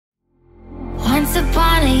Once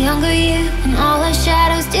upon a younger year, when all our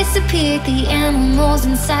shadows disappeared, the animals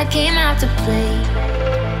inside came out to play.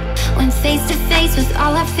 Went face to face with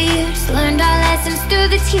all our fears, learned our lessons through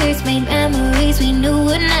the tears, made memories we knew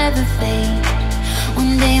would never fade.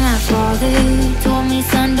 One day my father told me,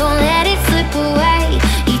 son, don't let it slip away.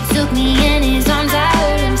 He took me in his arms, I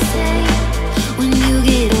heard him say, when you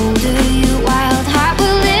get older, your wild heart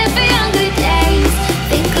will live for younger days.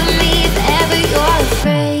 Think of me if ever you're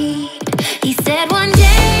afraid. He said one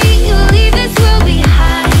day you'll leave this world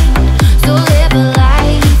behind, so live a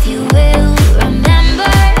life you will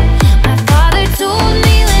remember. My father told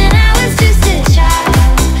me when I was just a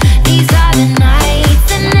child, these are the nights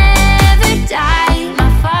that never die.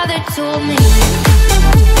 My father told me.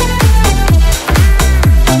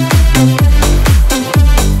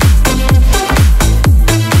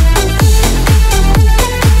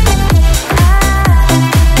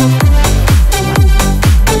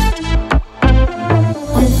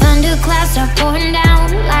 When thunderclouds start pouring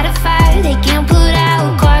down, light a fire they can't put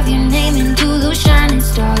out, carve your name into those shining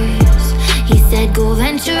stars. He said go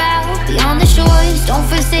venture out beyond the shores, don't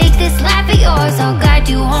forsake this life of yours, I'll guide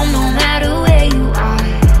you home no matter where you are.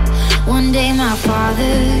 One day my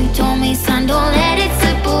father told me, son, don't let it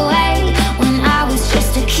slip away. When I was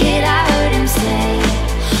just a kid I heard him say,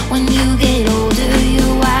 when you get older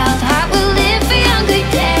your wild heart will live for younger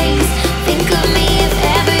days. Think of me if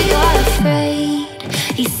ever you're afraid.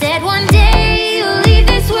 He said one day you'll leave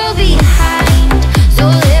this world behind, so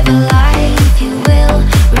live a life you will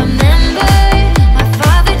remember. My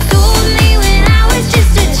father told me when I was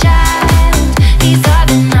just a child, these are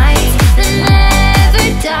the nights that never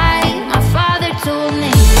die. My father told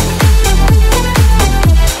me.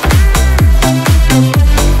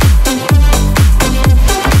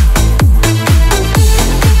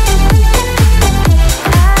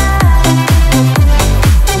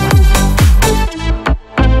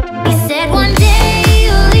 He said one day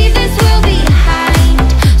you'll leave this world behind,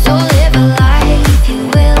 so live a life you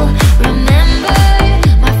will remember.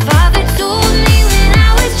 My father told me when I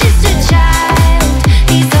was just a child,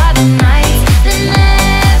 these are the nights that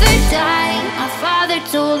never die. My father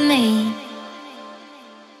told me.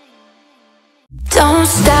 Don't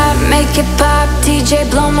stop, make it pop, DJ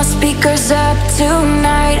blow my speakers up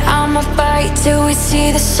tonight. I'ma fight till we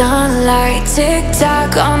see the sunlight. Tick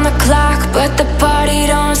tock on the clock, but the party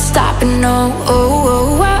don't stop. And no, oh,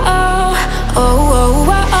 oh, oh, oh, oh, oh,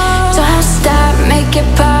 oh, oh. Don't stop, make it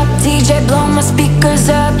pop, DJ blow my speakers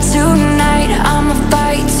up tonight. I'ma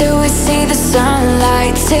fight till we see the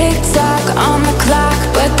sunlight. Tick tock on the clock,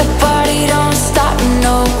 but the party don't stop. And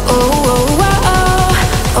no, oh, oh, oh, oh,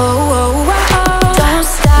 oh, oh, oh. Don't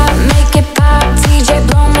stop, make it pop, DJ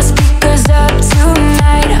blow my speakers up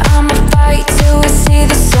tonight. I'ma fight till we see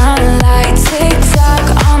the sunlight. Tick tock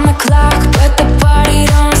on the clock, but the party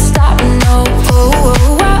don't stop. No, oh,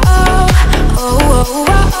 oh, oh, oh, oh, oh,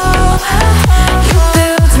 oh, oh. You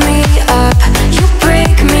build me up, you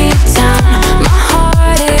break me down. My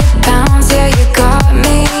heart it pounds, yeah you got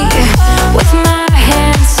me. With my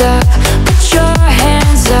hands up, put your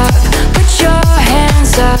hands up, put your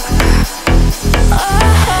hands up.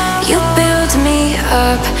 You build me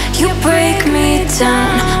up, you break me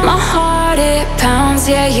down. My heart it pounds,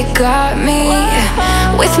 yeah you got me.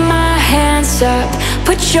 With my hands up,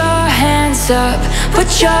 put your hands up,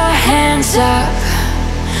 put your hands up.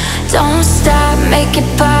 Don't stop, make it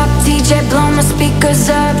pop, DJ blow my speakers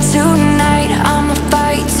up tonight. I'ma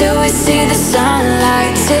fight till we see the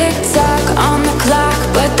sunlight. Tick tock on the clock,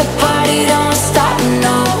 but the party don't stop.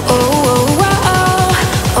 No, oh, oh, oh,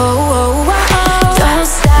 oh, oh, oh, oh. Don't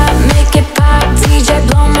stop, make it pop, DJ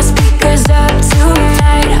blow my speakers up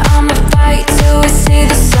tonight. I'ma fight till we see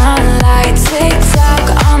the sunlight. Tick tock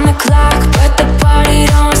on the clock, but the party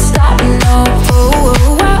don't stop. No, oh,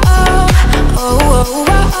 oh, oh, oh, oh,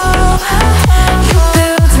 oh, oh. You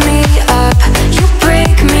build me up, you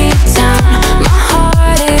break me down. My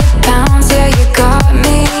heart it pounds, yeah you got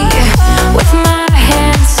me. With my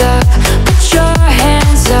hands up, put your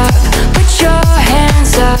hands up, put your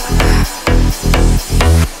hands up.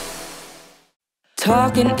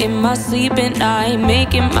 Talking in my sleep at night,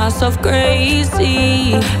 making myself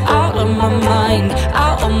crazy. Out of my mind,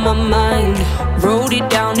 out of my mind. Wrote it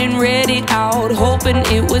down and read it out, hoping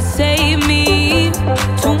it would save me.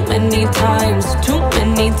 Too many times, too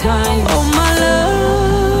many times. Oh my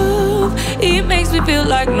love, it makes me feel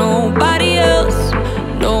like nobody else,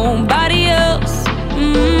 nobody else.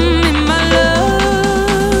 In my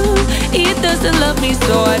love, it doesn't love me,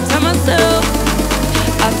 so I tell myself,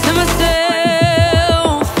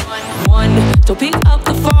 don't pick up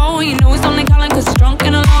the phone, you know he's only calling cause he's drunk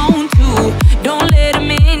and alone. 2, don't let him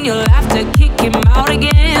in, you'll have to kick him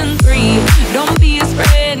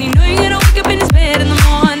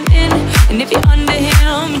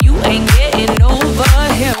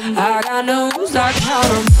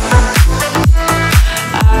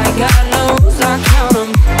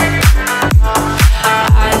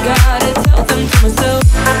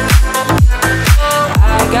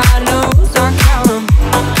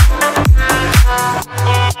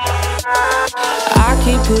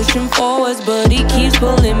always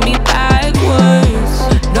pulling me backwards.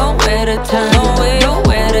 Nowhere to turn,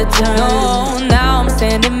 nowhere to turn. No, now I'm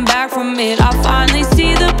standing back from it. I finally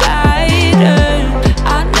see the pattern.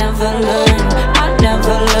 I never learned.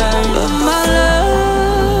 But my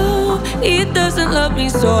love, he doesn't love me,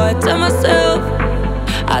 so I tell myself,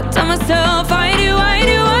 I do.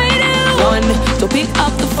 One, don't pick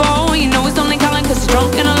up the phone. You know it's only calling cause he's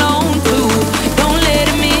drunk and alone. Two, don't let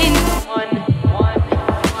him in.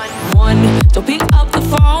 One, don't pick up the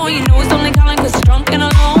phone. You know it's only calling cause he's drunk and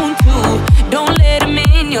alone. Two, don't let him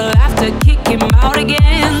in. You'll have to kick him out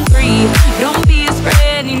again. Three, don't be his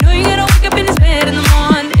friend. You know you gotta wake up in his bed in the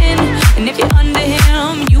morning. And if you're under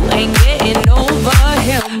him, you ain't getting over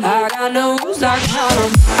him. I got no rules, I count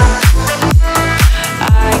 'em.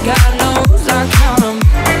 I got no rules, I count 'em.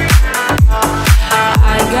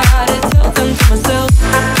 I gotta tell them to myself.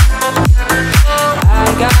 I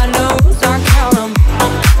got no rules, I count 'em.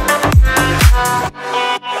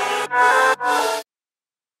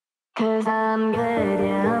 Cause I'm good,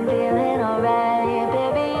 yeah, I'm feeling alright.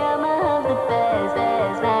 Baby, I'ma have the best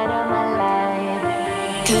night of my life.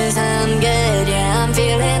 Cause I'm good, yeah, I'm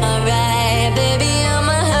feeling alright. Baby,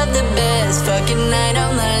 I'ma have the best fucking night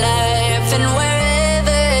of my life. And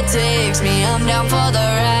wherever it takes me, I'm down for the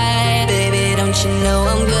ride. Baby, don't you know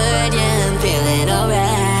I'm good, yeah, I'm feeling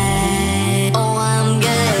alright. Oh, I'm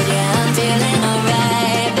good, yeah, I'm feeling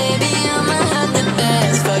alright. Baby, I'ma have the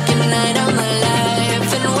best fucking night of my life.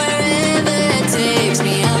 And wherever it takes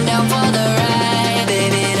me, I'm down for the ride.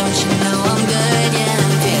 Baby, don't you know I'm good, yeah,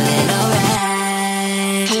 I'm feeling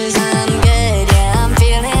alright. Cause I'm good, yeah, I'm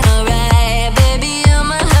feeling alright. Baby,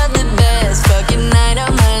 I'ma have the best fucking night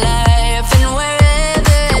of my life. And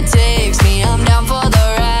wherever it takes me, I'm down for the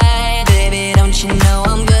ride. Baby, don't you know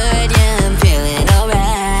I'm good, yeah, I'm feeling alright.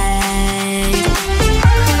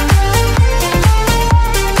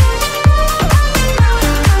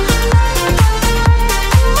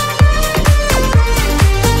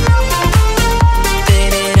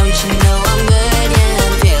 Baby, don't you know I'm good, yeah,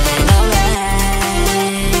 I'm feeling alright.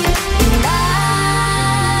 And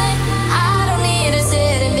I don't need to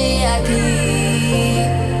sit in VIP.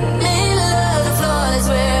 Middle of the floor, that's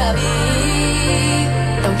where I'll be.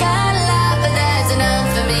 Don't got a lot, but that's enough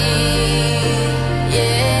for me.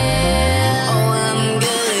 Yeah. Oh, I'm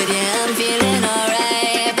good, yeah, I'm feeling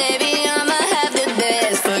alright. Baby, I'ma have the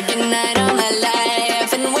best fucking night of my life.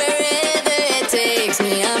 And wherever it takes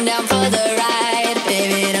me, I'm down for the ride.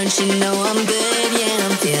 Baby, don't you know I'm good, yeah,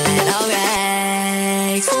 I'm feeling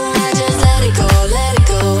alright. So I just let it go, let it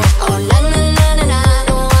go. Oh, na na na na na,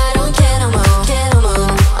 no, I don't care no more, care no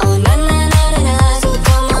more. Oh, na na na na na, so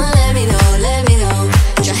come on, let me know, let me know.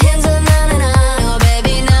 Put your hands up, na na na, oh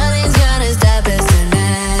baby, nothing's gonna stop us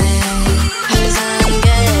tonight. Cause I'm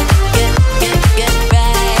good, good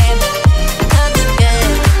vibe. I'm the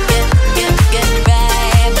good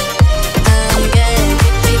vibe. I'm good,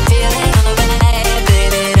 be feeling alright.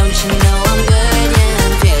 Baby, don't you know I'm good, yeah,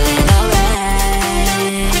 I'm feeling alright.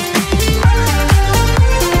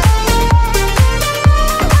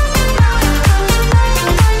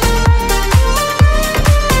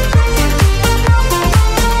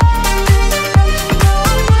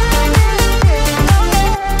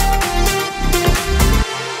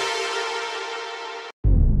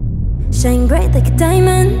 Shine bright like a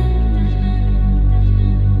diamond.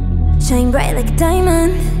 Shine bright like a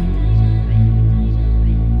diamond.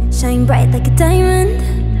 Shine bright like a diamond.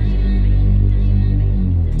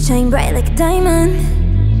 Shine bright like a diamond.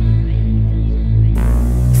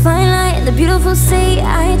 Fine light in the beautiful sea.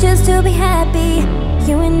 I just to be happy.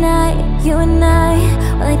 You and I,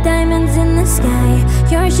 we're like diamonds in the sky.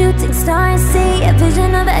 You're a shooting star, I see a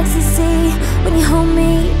vision of ecstasy. When you hold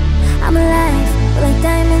me, I'm alive. We're like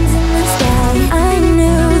diamonds in the sky. I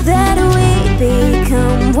knew that we'd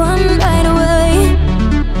become one right away.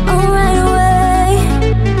 Oh, right away.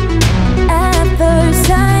 At first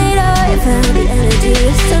sight, I found the energy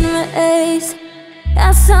of sun rays.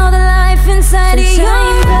 I saw the life inside of you.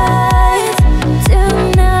 Shine bright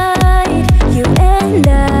tonight, you and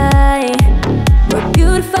I. We're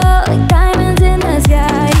beautiful like diamonds in the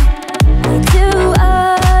sky. Eye to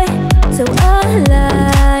eye, so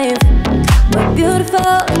alive. We're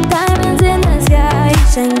beautiful like diamonds in the sky.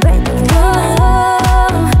 Shine bright like a diamond.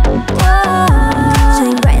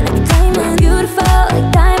 Shine bright like a diamond. Beautiful like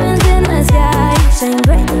diamonds in the sky. Shine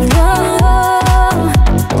bright like a diamond.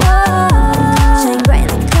 Shine bright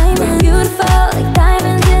like a diamond. Beautiful like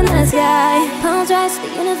diamonds in the sky. Palms rise to the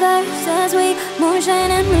universe as we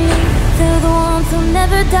moonshine and relief. Feel the warmth, we'll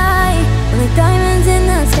never die. We're like diamonds in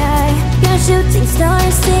the sky. You're a shooting star, I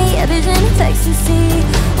see a vision of ecstasy.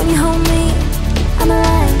 When you hold me, I'm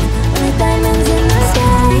alive. We're like like diamonds in the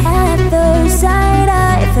sky. At first sight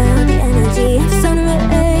I felt the energy of sun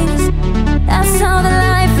rays. I saw the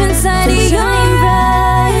life inside of your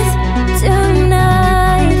eyes.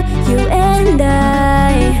 Tonight, you and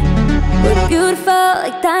I, we're beautiful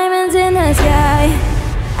like diamonds in the sky.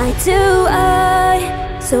 Eye to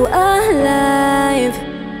eye, so alive.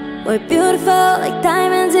 We're beautiful like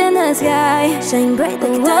diamonds in the sky. Shine bright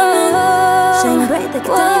like a diamond. Shine bright like a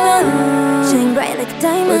diamond. Shine bright like a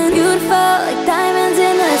diamond. We're beautiful like diamonds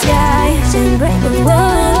in the sky. Shine bright like a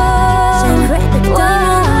diamond. Shine bright like a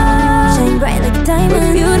diamond. Shine bright like a diamond.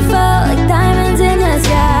 We're beautiful like diamonds in the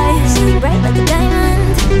sky. Shine bright like a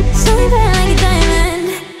diamond. Shine bright like a diamond.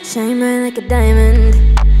 Shine bright like a diamond.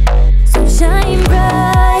 So shine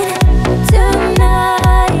bright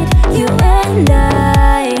tonight, you and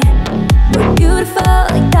I. We're beautiful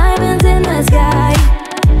like diamonds in the sky.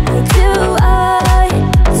 Eye to eye,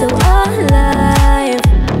 so alive.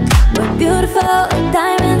 We're beautiful like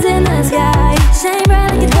diamonds in the sky. Shine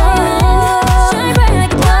bright like a diamond. Shine bright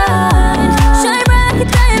like a diamond. Shine bright like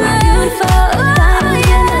a diamond. We're beautiful like diamonds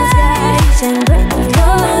in the sky. Shine bright like a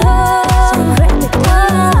diamond. Shine bright like a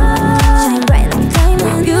diamond. Shine bright like a diamond.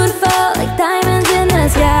 We're beautiful like diamonds in the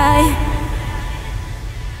sky.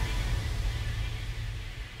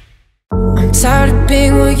 I'm tired of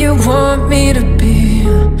being what you want me to be.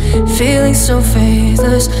 Feeling so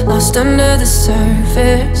faithless, lost under the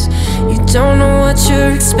surface. You don't know what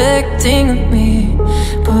you're expecting of me,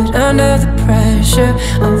 but under the pressure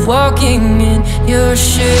of walking in your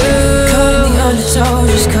shoes. Caught in the undertow,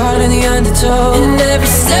 just caught in the undertow. And every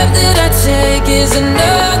step that I take is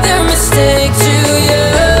another mistake to you.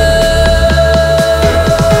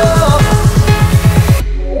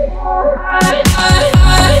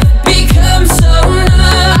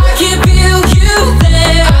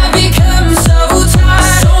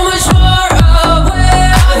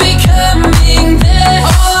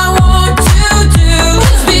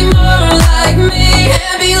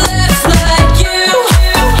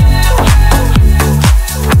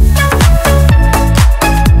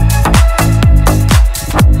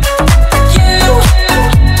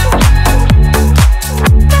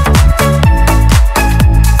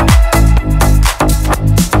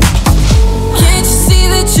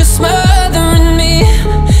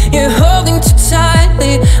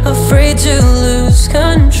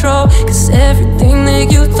 Cause everything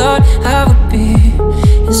that you thought I would be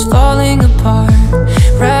is falling apart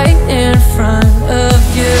right in front of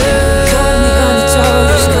you. Caught in the undertow,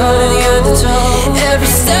 just caught in the undertow. Every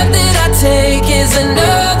step that I take is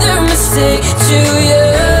another mistake to you.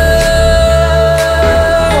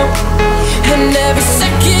 And every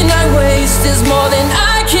second I waste is more than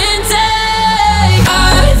I can take.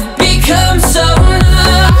 I've become so numb,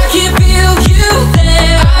 I can't feel you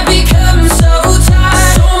there. I've become so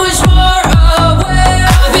tired, so much more aware.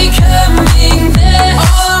 I'm becoming there.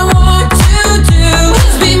 All I want to do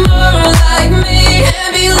is be more like me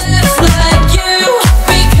and be less like you.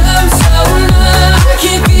 Become so numb, I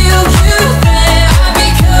can't feel you there. I've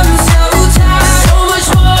become so tired, so much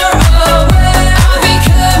more aware. I'm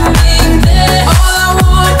becoming there. All I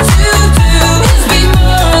want to do is be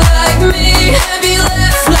more like me and be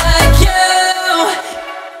less like you.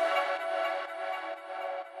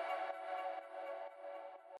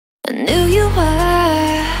 I knew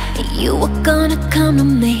you were gonna come to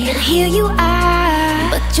me, and here you are.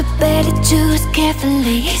 But you better choose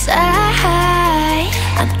carefully, 'cause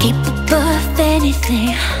I'm capable of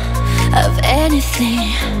anything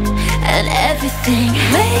and everything.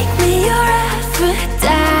 Make me your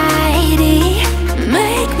Aphrodite,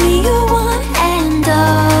 make me your one and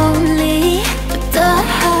only. But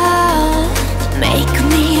don't make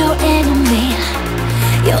me your enemy,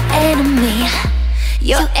 your enemy,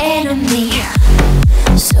 your enemy.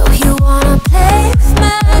 So you wanna play with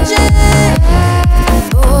magic?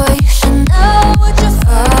 Boy, you should know what you're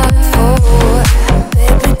falling for.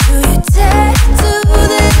 Baby, do you dare to do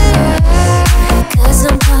this? 'Cause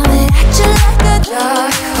I'm coming at you like a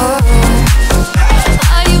dark horse.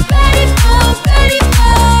 Are you ready for a perfect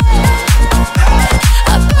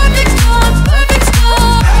storm, perfect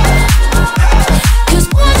storm? 'Cause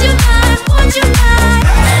once you're mine,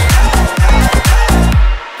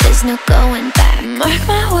 there's no going back. Mark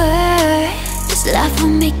my words, this love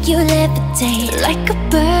will make you levitate like a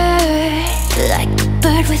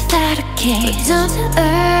bird without a cage. Down to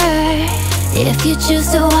earth, if you choose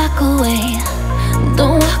to walk away,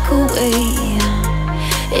 don't walk away.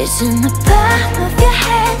 It's in the palm of your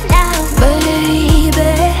hand now,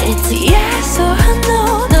 baby. It's a yes or a no,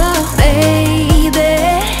 no, baby.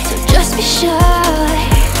 So just be sure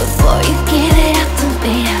before you give it up to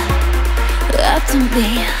me, up to me.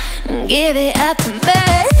 give it up to me.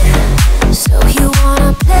 So you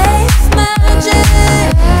wanna play magic?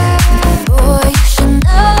 Boy, you should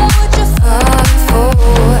know what you're falling for.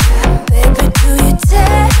 Baby, do you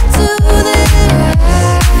dare do this?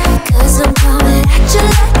 'Cause I'm coming at you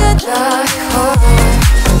like a dark horse.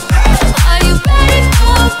 Are you ready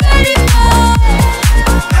for a perfect storm?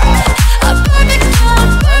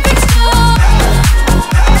 Perfect storm.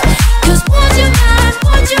 'Cause would you mind?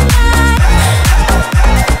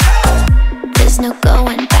 There's no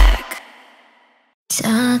going back.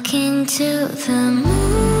 Talking to the moon,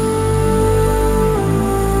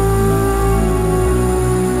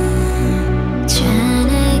 trying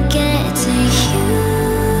to get to you.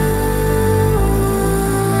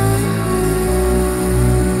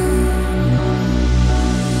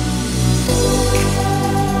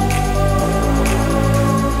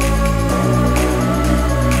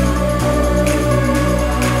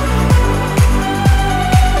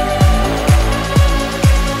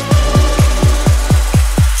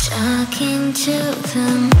 Talking to the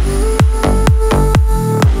moon,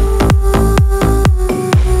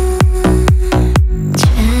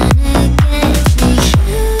 trying to get to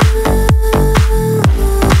you.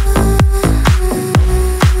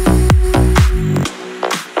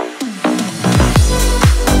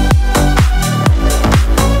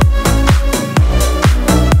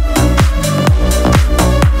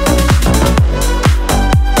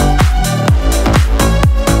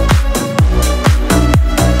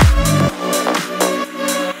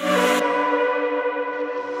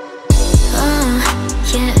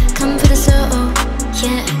 Yeah, come for the soul.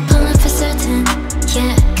 Yeah, pull up for certain.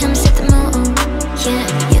 Yeah, come set the mood. Yeah,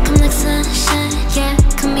 you come like sunshine. Yeah,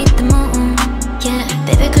 come meet the moon. Yeah,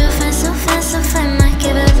 baby girl, fine, so fine, might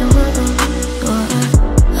give it a woo.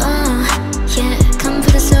 Yeah, come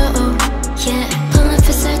for the soul. Yeah, pull up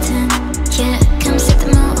for certain. Yeah, come set the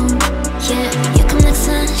mood. Yeah, you come like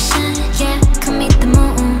sunshine. Yeah, come meet the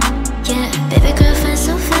moon. Yeah, baby girl, fine,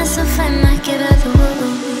 so fine, might give it a woo.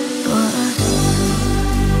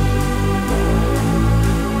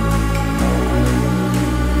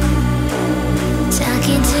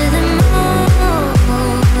 Talking to the moon,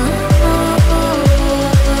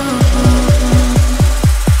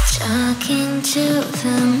 talking to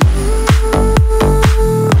the moon,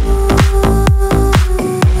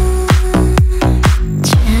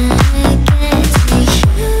 trying to get to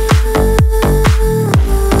you.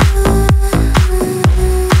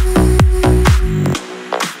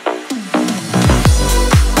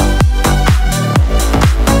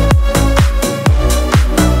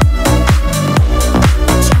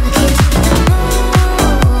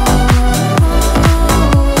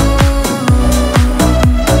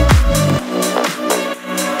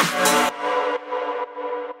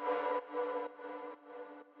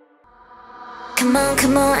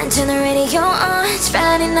 Come on, and turn the radio on. It's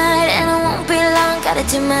Friday night and it won't be long. Gotta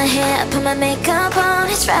do my hair, put my makeup on.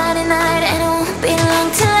 It's Friday night and it won't be long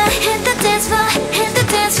till I hit the dance floor, hit the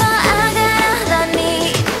dance floor. I got all I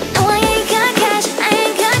need. No, I ain't got cash,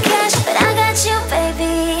 but I got you,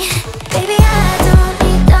 baby. Baby, I don't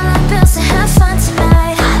need dollar bills to have fun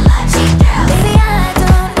tonight. I love you, girl. Baby, I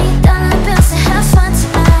don't need dollar bills to have fun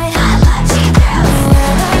tonight. I love you, girl. No,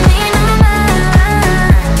 I don't need no money,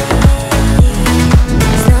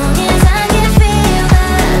 as long as I can feel the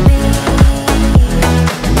beat.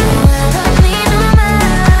 No, I don't need no money,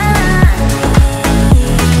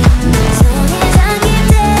 as long as I keep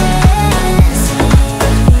dancing.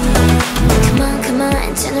 Come on,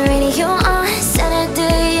 and turn the radio on.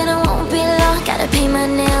 Saturday and it won't be long. Gotta paint my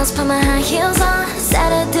nails, put my high heels on.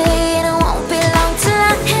 Saturday and it won't be long till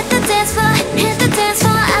I hit the dance floor, hit the dance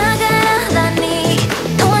floor. I got all I need.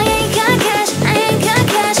 No, I ain't got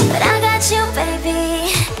cash, but I got you, baby.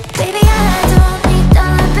 Baby, I don't need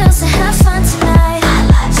dollar bills to have fun tonight. I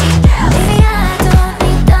love you, girl. Baby, I don't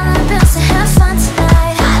need dollar bills to have fun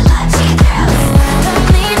tonight. I love you, girl. No, I don't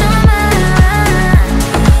need no money,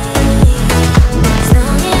 as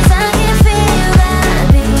long as I can feel the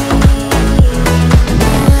beat. No,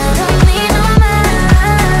 I don't need no money,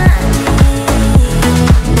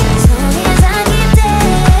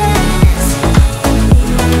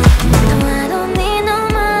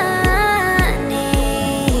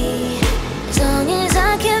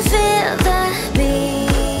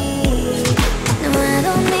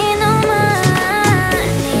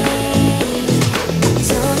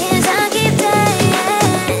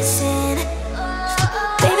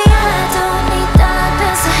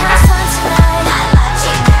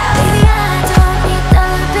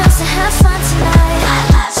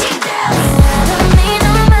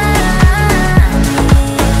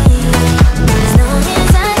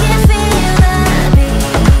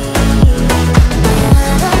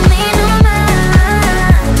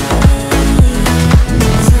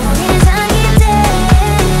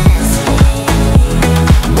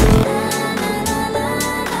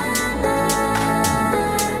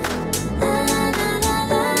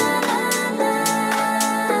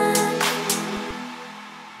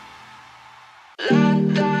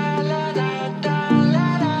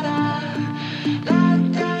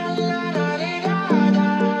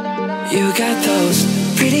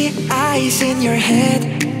 is in your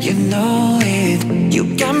head, you know it.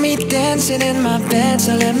 You got me dancing in my bed,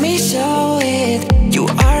 so let me show it. You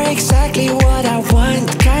are exactly what I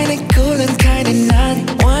want, kinda cool and kinda not.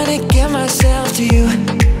 Wanna give myself to you,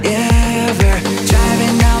 yeah. We're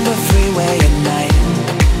driving down the freeway at night.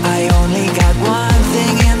 I only got one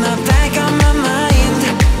thing in the back of my mind.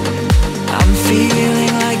 I'm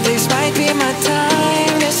feeling like this might be my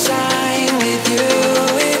time to shine with you,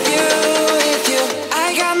 with you, with you. I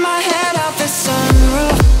got my head out the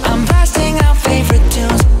sunroof, I'm blasting out favorite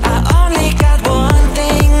tunes. I only got one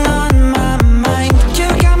thing on my mind. You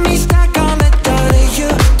got me stuck on the thought of you.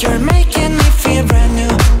 You're making me feel brand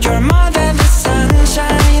new. You're more than the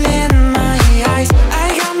sunshine in my eyes. I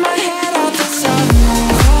got my head out the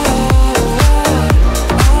sunroof.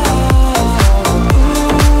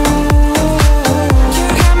 You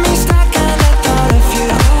got me stuck on the thought of you.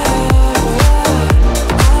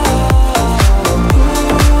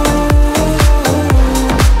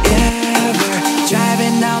 Yeah, we're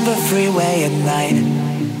driving down the freeway at night.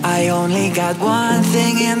 I only got one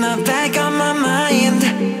thing in the back of my mind.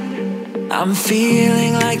 I'm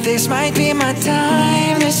feeling like this might be my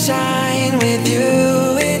time to shine with you,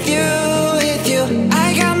 with you, with you. I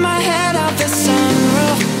got my head out the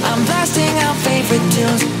sunroof, I'm blasting out favorite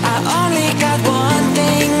tunes. I only got one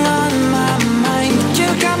thing on my mind. You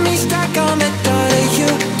got me stuck on the thought of you.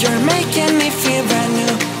 You're making me feel brand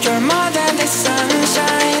new. You're more than the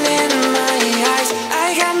sunshine in my eyes. I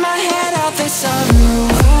got my head out the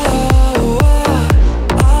sunroof.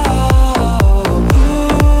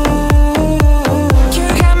 You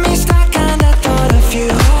got me stuck on the thought of you.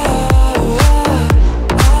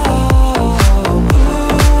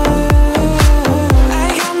 I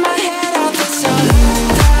got my head out the sunroof.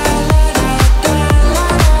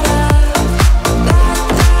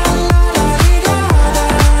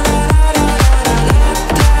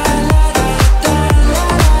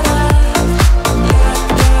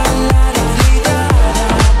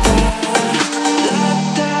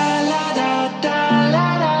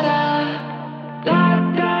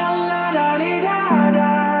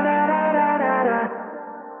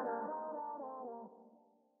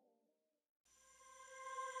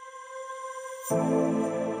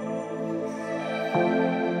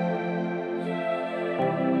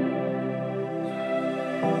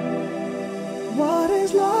 What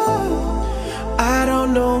is love? I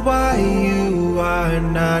don't know why you are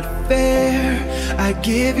not fair. I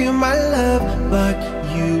give you my love, but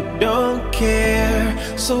you don't care.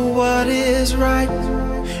 So what is right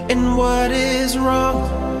and what is wrong?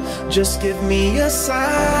 Just give me a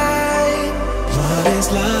sign. What is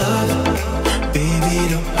love? Baby,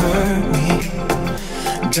 don't hurt me.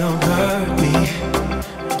 Don't hurt me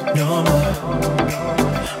no more.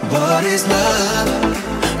 What is love?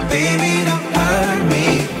 Baby, don't hurt me.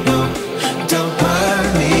 No, don't hurt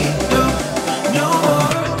me. No, no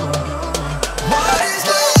more. What is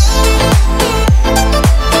love?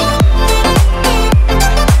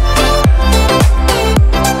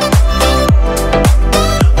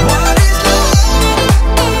 What is love?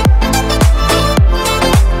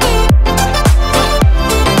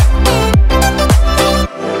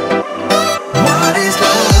 What is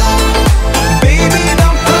love? Baby,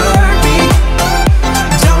 don't hurt me.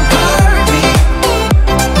 Don't hurt me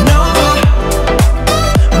no more.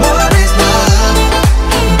 What is love?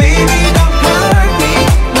 Baby, don't hurt me.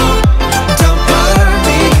 No, don't hurt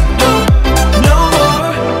me. No, no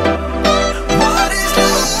more. What is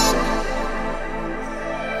love?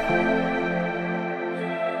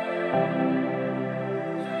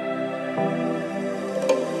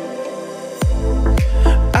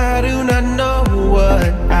 I do not know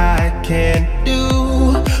what I can do.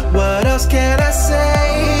 What else can I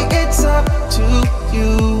say? It's up to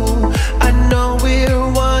you. I know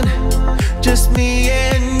we're one, just me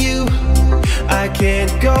and you. I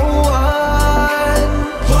can't go on.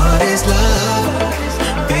 What is love?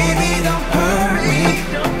 Baby, don't hurt me.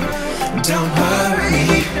 Don't hurt me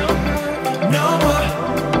no more.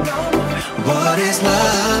 What is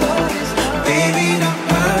love? Baby, don't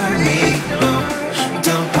hurt me. No,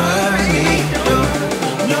 don't hurt me. No,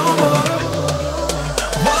 no more.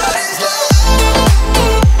 What is love?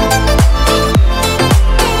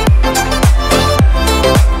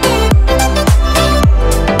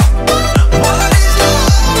 What is love?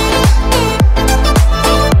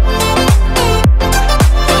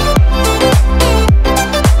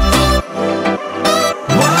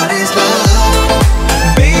 What is love?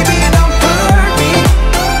 Baby, don't hurt me.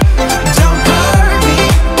 Don't hurt me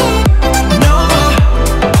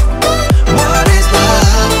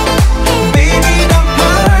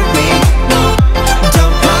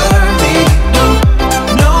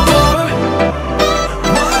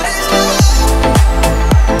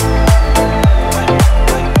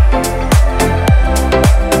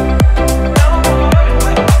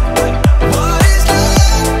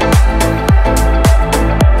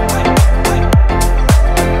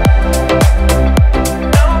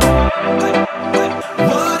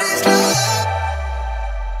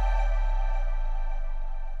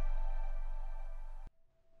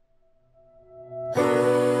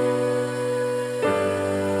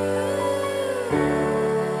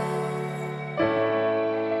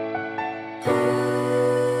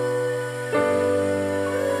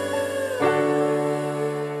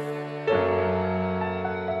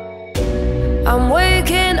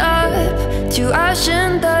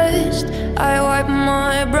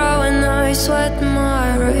sweat,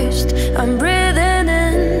 my wrist. I'm breathing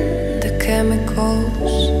in the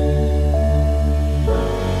chemicals.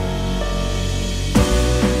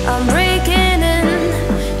 I'm breaking in,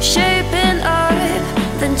 shaping up,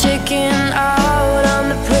 then checking out on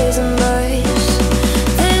the prison bus.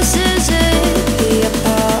 This is it, the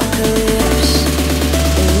apocalypse.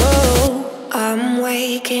 Whoa, I'm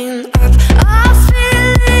waking up. I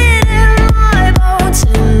feel it in my bones,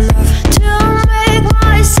 enough to make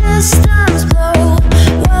my systems blow.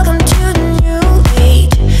 Welcome to the new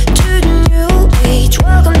age, to the new age.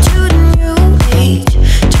 Welcome to the new age,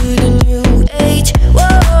 to the new age.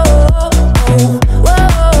 Whoa,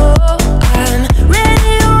 whoa, I'm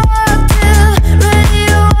radioactive,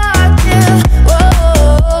 radioactive.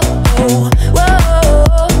 Whoa, whoa,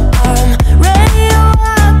 I'm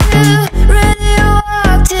radioactive,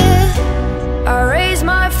 radioactive. I raise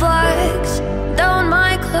my flags, down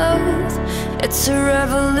my clothes. It's a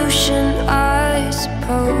revolution, I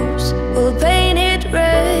suppose. We'll paint it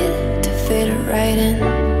red to fit it right in.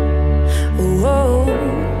 Whoa,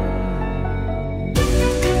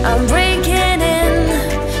 I'm breaking in,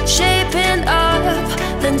 shaping up,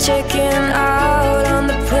 then checking out on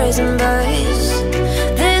the prison bus.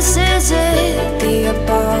 This is it, the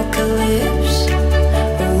apocalypse.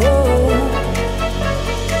 Whoa,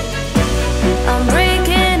 I'm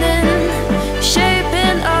breaking in,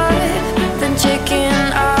 shaping up, then checking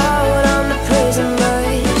out on the prison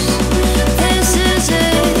bus. This is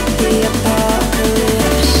it, the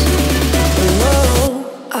apocalypse. Whoa,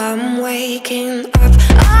 I'm waking up.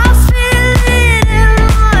 I feel it in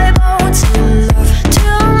my bones, enough to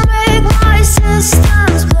make my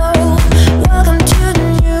systems blow. Welcome to the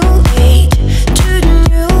new age, to the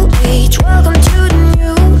new age. Welcome to the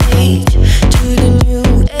new age, to the new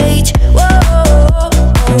age. Whoa,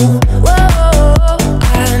 whoa,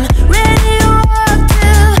 I'm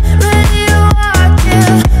radioactive,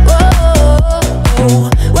 radioactive. Whoa,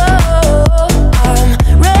 whoa, I'm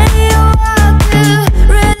radioactive,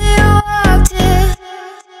 radioactive.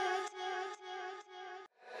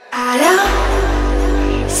 Alors,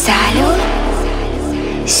 salut,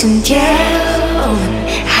 sunt eu un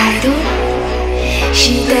haidu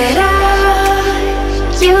și te rog,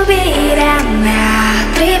 iubirea mea,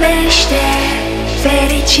 primește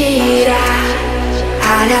fericirea.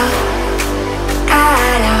 Alo,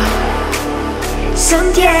 alo,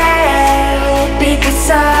 sunt eu,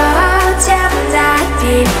 Picasso, ți-am dat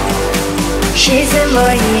timp și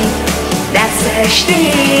zâmbăit, dar să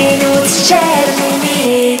știi, nu-ți cer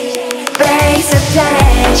nimic. Vrei să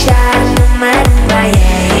pleci, dar numai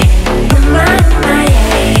ei, numai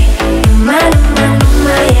ei,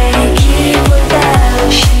 numai ei, chipul tău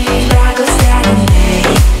și dragostea din tei.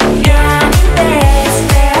 Mi-amintesc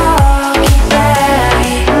de ochii tăi.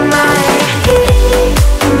 Mai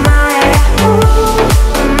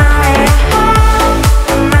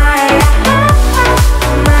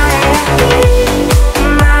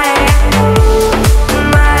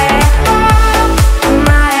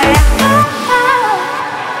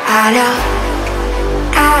alo,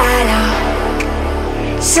 alo,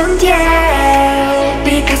 sunt eu,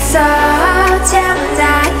 Picasso, ți-am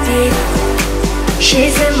dat timp și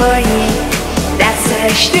zâmbăit, dar să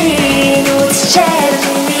știi, nu-ți cer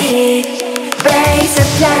nimic. Vrei să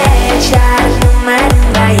pleci, dar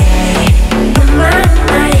numai ei,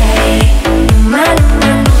 numai ei,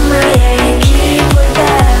 numai ei, chipul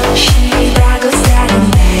tău și dragostea din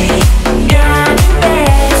tei.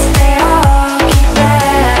 Mi-amintesc de ochii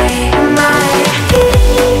tăi.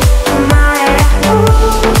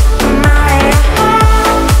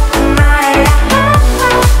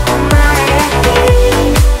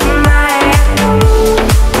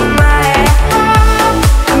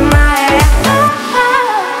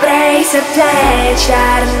 Vrei să pleci,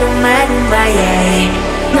 dar numai ei,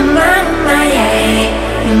 numai ei,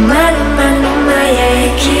 numai ei,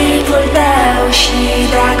 chipul tău și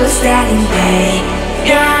dragostea din tei.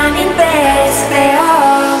 Mi-amintesc de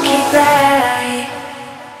ochii tăi.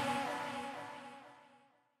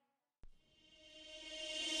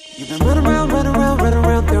 You've been running around,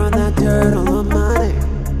 throwing that dirt all on my name.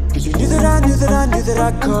 Cause you knew that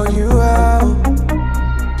I'd call you out.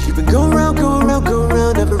 You've been going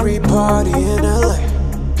around every party in LA.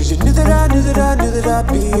 Cause you knew that I'd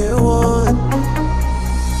be at one.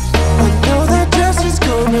 I know that dress is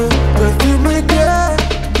gonna perfume my girl.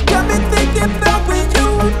 Got me thinking about when you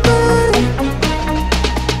were mine.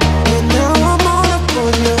 And now I'm all up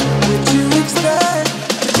on you. What you expect?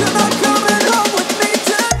 But you're not coming home with me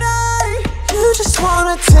tonight. You just want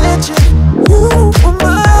attention. You want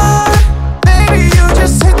mine. Maybe you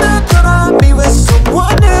just hit the door on me with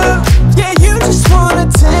someone new. Yeah, you just want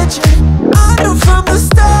attention.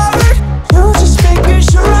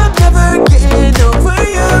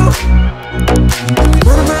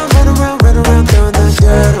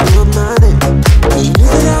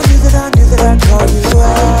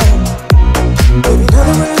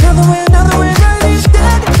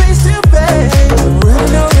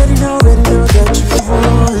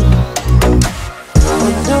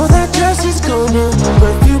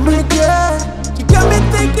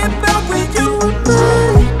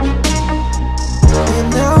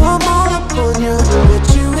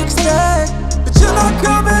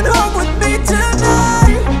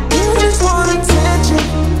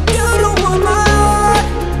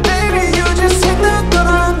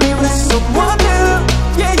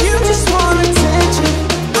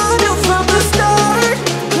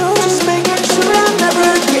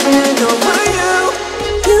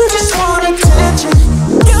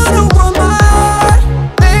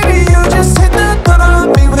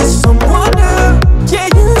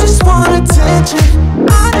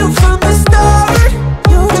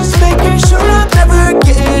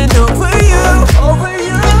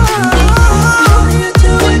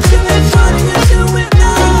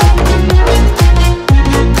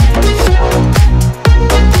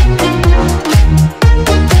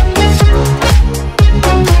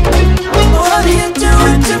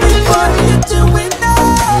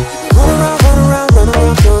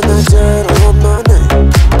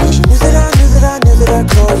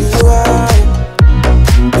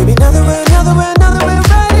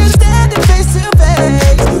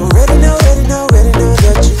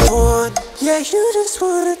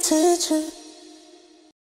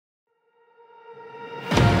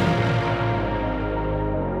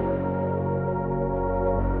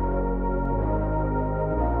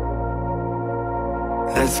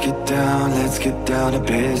 let's get down to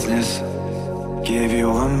business. Give you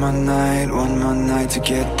one more night to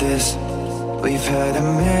get this. We've had a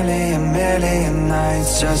million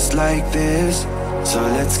nights just like this. So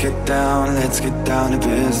let's get down to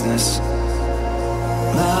business.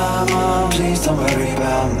 Mama, please don't worry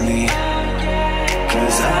about me,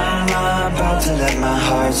 'cause I'm about to let my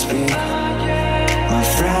heart speak. My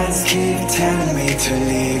friends keep telling me to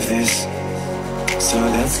leave this. So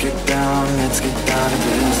let's get down to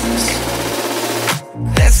business.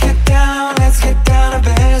 Let's get down to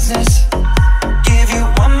business. Give you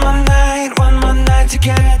one more night to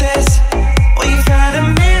get this. We've had a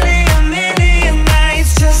million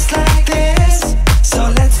nights just like this. So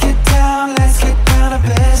let's get down to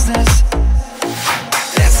business.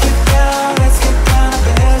 Let's get down to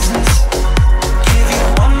business. Give you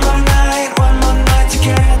one more night to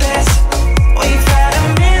get this. We've had a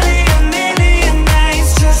million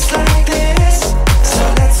nights just like this. So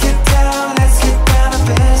let's get down to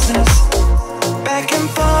business. Back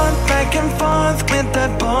and forth with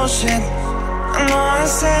that bullshit. I know I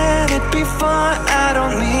said it before, I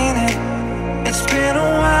don't mean it. It's been a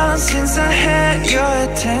while since I had your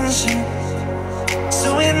attention, so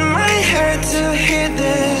it might hurt to hear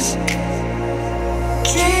this.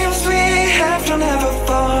 Dreams we have don't ever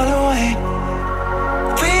fall away.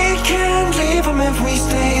 We can't leave them if we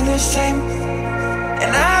stay the same.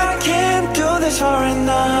 And I can't do this for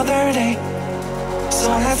another day. So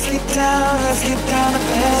let's get down to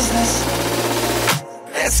business.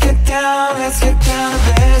 Let's get down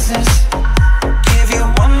to business. Give you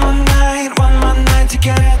one more night to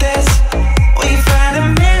get this. We've had a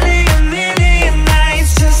million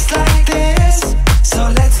nights just like this. So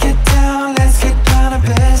let's get down to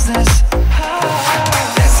business.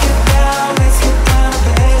 Let's get down to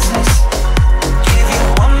business. Give you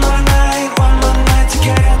one more night to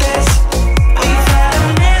get this. We've had a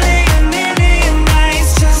million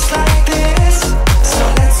nights just like this. So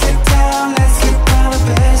let's get down to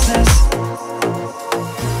business.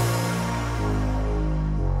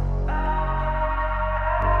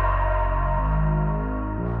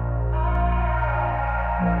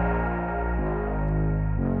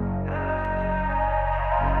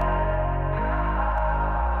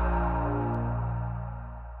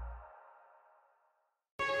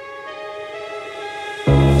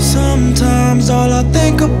 Sometimes all I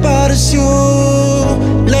think about is you.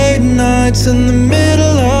 Late nights in the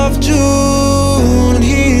middle of June.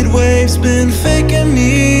 Heat waves been faking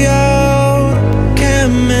me out.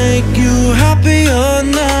 Can't make you happier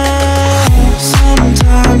now.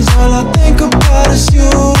 Sometimes all I think about is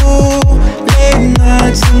you. Late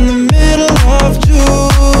nights in the middle of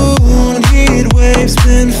June. Heat waves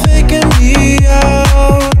been faking me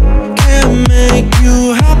out. Can't make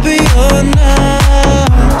you happier now.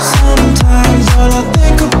 Sometimes all I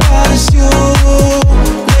think about is you.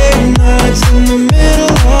 Late nights in the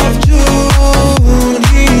middle of June.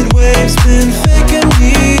 Heat waves been faking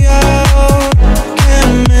me out.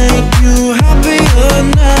 Can't make you happier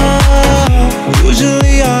now.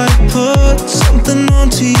 Usually I put something on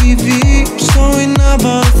TV, so we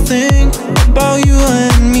never think about you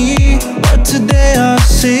and me. But today I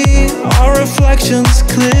see our reflections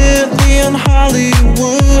clearly in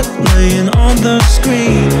Hollywood, laying on the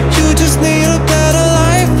screen. You just need a better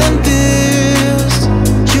life than this.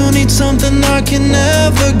 You need something I can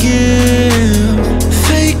never give.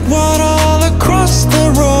 Fake water all across the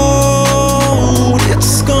road.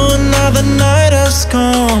 It's gone now, the night has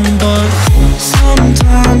come. But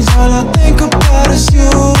sometimes all I think about is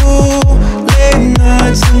you. Late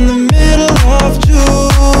nights in the middle of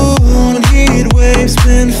June. Heat waves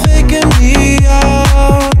been faking me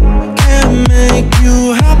out. Can't make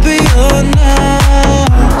you happier now.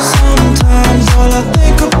 Sometimes all I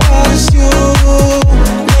think about is you.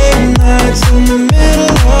 Late nights in the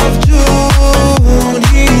middle of June.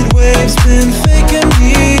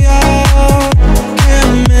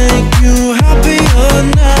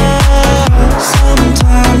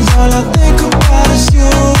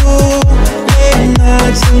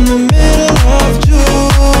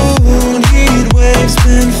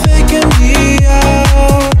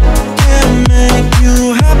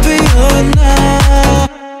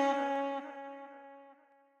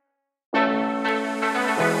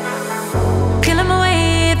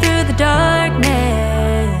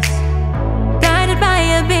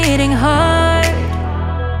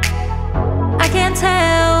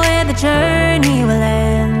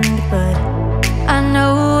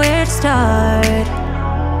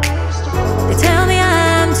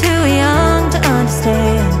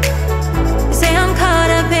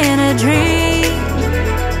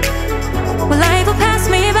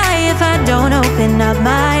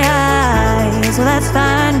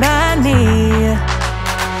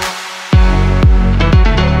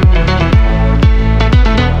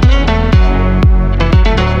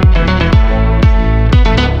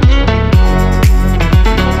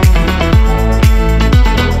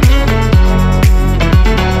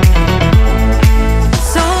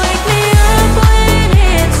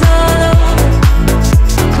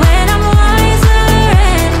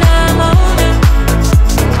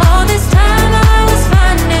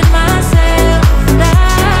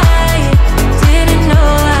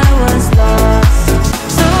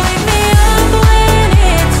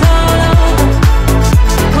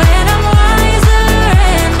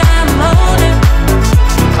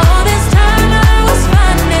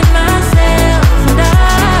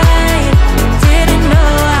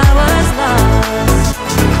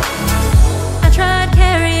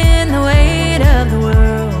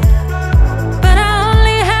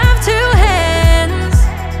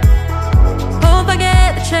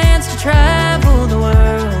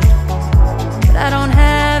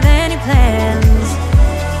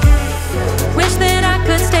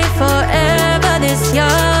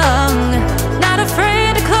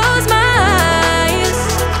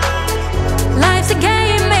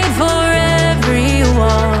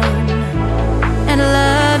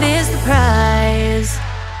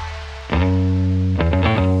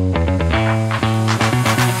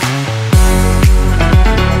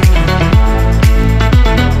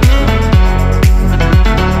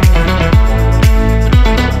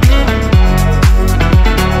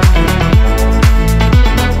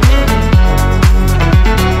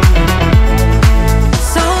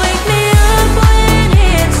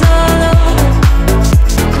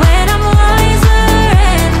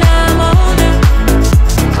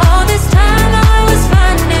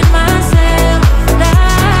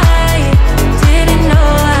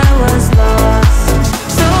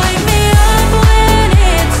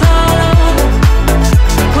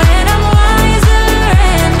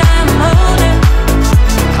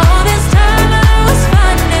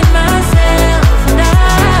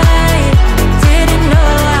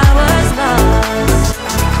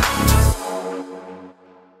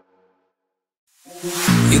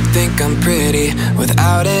 think I'm pretty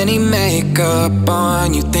without any makeup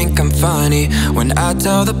on. You think I'm funny when I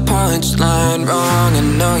tell the punchline wrong. I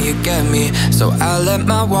know you get me, so I let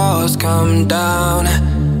my walls come down,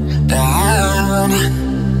 down.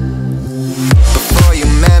 Before you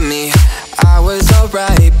met me, I was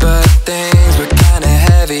alright, but things were kinda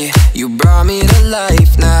heavy. You brought me to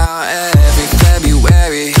life now. Every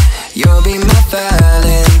February, you'll be my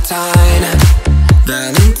Valentine,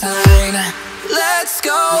 Valentine. Let's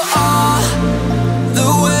go all the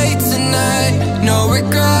way tonight. No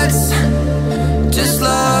regrets, just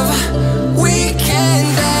love. We can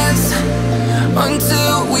dance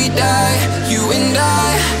until we die. You and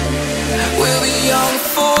I will be young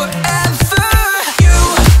forever. You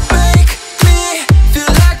make me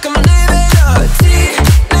feel like I'm living a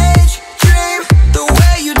teenage dream. The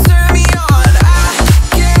way you turn me on, I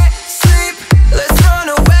can't sleep. Let's run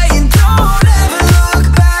away and don't ever look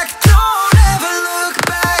back. Don't ever look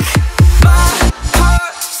back. My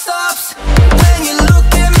heart stops when you look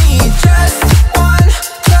at me. Just one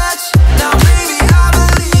touch. Now baby, I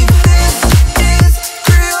believe this is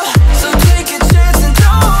real. So take a chance and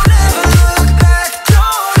don't ever look back.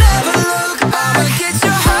 Don't ever look back. I'ma get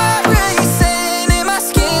your heart racing in my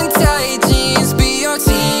skin tight jeans. Be your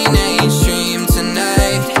teenage dream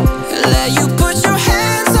tonight. Let you put your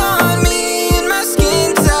hands on me in my skin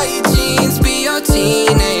tight jeans. Be your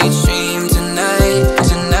teenage dream tonight,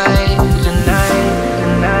 tonight, tonight,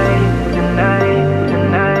 tonight, tonight,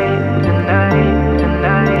 tonight, tonight,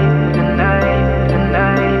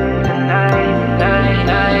 tonight, tonight,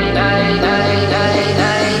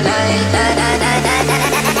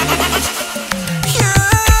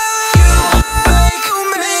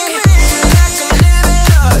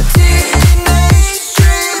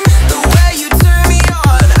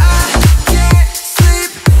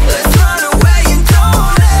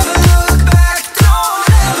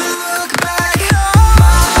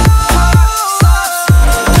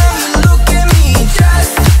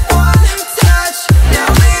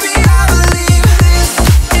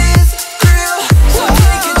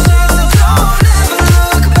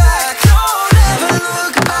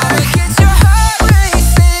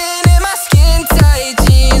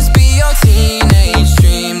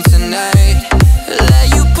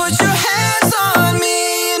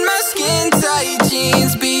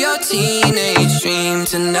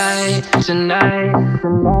 tonight, tonight.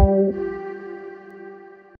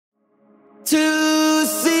 To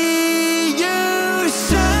see you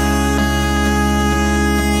shine,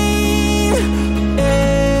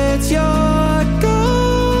 it's your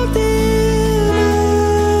golden hour.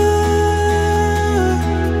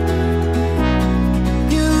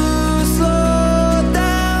 You slow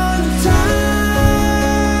down time,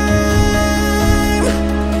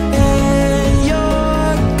 and your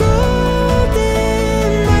golden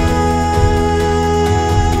hour.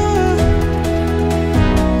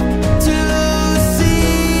 To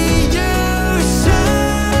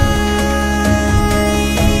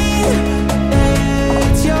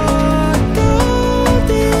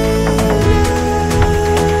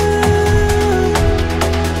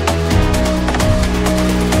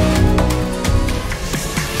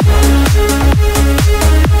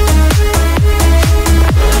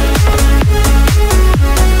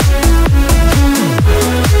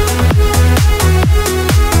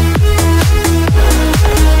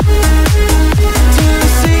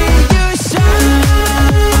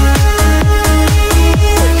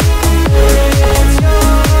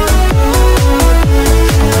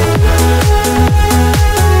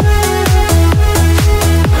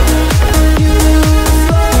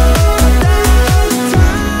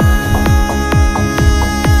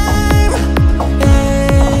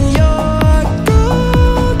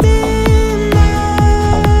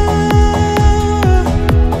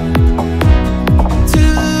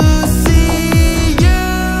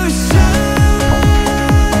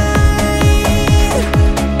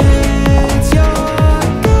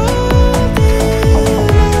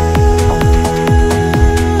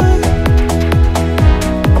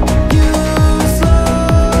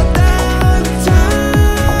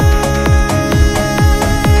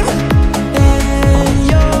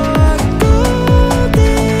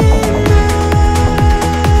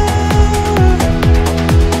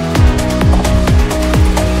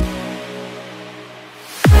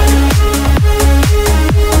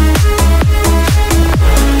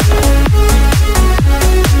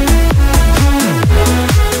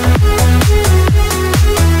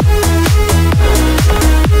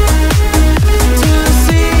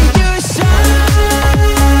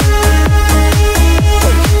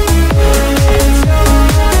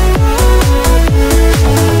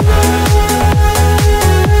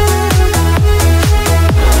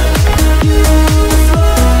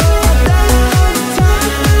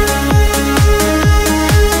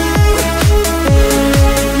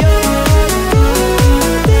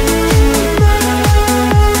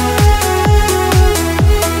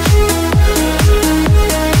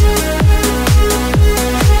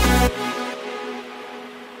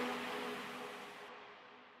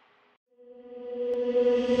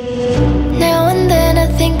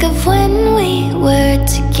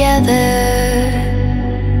together.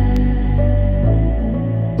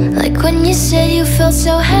 Like when you said you felt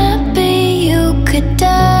so happy you could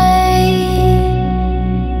die.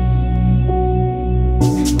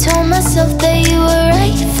 Told myself that you were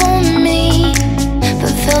right for me,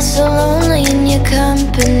 but felt so lonely in your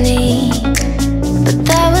company. But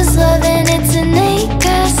that was love and it's an ache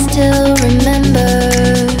I still remember.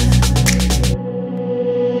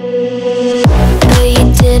 But you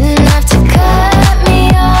didn't have to cut me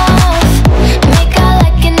off, make out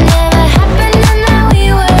like it never happened and that we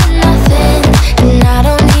were nothing. And I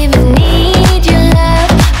don't even need your love,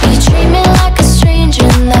 but you treat me like a stranger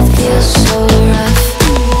and that feels so rough.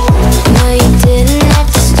 No, you didn't have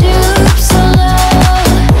to stoop so low,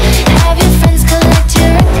 have your friends collect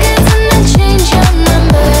your records and then change your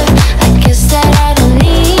number. I guess that I don't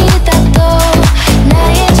need that though. Now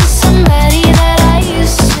you're just somebody that I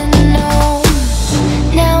used to know.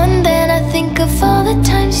 Now and then I think of all the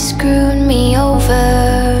times you screwed me over,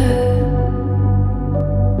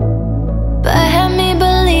 but had me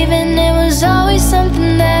believing it was always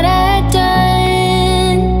something that I'd done.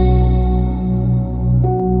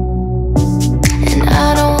 And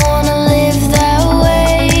I don't wanna live that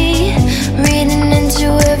way, reading into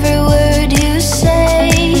every word you say.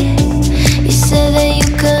 You said that you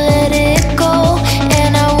could let it go,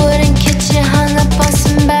 and I wouldn't get you hung up on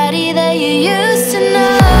somebody that you used to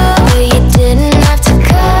know. But you didn't have to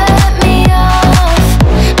cut me off,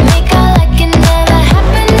 make out like it never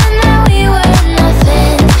happened and that we were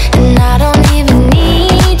nothing. And I don't even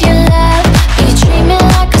need your love, but you treat me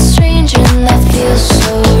like a stranger and that feels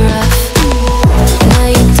so rough. No,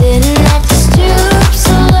 you didn't have to stoop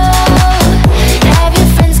so low, have your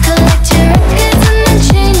friends collect your records and then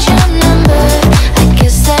change your number. I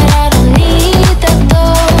guess that I don't need that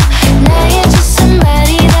though. Now you're just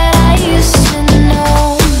somebody that I used to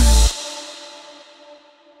know.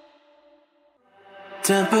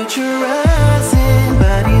 Temperature rising,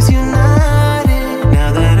 bodies united. Now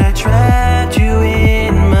that I trapped you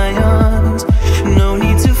in my arms, no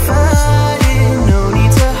need to fight it, no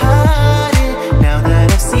need to hide it. Now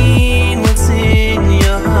that I've seen what's in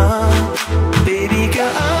your heart, baby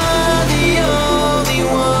girl, I'm the only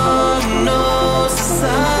one who knows the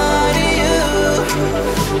side of you.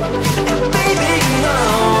 And baby, you know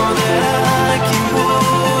that I can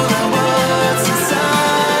pull out what's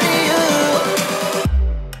inside of you.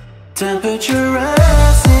 Temperature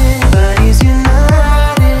rising, bodies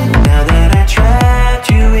united. Now that I trapped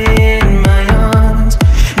you in my arms,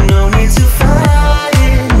 no need to fight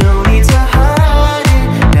it, no need to hide it.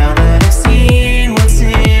 Now that I've seen what's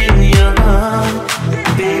in your heart,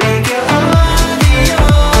 baby girl, I'm the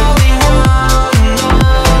only one who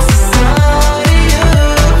knows the side of you.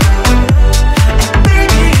 And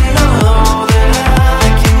baby, you know that I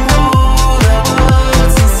can pull out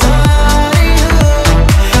what's inside of you.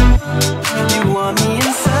 You want me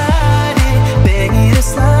inside it, beg me to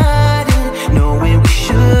slide it, knowing we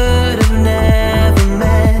should have never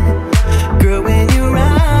met. Girl, when you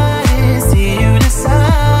ride it, see you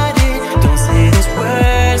decide it. Don't say those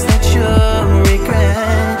words that you'll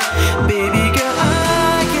regret. Baby girl,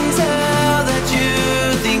 I can tell that you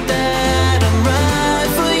think that I'm right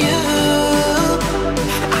for you.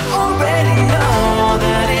 I already know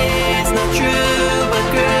that it's not true, but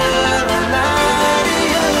girl, I lie to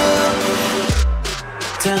you.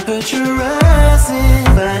 Temperature rising,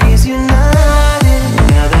 bodies united.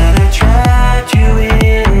 Now that I trapped you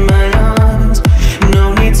in my arms, no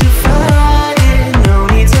need to fight it, no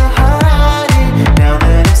need to hide it. Now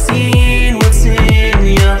that I've seen what's in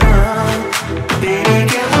your heart, baby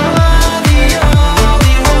girl, I'm the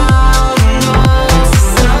only one who knows the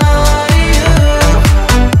side of you.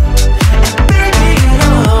 And baby, you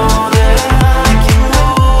know that I can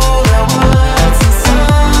pull out what's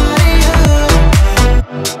inside of you.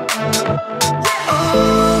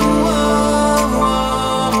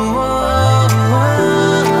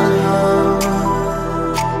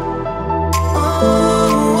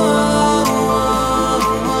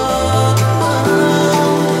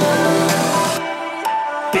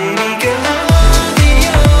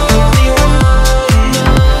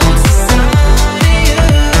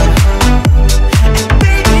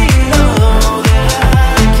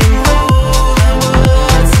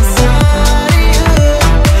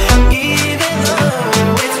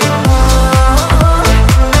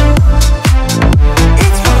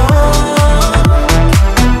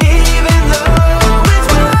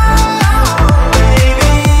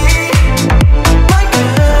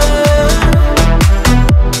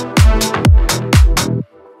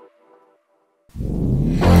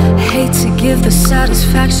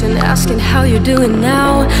 how you're doing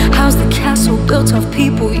now. How's the castle built off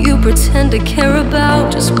people you pretend to care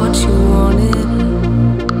about? Just what you wanted.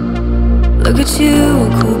 Look at you,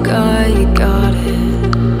 a cool guy, you got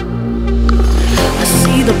it. I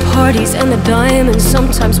see the parties and the diamonds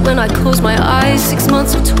sometimes when I close my eyes. 6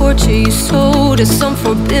 months of torture you sold to some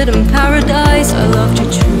forbidden paradise. I loved you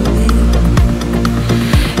truly.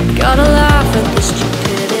 Gotta laugh at this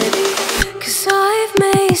stupidity, 'cause I've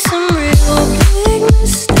made some real big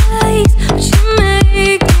mistakes, but you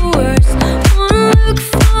make the worst one look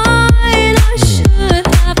fine. I should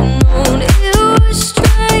have known it was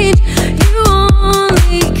strange. You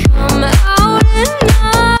only come out at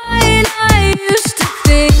night. I used to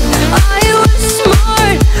think I was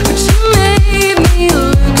smart, but you made me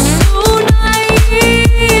look so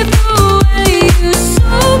naive. The way you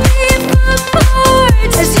sold me for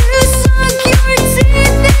parts as you sunk your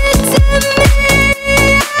teeth into me.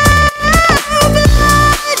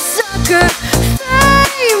 Bloodsucker,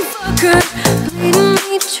 fame fucker, bleeding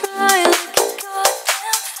me dry like a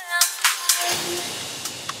goddamn vampire.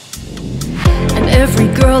 And every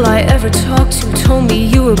girl I ever talked to told me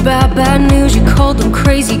you were bad, bad news. You called them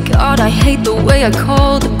crazy. God, I hate the way I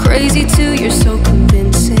called them crazy too. You're so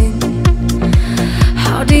convincing.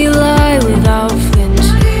 How do you lie without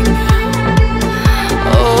flinching?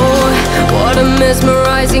 Oh, what a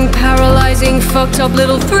mesmerizing, paralyzing, fucked up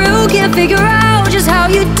little thrill. Can't figure out just how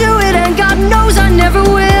you do it, and God knows I never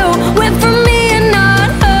will. Went for me and not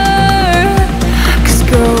her, 'cause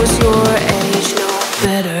girls your age know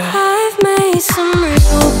better. I've made some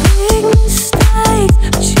real big mistakes,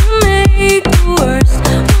 but you made the worst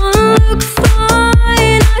one look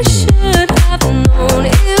fine. I should have known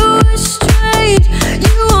it was strange.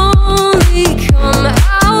 You only come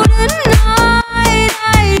out at night.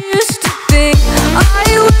 I used to think I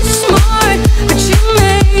was smart, but you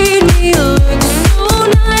made me look so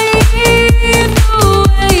naive. The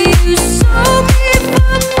way you sold me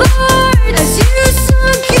for parts as you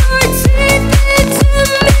sunk your teeth into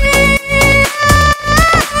me.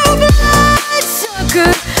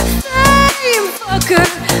 Bloodsucker, fame fucker,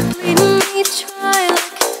 bleeding me dry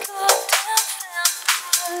like a goddamn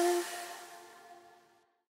vampire.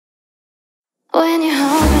 When you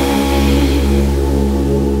hold me,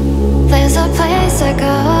 there's a place I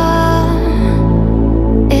go.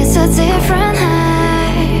 It's a different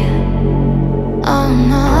high. Oh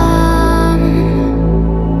no.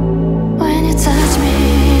 When you touch me,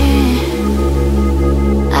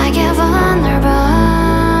 I get vulnerable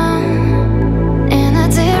in a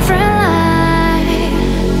different light.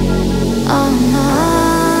 Oh no.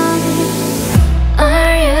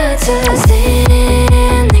 Are you too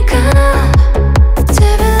cynical to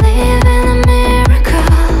believe in a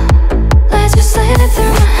miracle? Let you slip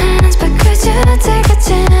through my hands, but could you take a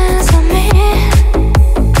chance on me?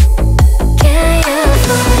 Can you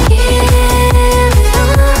forgive me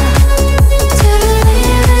to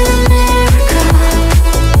believe in a miracle?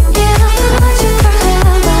 Yeah, I'll put you for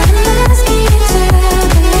hell, but I'm asking you to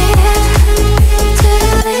believe in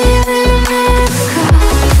a miracle.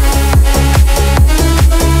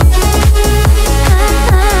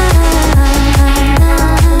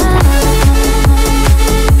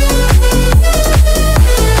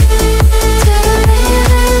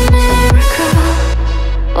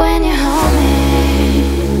 When you hold me,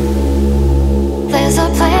 there's a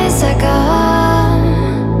place I go.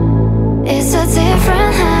 It's a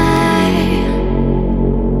different high.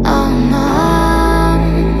 Oh no.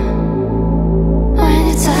 When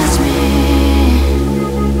you touch me,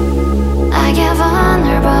 I get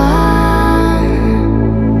vulnerable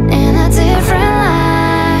in a different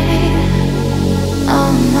light.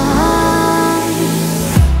 Oh no.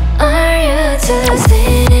 Are you too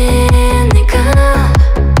cynical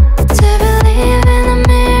to believe in a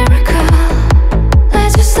miracle?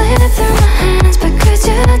 Let you slip through my hands, but could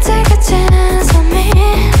you take a chance on me?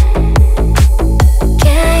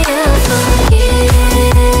 Can you forgive me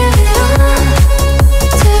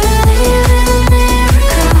to believe in a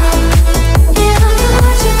miracle? Yeah, I'll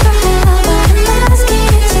put you for hell, but I'm asking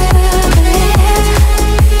you to believe in a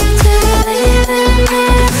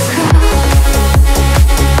miracle.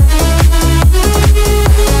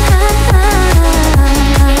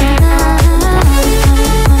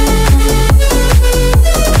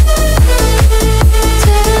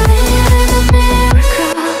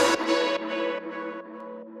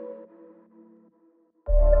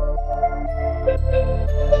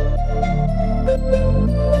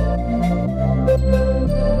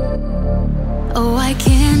 Oh, I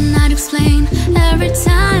cannot explain. Every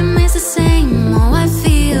time it's the same. Oh, I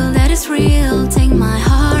feel that it's real. Take my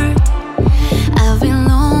heart. I've been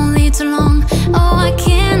lonely too long. Oh, I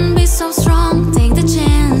can't be so strong.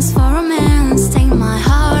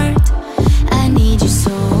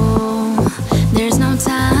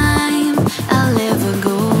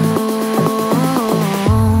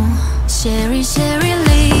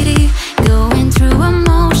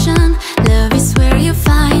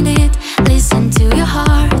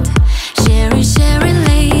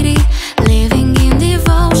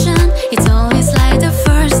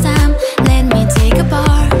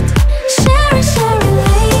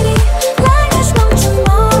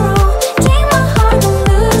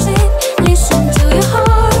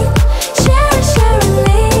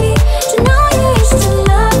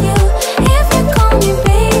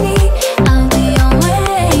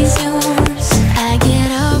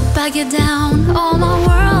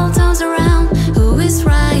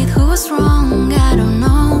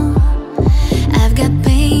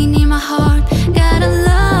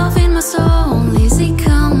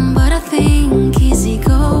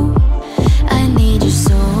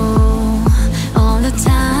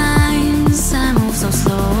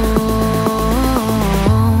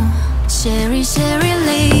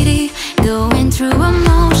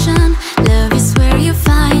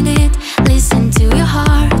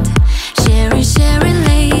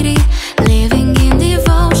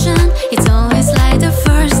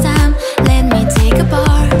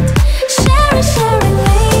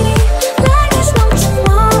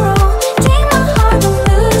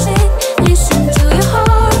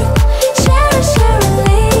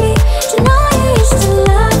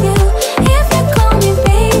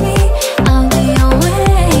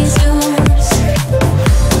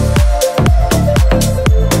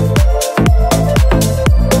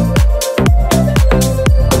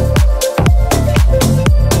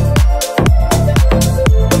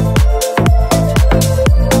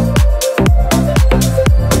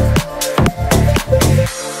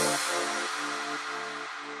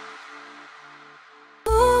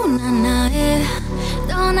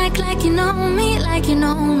 act like you know me,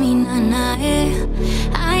 nah nah eh.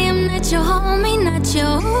 I am not your homie, not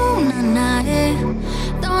your nah nah eh.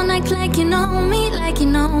 Don't act like you know me,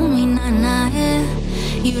 nah nah eh.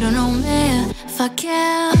 You don't know me, fuck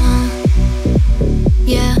yeah.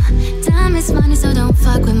 Yeah, time is money, so don't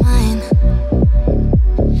fuck with mine.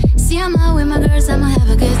 See, I'm out with my girls, I'ma have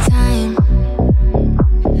a good time.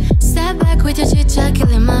 Step back with your chit-chat,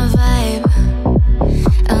 killing my vibe.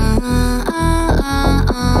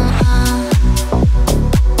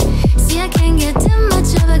 See, I can't get too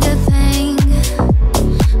much of a good thing.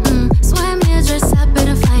 Swear me a dress up in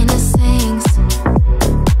the finest things.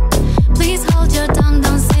 Please hold your tongue,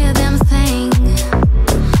 don't say a damn thing.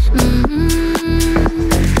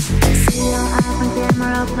 See your eyes on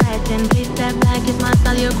camera flashing. Please step back, it's my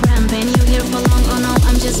style, you're cramping. You here for long, oh no,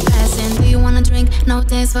 I'm just passing. Do you wanna drink? No,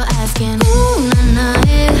 thanks for asking. Ooh, nah, nah,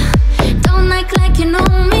 yeah. Don't act like you know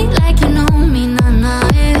me, nah, nah,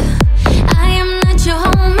 yeah. I am not your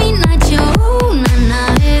homie, not your nah,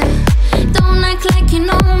 nah, yeah. Don't act like you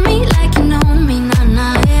know me, nah,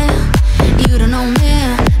 nah, yeah. You don't know me,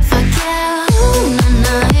 fuck yeah. Ooh, nah,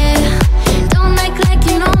 nah, yeah. Don't act like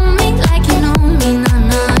you know me, nah,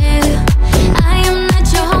 nah, yeah. I am not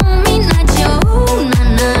your homie, not your nah,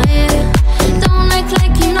 nah, yeah. Don't act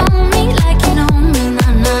like you know me,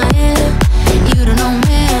 nah, nah, yeah. You don't know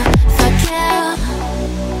me, fuck yeah.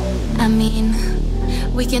 I mean,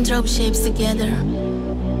 we can drop shapes together,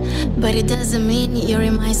 but it doesn't mean you're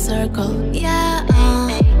in my circle. Yeah,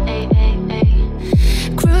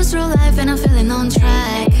 cruise through life and I'm feeling on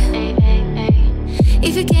track.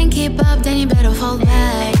 If you can't keep up, then you better fall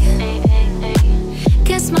back.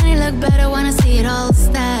 Guess money look better when I see it all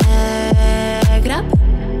stacked up.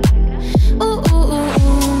 Ooh, ooh, ooh,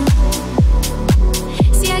 ooh.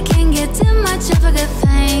 See, I can't get too much of a good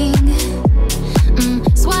thing.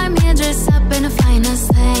 Swipe me a dress up in the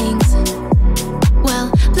finest things.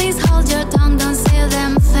 Well, please hold your tongue, don't say a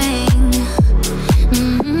damn thing.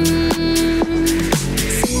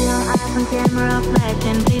 See your eyes on camera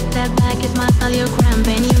flashing. Please step back, it's my style, you're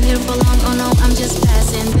cramping. You here for long, oh no, I'm just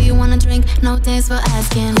passing. Do you wanna drink? No, thanks for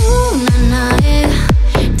asking. Ooh, nah, nah, yeah.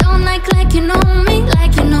 Don't act like you know me,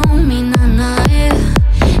 nah, nah, yeah.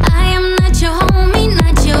 I am not your homie,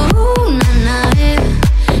 not your nah, nah, yeah.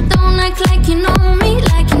 Don't act like you know me,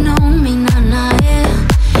 nah, nah, yeah.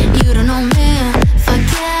 You don't know me, fuck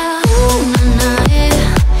yeah. Ooh, nah, nah, yeah.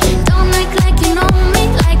 Don't act like you know me,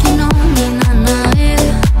 nah, nah, yeah.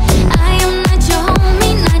 I am not your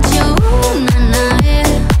homie, not your nah, nah, yeah.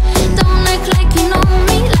 Don't act like you know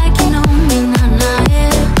me, nah, nah,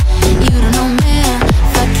 yeah. You don't know me,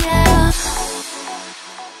 fuck yeah.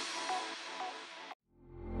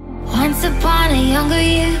 Once upon a younger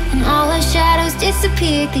year, when all our shadows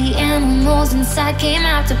disappeared, the animals inside came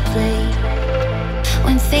out to play.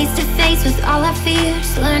 Went face to face with all our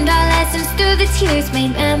fears, learned our lessons through the tears,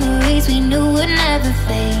 made memories we knew would never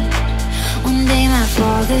fade. One day my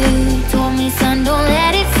father told me, son, don't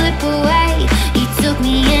let it slip away. He took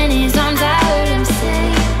me in his arms, I heard him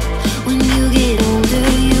say, when you get older,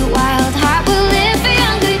 your wild heart will live for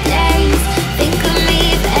younger days. Think of me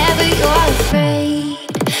if ever you're afraid.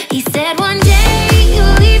 He said one day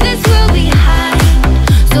you'll leave this world behind,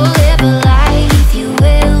 so live a life you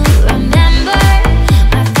will remember.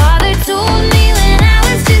 My father told me when I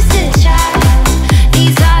was just a child,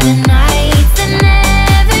 these are the nights that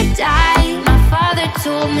never die. My father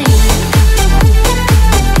told me.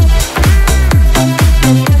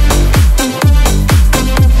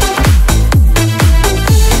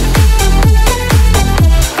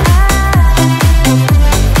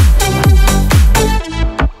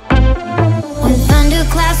 When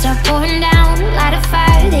thunderclouds start pouring down, light a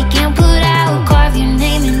fire they can't put out, carve your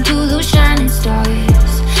name into those shining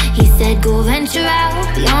stars. He said go venture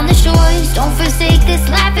out beyond the shores, don't forsake this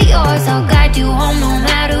life of yours. I'll guide you home no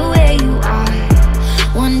matter where you are.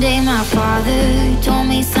 One day my father told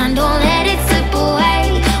me, son, don't let it slip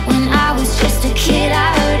away. When I was just a kid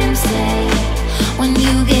I heard him say, when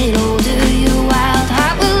you get older your wild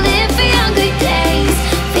heart will live for younger days.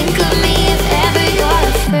 Think of me if ever you're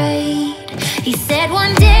afraid. He said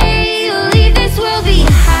one day you'll leave this world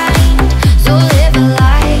behind, so live a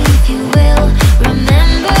life you will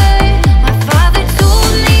remember. My father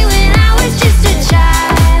told me when I was just a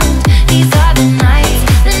child, these are the nights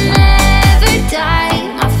that never die.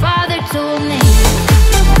 My father told me.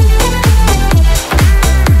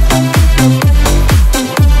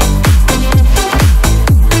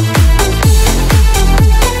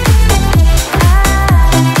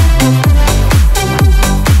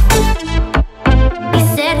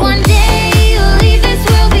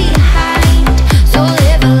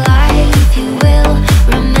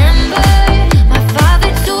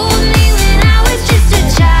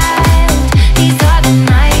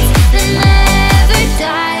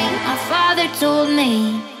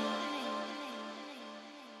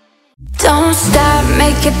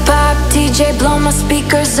 DJ, blow my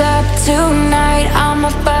speakers up tonight. I'ma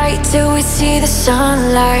fight till we see the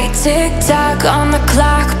sunlight. Tick tock on the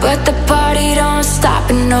clock, but the party don't stop.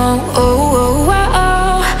 And no, oh, oh, oh,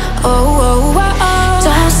 oh, oh, oh, oh, oh.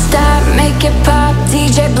 Don't stop, make it pop.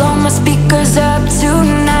 DJ, blow my speakers up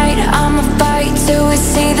tonight. I'ma fight till we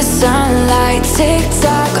see the sunlight. Tick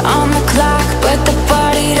tock on the clock, but the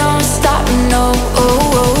party don't stop. And no,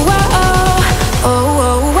 oh, oh, oh, oh, oh,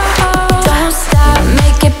 oh, oh. Don't stop,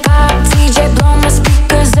 make it pop. DJ, blow my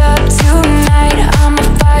speakers up tonight. I'ma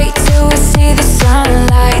fight till we see the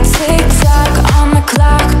sunlight. Tick tock on the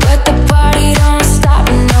clock, but the party don't stop.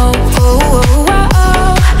 No, oh, oh,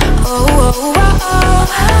 oh, oh, oh, oh, oh.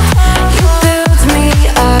 You build me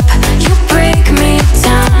up, you break me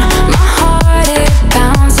down. My heart it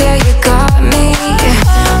pounds, yeah, you got me.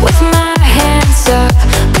 With my hands up,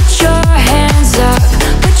 put your hands up,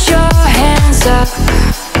 put your hands up.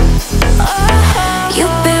 You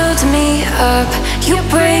build me up, you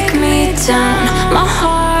break me down. My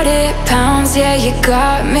heart it pounds, yeah, you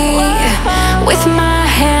got me. With my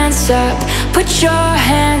hands up, put your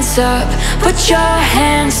hands up, put your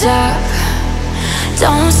hands up.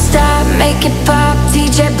 Don't stop, make it pop.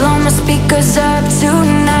 DJ, blow my speakers up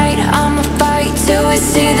tonight. I'ma fight till we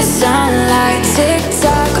see the sunlight. Tick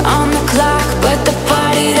tock on the clock, but the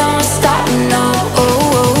party don't stop. No,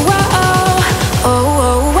 oh, oh, oh, oh, oh,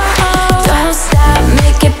 oh, oh. Don't stop,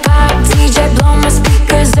 make it pop. DJ, blow my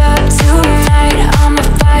speakers up tonight. I'ma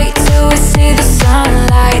fight till we see the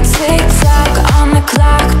sunlight. Tick tock on the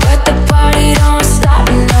clock, but the party don't stop.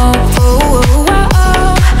 No, oh, oh,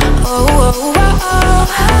 oh, oh, oh, oh, oh.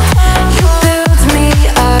 You build me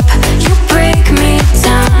up, you break me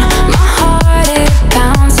down. My heart it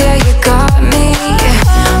pounds, yeah, you got me.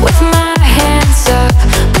 With my hands up,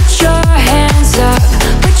 put your hands up,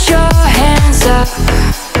 put your hands up.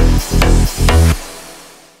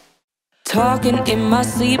 Talking in my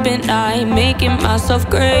sleep at night, making myself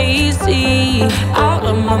crazy. Out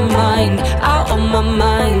of my mind, out of my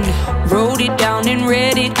mind. Wrote it down and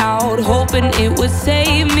read it out, hoping it would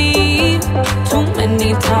save me. Too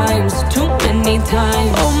many times, too many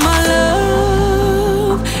times. Oh my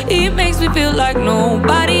love, it makes me feel like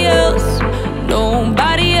nobody else,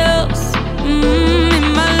 nobody else.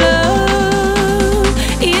 My love,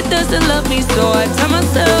 it doesn't love me, so I tell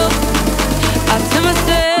myself, I tell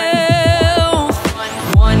myself.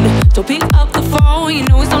 Don't pick up the phone, you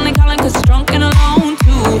know he's only calling cause he's drunk and alone.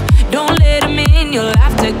 2, don't let him in, you'll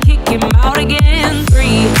have to kick him out again.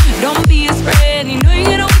 3, don't be his friend, you know you're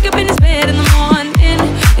gonna wake up in his bed in the morning.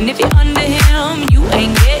 And if you're under him, you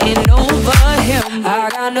ain't getting over him. I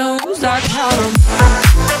got no rules, I count them.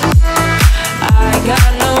 I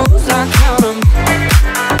got no rules, I count them.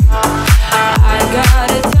 I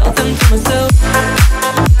gotta tell them to myself.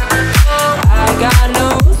 I got no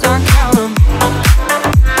rules, I count them.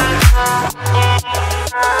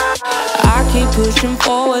 I keep pushing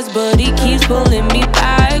forwards, but he keeps pulling me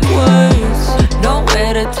backwards.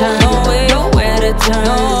 Nowhere to turn, nowhere to turn.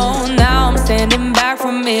 No, now I'm standing back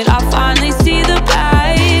from it. I finally see the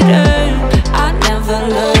pattern. I never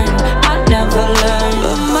learned, I never learned.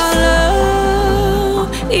 But my love,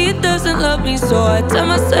 it doesn't love me, so I tell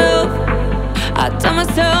myself,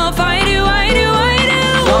 I do, I do, I do.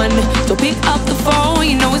 1, don't pick up the phone,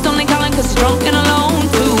 you know he's only calling cause he's drunk and alone.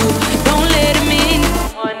 2, don't let him in.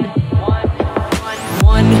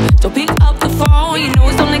 1, don't pick up the phone, you know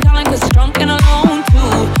he's only calling cause he's drunk and alone.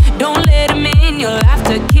 2, don't let him in, you'll have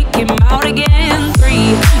to kick him out again.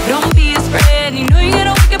 3, don't be his friend, you know you're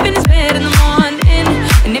gonna wake up in his bed in the morning.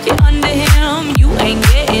 And if you're under him, you ain't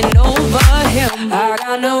getting over him. I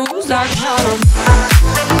got no rules, I count them.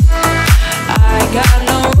 I got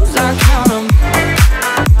no rules, I count them.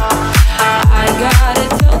 I gotta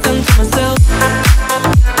tell them to myself.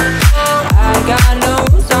 I got no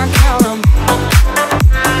rules, I count them.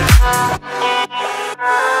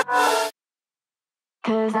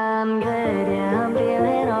 Cause I'm good, yeah, I'm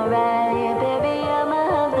feeling alright. Baby, I'ma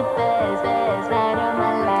have the best, best night of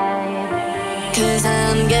my life. Cause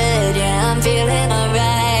I'm good, yeah, I'm feeling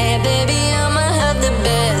alright. Baby, I'ma have the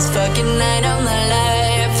best fucking night of my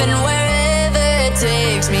life. And wherever it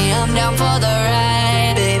takes me, I'm down for the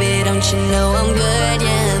ride. Baby, don't you know I'm good,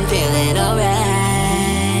 yeah, I'm feeling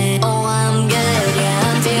alright. Oh, I'm good, yeah,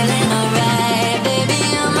 I'm feeling alright. Baby,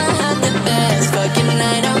 I'ma have the best fucking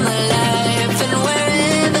night of my life. And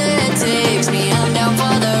wherever it takes me, I'm down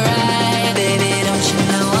for the ride. Baby, don't you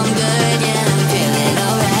know I'm good, yeah, I'm feeling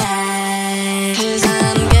alright. Oh, I'm good, yeah, I'm feeling alright. Baby, I'ma have the best fucking night of my life. And wherever it takes me, I'm down for the ride. Baby, don't you know I'm good, yeah, I'm feeling alright. Cause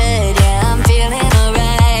I'm good, yeah, I'm feeling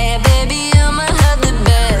alright. Baby, I'ma have the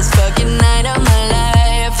best fucking night of my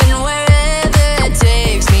life. And wherever it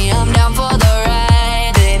takes me, I'm down for the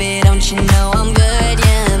ride. Baby, don't you know I'm good, yeah.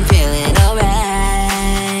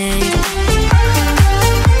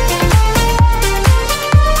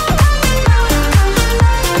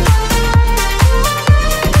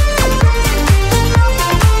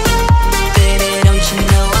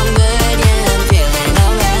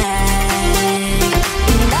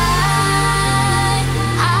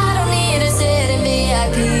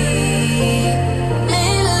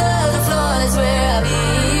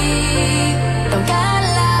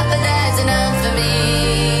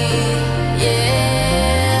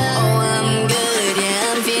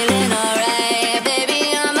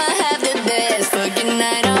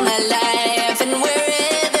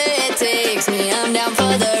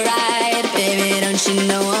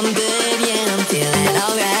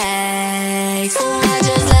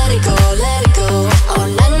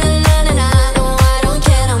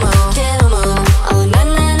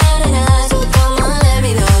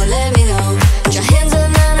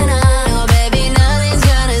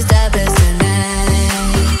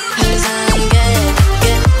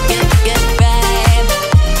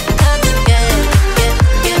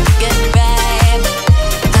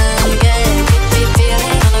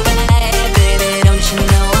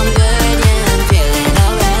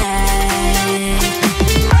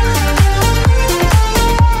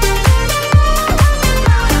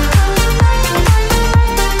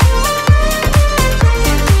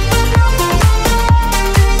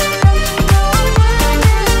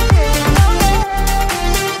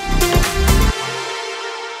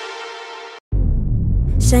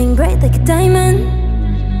 Shine bright like a diamond.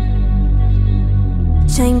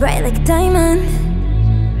 Shine bright like a diamond.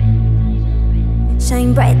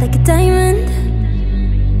 Shine bright like a diamond.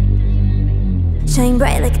 Shine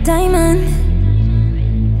bright like a diamond.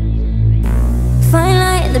 Fine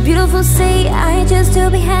light in the beautiful sea. I just to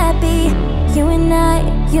be happy. You and I,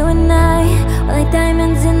 we're like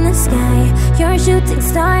diamonds in the sky. You're a shooting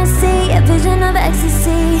star, I see a vision of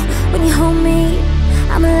ecstasy. When you hold me,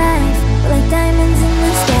 I'm alive. We're like diamonds in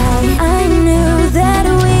the sky. I knew that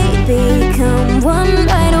we'd become one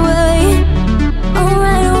right away. Oh,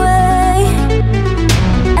 right away.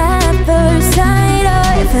 At first sight,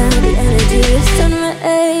 I found the energy of sun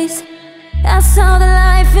rays. I saw the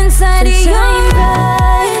life inside of you. Shine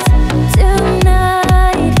bright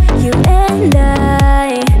tonight, you and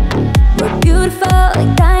I. We're beautiful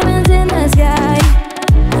like diamonds in the sky.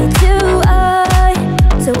 Eye to eye,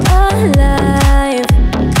 so alive.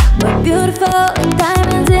 We're beautiful like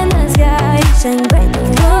diamonds in the sky. Shine bright like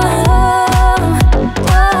a diamond.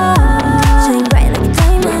 Shine bright like a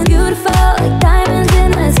diamond. Beautiful like diamonds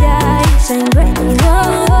in the sky. Shine bright like a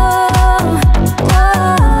diamond.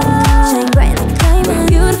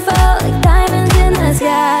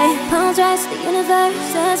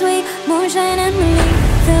 As we moonshine and believe,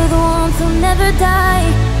 feel the warmth, will never die.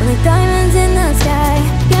 We're like diamonds in the sky.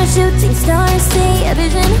 You're a shooting star, I see a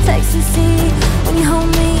vision of ecstasy. When you hold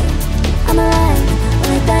me, I'm alive.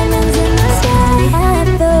 We're like diamonds in the sky. At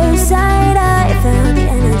first sight, I found the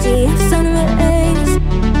energy of sun rays.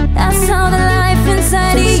 I saw the life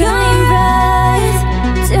inside of you. Shine bright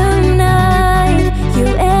tonight, you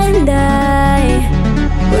and I.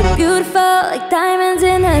 We're beautiful like diamonds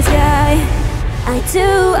in the sky. Eye to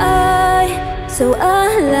eye, so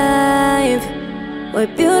alive. We're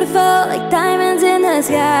beautiful like diamonds in the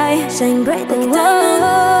sky. Shine bright like a diamond.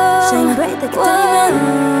 Shine bright like a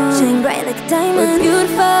diamond. Shine bright like a diamond. We're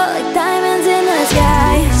beautiful like diamonds in the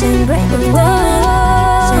sky. Shine bright like a diamond.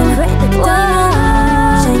 Shine bright like a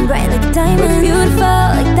diamond. Shine bright like a diamond. We're beautiful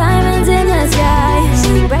like diamonds in the sky.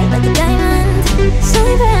 Shine bright like a diamond.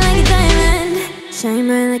 Shine bright like a diamond. Shine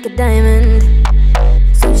bright like a diamond.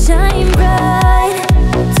 So shine bright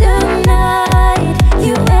tonight,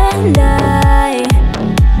 you and I.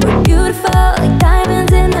 We're beautiful like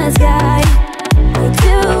diamonds in the sky. Eye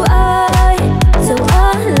to eye, so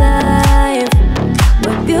alive.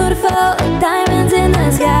 We're beautiful like diamonds in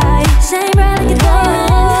the sky. Shine bright like a diamond.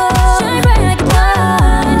 Shine bright like a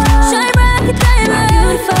diamond. Shine bright like a diamond. We're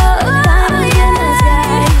beautiful like diamonds in the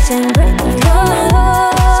sky. Shine bright like a diamond.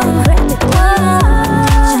 Shine bright like a diamond.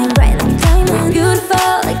 Shine bright like a diamond. Beautiful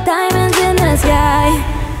like diamonds in the sky.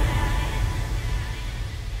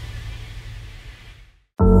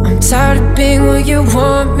 I'm tired of being what you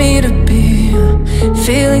want me to be.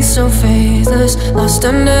 Feeling so faithless, lost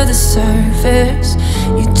under the surface.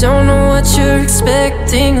 You don't know what you're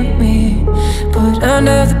expecting of me, but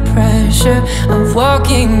under the pressure of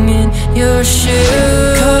walking in your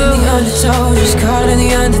shoes. Caught in the undertow, just caught in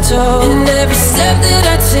the undertow. And every step that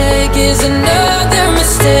I take is another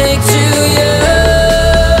mistake to you.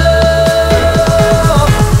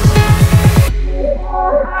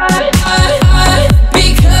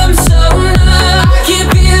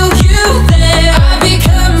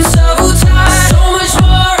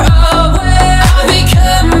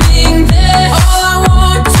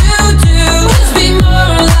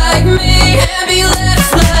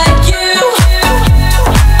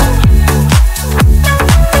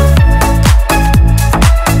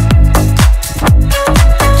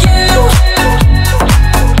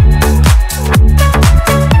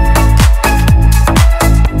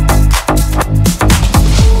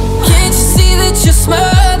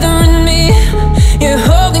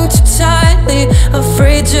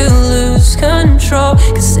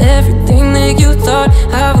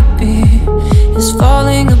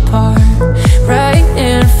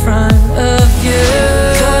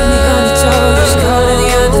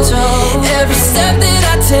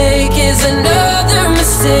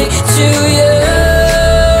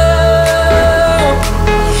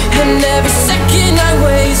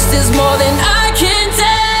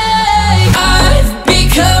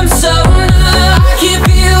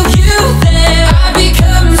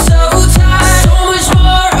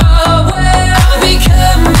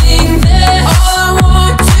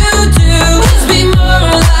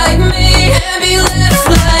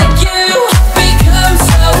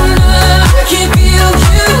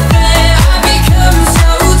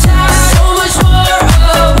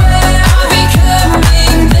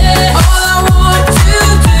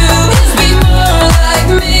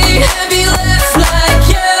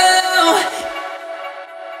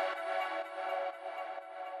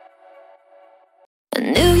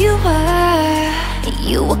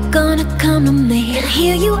 were gonna come to me, and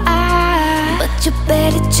here you are. But you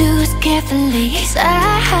better choose carefully, 'cause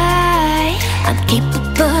I'm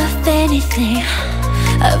capable of anything,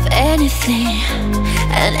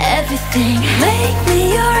 and everything. Make me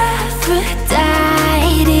your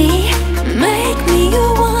Aphrodite, make me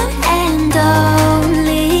your one and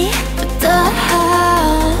only. But don't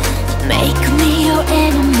make me your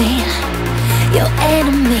enemy, your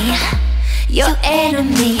enemy, your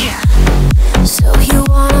enemy. So you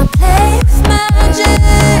wanna play with magic?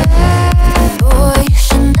 Boy, you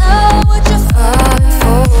should know what you're falling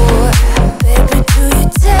for. Baby, do you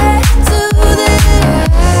dare do this?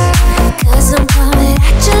 'Cause I'm coming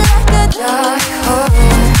at you like a dark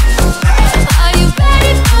horse. Are you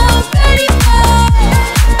ready for a perfect storm,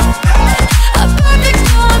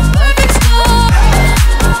 perfect storm?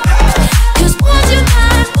 'Cause once you're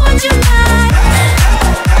mine,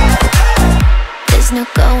 there's no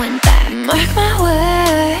going back. Mark my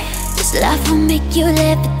words, this love will make you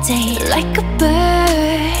levitate like a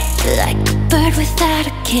bird without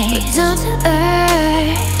a cage. Down to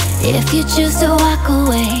earth, if you choose to walk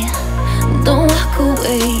away, don't walk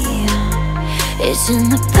away. It's in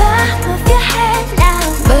the palm of your hand now,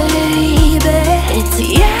 baby. It's a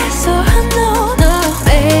yes or a no, no,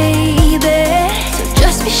 baby. So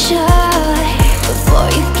just be sure before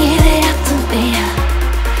you give it up to me,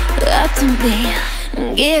 up to me.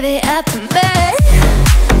 Give it up to me.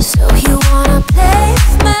 So you wanna play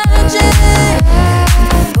with magic?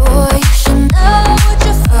 Boy, you should know what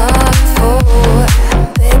you're falling for.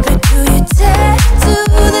 Baby, do you dare do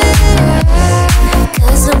this?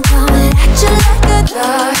 'Cause I'm coming at you like a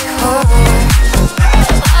dark horse.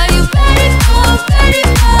 Are you ready for a perfect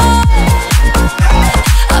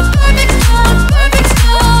storm, perfect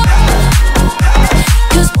storm?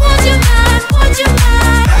 'Cause once you're mine,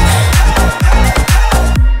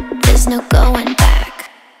 there's no going back.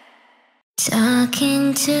 Talking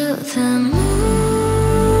to the moon,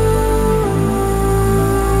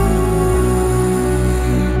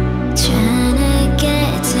 trying to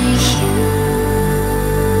get to you.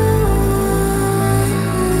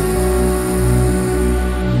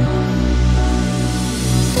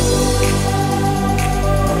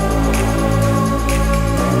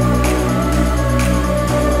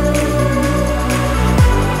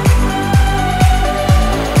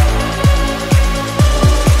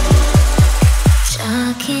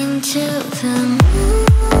 Talking to the moon,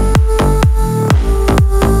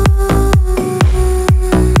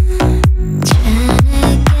 trying to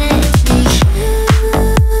get to you.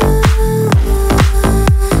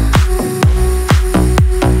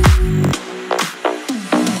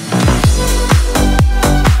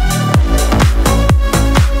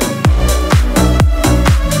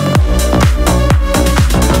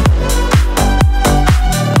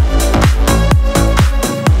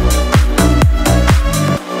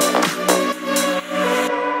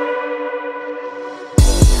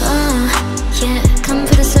 Yeah, come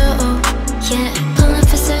for the soul. Yeah, pull up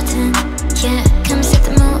for certain. Yeah, come set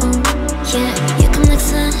the mood. Yeah, you come like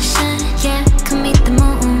sunshine. Yeah, come meet the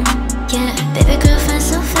moon. Yeah, baby girl, fine,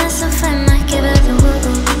 so fine, might give her the woo.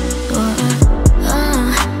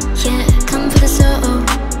 Yeah, come for the soul.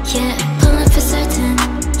 Yeah, pull up for certain.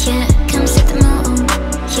 Yeah, come set the mood.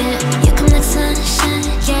 Yeah, you come like sunshine.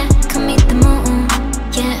 Yeah, come meet the moon.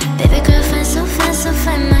 Yeah, baby girl, fine, so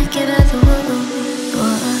fine, might give her the woo.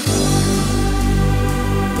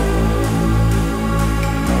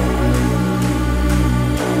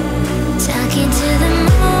 Talking to the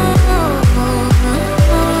moon,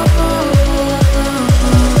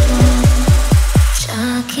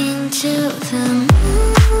 talking to the moon,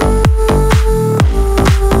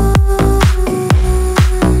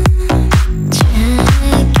 trying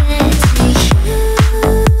to get to you.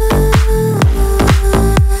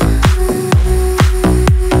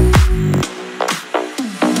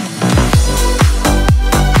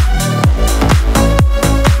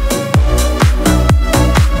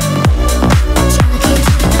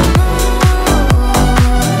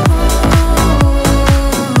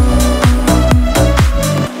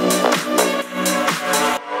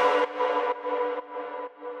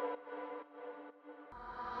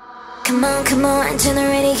 Come on, and turn the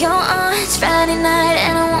radio on. It's Friday night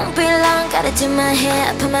and it won't be long. Gotta do my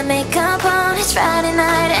hair, put my makeup on. It's Friday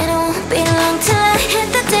night and it won't be long till I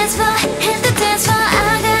hit the dance floor, hit the dance floor.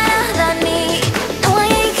 I got all I need. No, I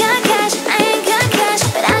ain't got cash,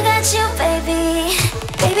 but I got you, baby.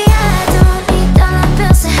 Baby, I don't need dollar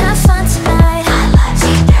bills to have fun tonight.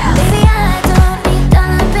 Baby, I don't need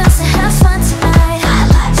dollar bills to have fun tonight. I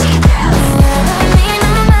don't need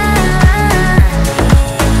no money,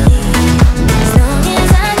 as long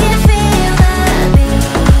as I can feel the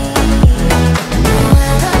beat.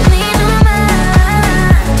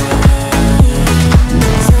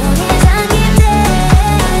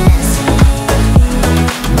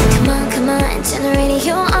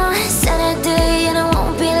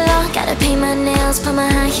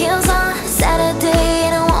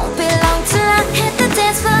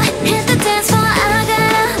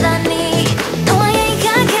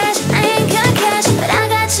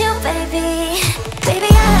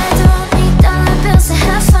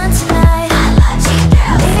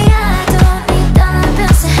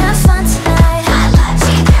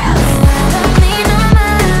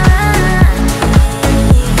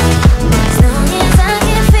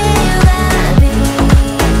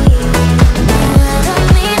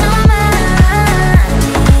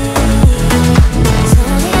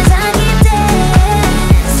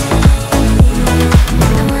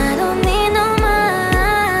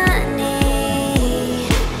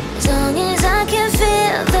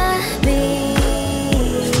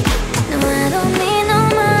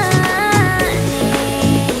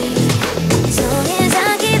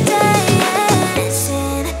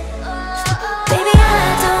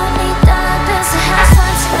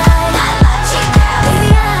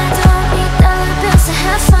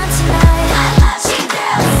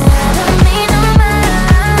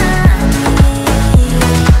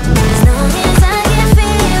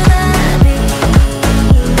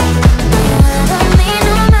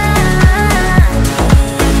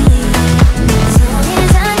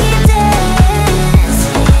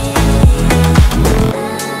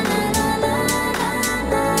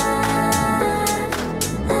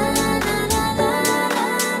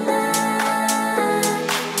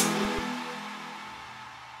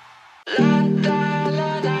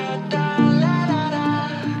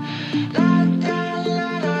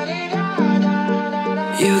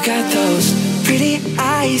 You got those pretty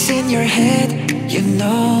eyes in your head, you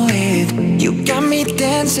know it. You got me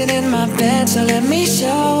dancing in my bed, so let me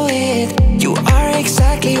show it. You are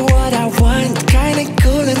exactly what I want, kinda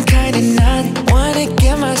cool and kinda not. Wanna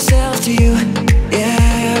give myself to you,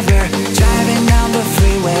 yeah. We're driving down the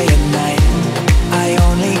freeway at night. I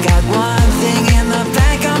only got one thing in the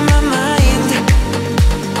back of my mind.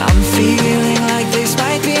 I'm feeling like this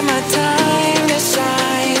might be my time to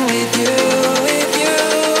shine with you, with you,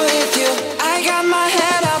 with you. I got my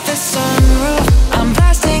head out the sunroof, I'm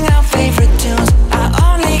blasting out favorite tunes. I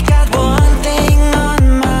only got one thing on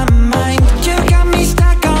my mind. You got me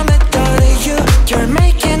stuck on the thought of you. You're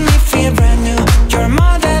making me feel brand new. You're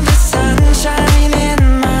more than the sunshine in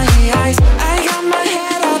my eyes. I got my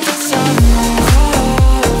head out the sunroof.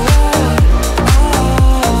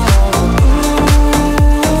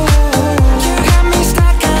 You got me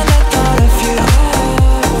stuck on the thought of you.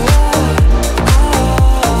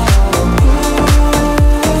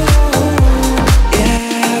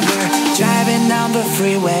 Yeah, we're driving down the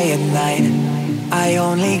freeway at night. I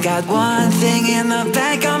only got one thing in the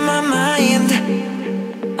back of my mind.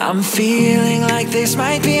 I'm feeling like this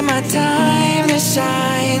might be my time to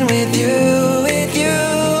shine with you, with you,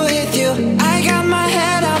 with you. I got my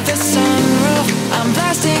head out the sunroof, I'm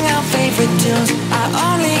blasting out favorite tunes. I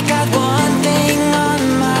only got one thing on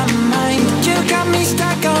my mind. You got me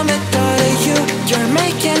stuck on the thought of you. You're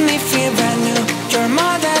making me feel brand new. You're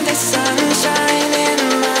more than the sunshine in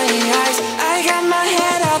my eyes. I got my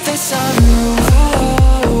head out the sunroof.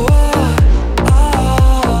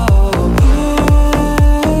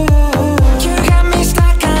 You got me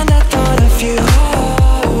stuck on the thought of you.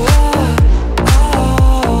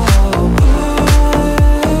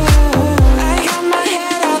 I got my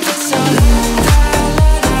head out the sunroof.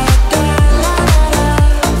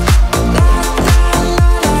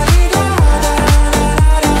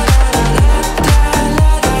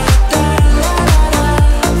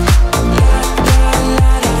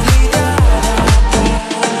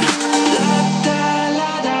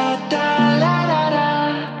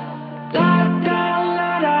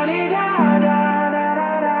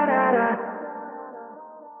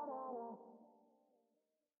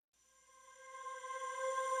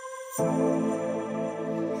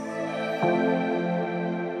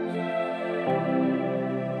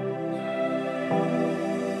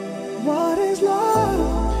 What is love?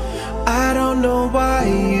 I don't know why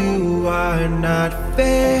you are not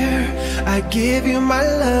fair. I give you my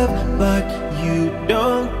love, but you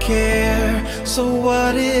don't care. So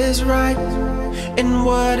what is right and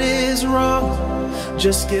what is wrong?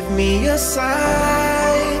 Just give me a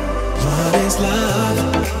sign. What is love?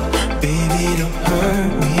 Baby, don't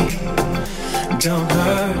hurt me. Don't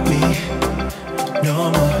hurt me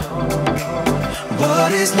no more.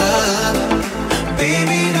 What is love?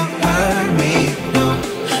 Baby, don't hurt me. No,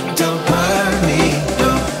 don't hurt me.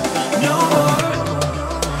 No, no more.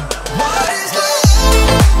 What is love?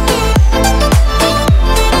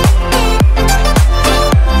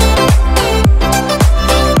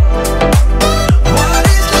 What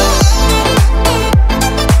is love?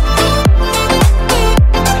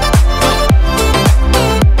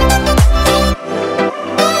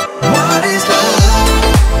 What is love?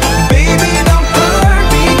 Baby, don't hurt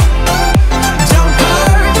me. Don't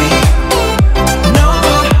hurt me no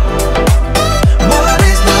more. What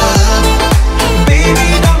is love? Baby,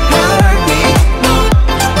 don't hurt me. No,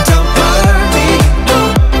 don't hurt me. No,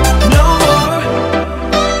 no more.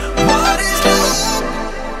 What is love?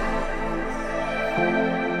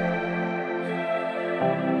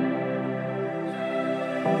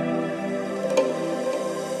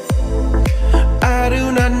 I do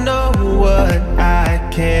not know what I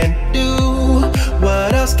can do.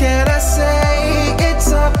 What else can I say?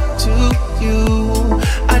 It's up to you.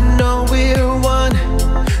 I know we're one,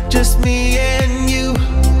 just me and you.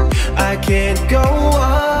 I can't go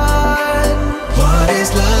on. What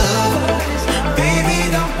is love?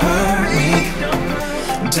 Baby, don't hurt me.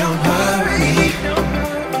 Don't hurt me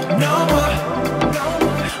no more.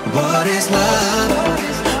 What is love?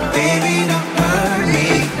 Baby, don't hurt me.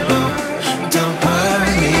 No, don't hurt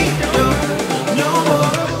me. No, no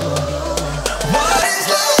more. What is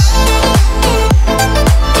love?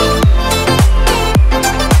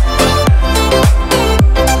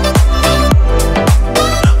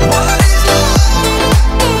 What is love?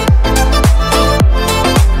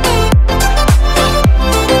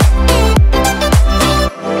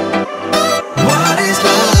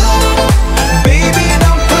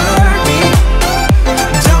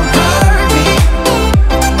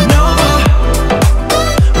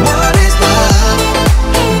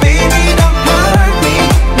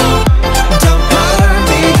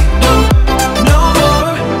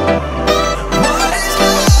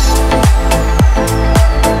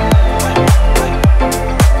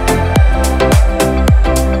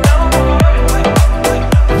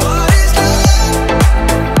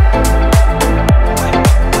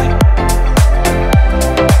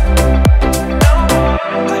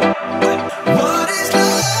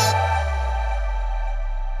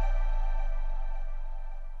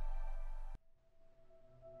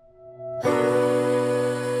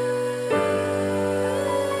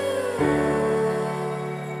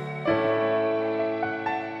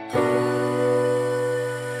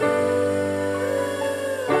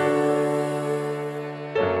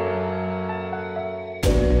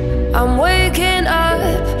 I'm waking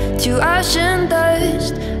up to ash and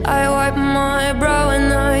dust. I wipe my brow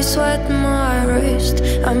and I sweat my wrist.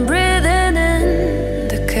 I'm breathing in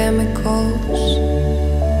the chemicals.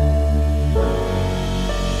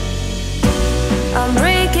 I'm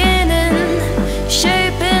breaking in,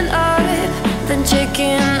 shaping up, then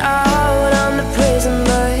checking out on the prison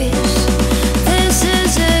bus. This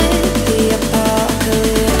is it, the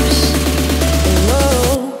apocalypse.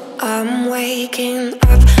 Oh, I'm waking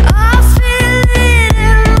up. I feel it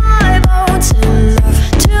in my bones enough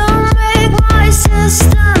to make my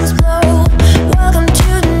systems blow. Welcome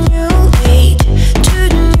to the new age, to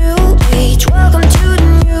the new age. Welcome to the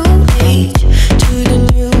new age, to the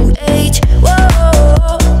new age. Whoa.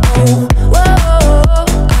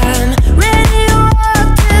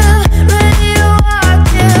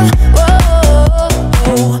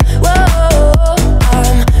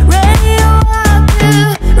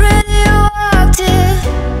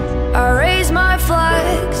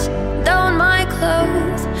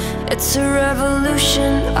 It's a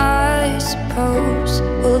revolution, I suppose.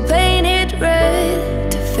 We'll paint it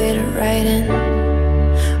red to fit it right in.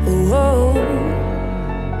 Whoa.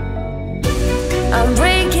 I'm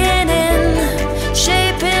breaking in,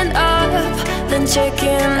 shaping up, then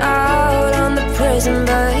checking out on the prison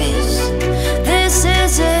bus. This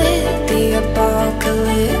is it, the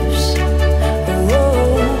apocalypse.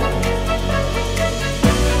 Whoa.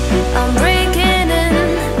 I'm breaking in,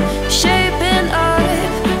 shaping up,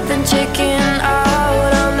 then checking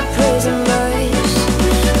out on the prison bus.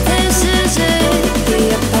 This is it, the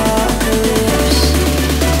apocalypse.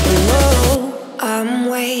 Whoa, I'm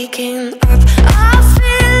waking up. I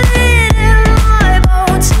feel it in my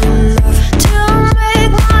bones enough to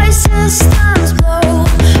make my systems blow.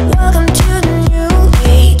 Welcome to the new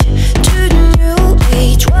age, to the new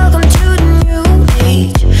age. Welcome to the new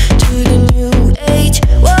age, to the new age.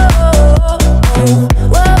 Whoa,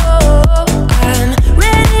 whoa. I'm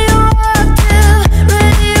radioactive,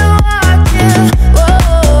 radioactive.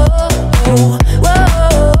 Whoa,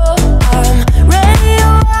 whoa. I'm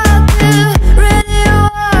radioactive,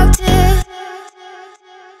 radioactive.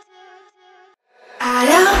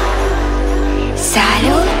 Alo,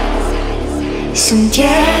 salut, sunt eu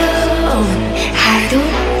un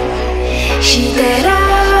haidut și te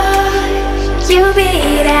rog,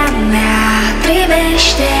 iubirea mea,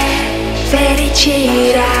 primește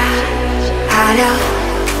fericirea. Alo,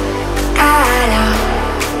 alo,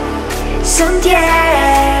 sunt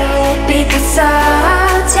eu, Picasso,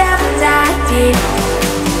 ți-am dat timp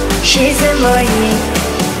și zâmbăit,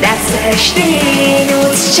 dar să știi,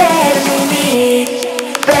 nu-ți cer nimic.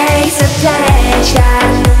 Vrei să pleci, dar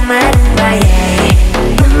numai ei,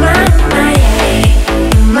 numai ei,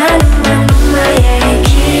 numai ei,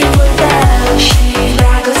 chipul tău și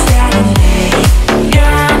dragostea din tei. Eu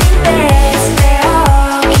amintesc pe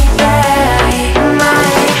ochii tăi. Mai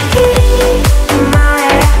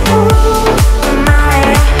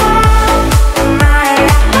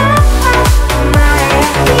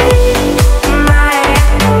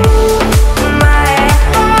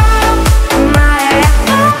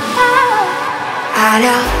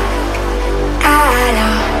alo, alo,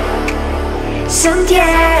 sunt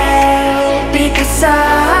eu, Picasso,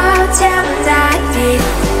 ți-am dat timp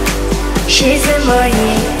și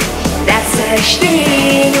zâmbăit, dar să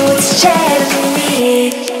știi, nu-ți cer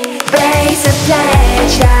nimic. Vrei să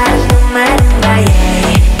pleci, dar numai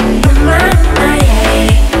ei, numai ei,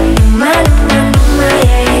 numai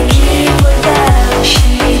ei, chipul tău și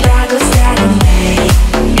dragostea din tei.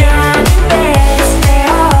 Eu amintesc pe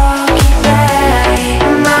ochii tăi.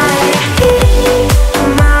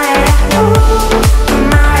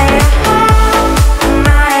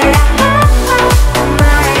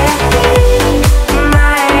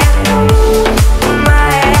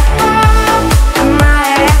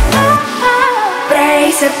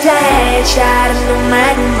 Vrei să pleci, dar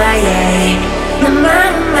numai ei,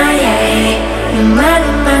 numai ei,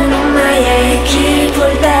 numai ei,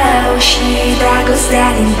 chipul tău și dragostea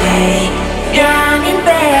din tei. Eu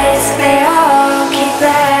amintesc pe ochii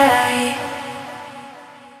tăi.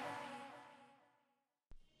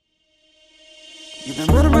 You've been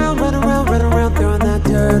running around, throwing that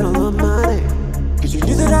dirt all on my name. Cause you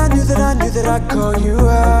knew that I'd call you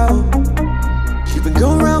out. You've been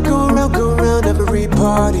going around every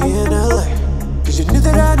party in LA. Cause you knew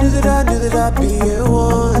that I'd be at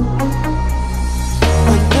one.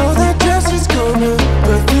 I know that dress is gonna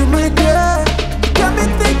perfume my girl. You got me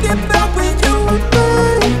thinking about when you were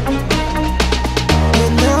mine.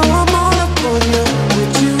 And now I'm all up on you,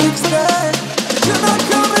 what you expect? You're not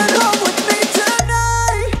coming home with me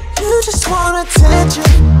tonight. You just want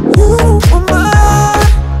attention, you don't want my heart.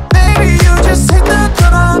 Make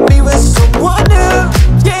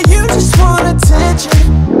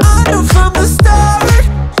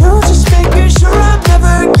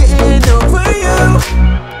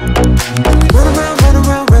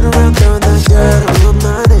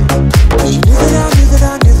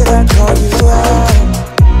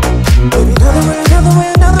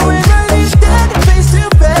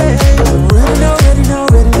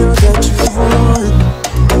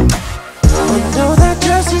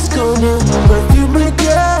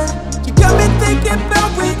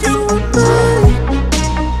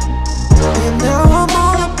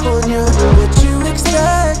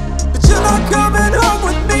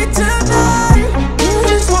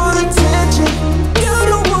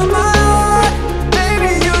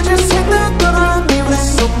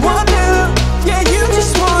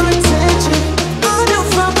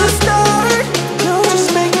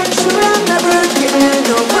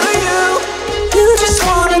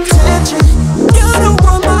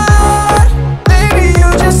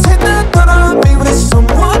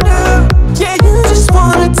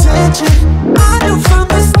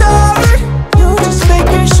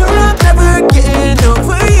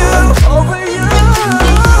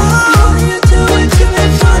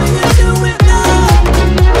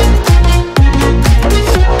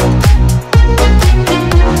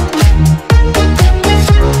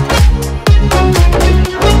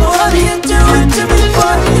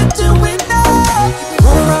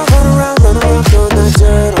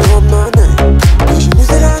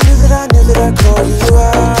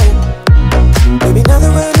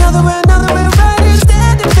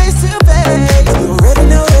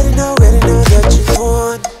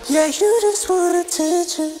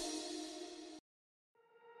future.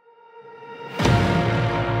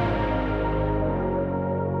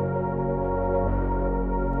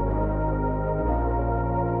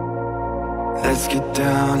 Let's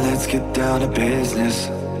get down to business.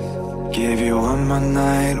 Give you one more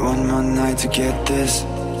night to get this.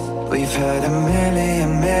 We've had a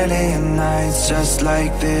million nights just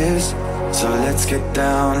like this. So let's get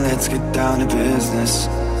down to business.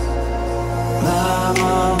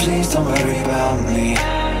 Mama, please don't worry about me,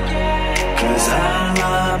 'cause I'm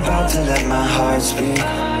about to let my heart speak.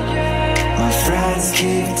 My friends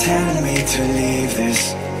keep telling me to leave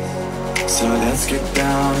this. So let's get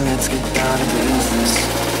down to business.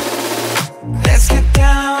 Let's get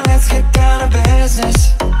down to business.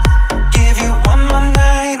 Give you one more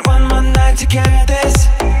night to get this.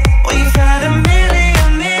 We've had a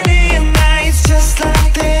million nights just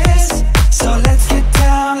like this. So let's get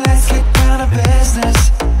down to business.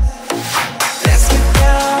 Let's get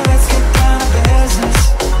down to business.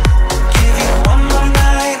 Give you one more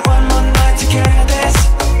night to get this.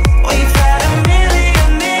 We've had a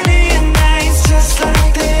million nights just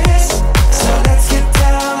like this. So let's get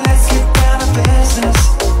down to business.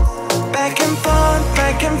 Back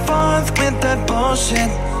and forth with that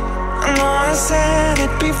bullshit. I know I said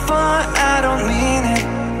it before, I don't mean it.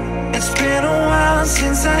 It's been a while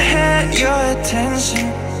since I had your attention,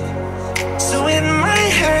 so it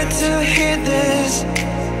might hurt to hear this.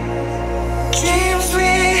 Dreams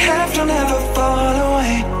we have don't ever fall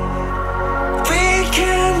away. We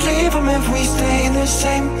can't leave them if we stay the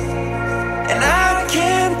same. And I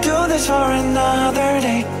can't do this for another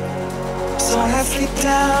day. So let's get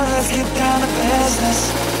down to business.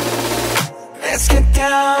 Let's get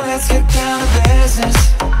down to business.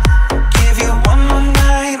 Give you one more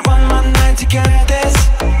night to get this.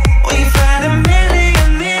 We've had a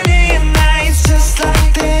million nights just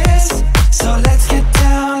like this. So let's get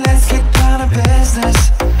down to business.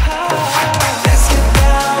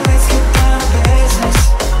 Let's get down to business.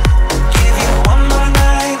 Give you one more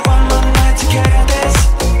night to get this.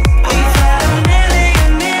 We've had a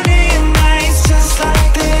million nights just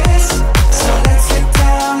like this. So let's get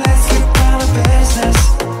down to business.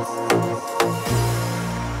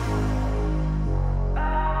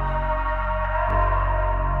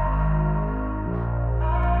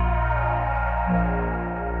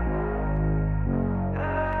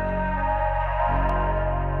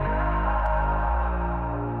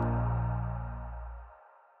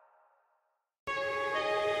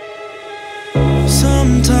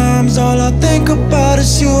 Sometimes all I think about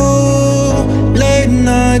is you. Late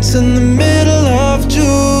nights in the middle of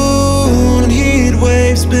June. Heat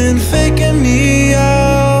waves been faking me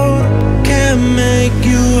out. Can't make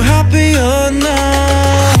you happier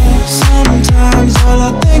now. Sometimes all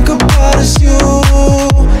I think about is you.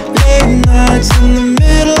 Late nights in the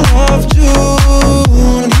middle of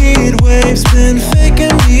June. Heat waves been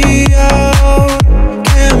faking me out.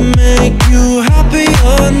 Can't make you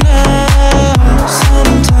happier now.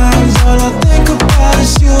 Sometimes all I think about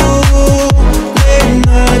is you. Late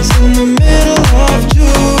nights in the middle of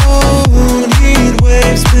June. Heat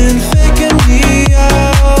waves been faking me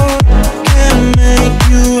out. Can't make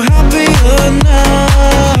you happier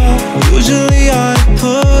now. Usually I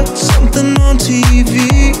put something on TV,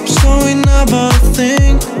 so we never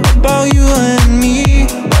think about you and me.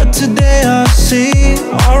 But today I see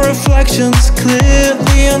our reflections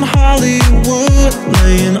clearly in Hollywood,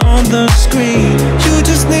 laying on the screen. You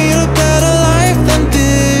just need a better life than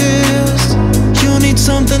this. You need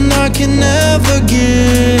something I can never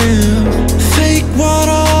give. Fake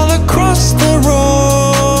water all across the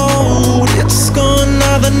road. It's gone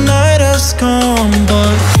now, the night has come.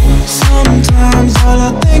 But sometimes all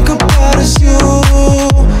I think about is you.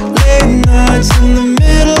 Late nights in the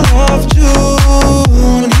middle of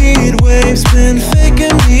June. Heat waves been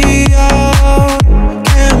faking me out.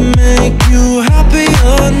 Can't make you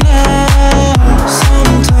happier now.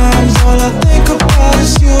 Sometimes all I think about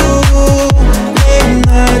is you. Late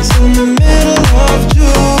nights in the middle of June.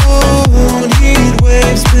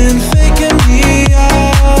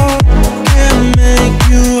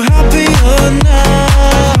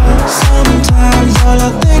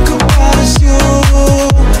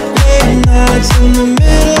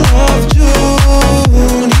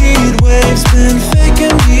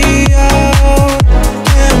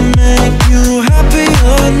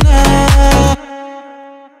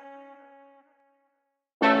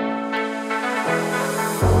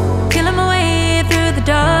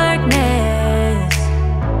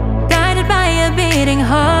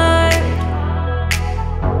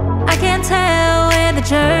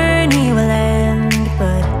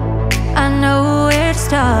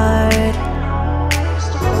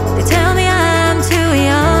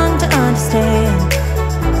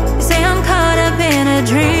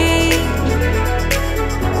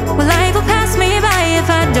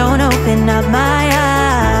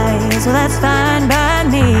 so that's fine by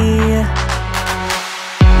me.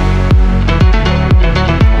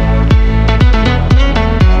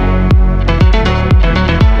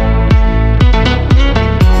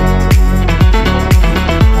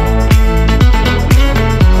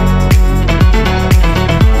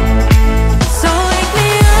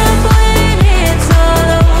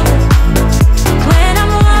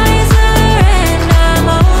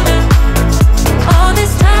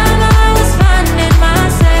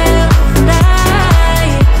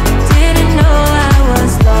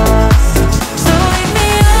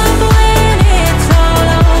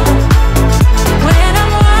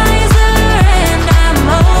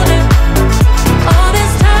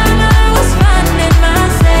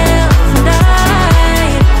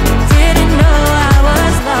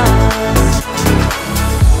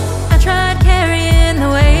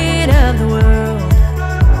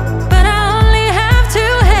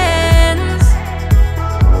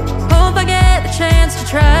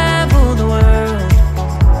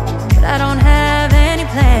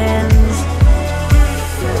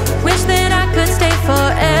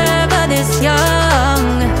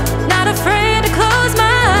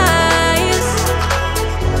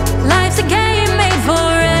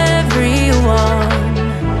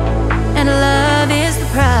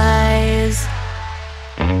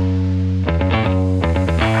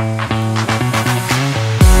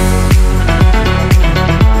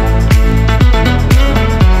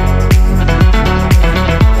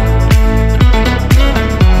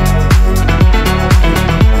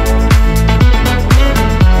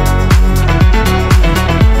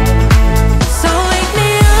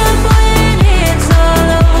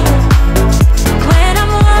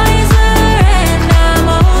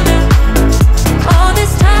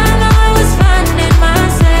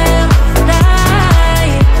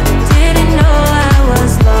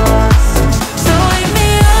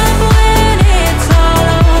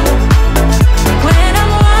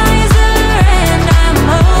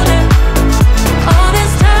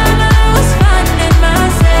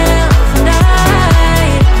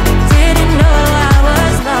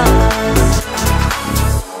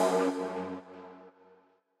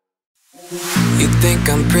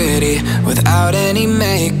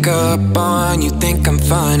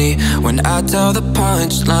 When I tell the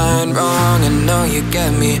punchline wrong, I know you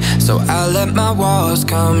get me, so I let my walls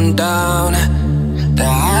come down,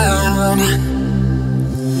 down.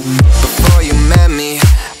 Before you met me,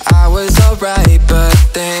 I was alright, but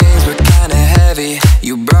things were kinda heavy.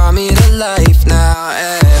 You brought me to life now,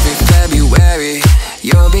 every February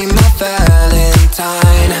you'll be my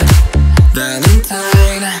Valentine,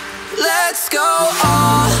 Valentine. Let's go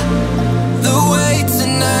all the way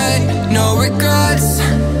tonight, no regrets,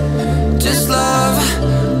 just love.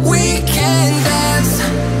 We can dance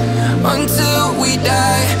until we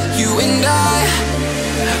die. You and I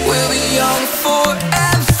will be young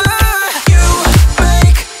forever. You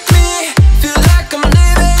make me feel like I'm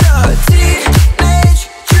living a teenage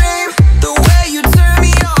dream. The way you turn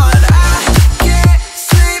me on, I can't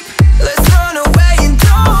sleep. Let's run away and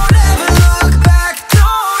don't ever look back.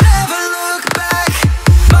 Don't ever look back.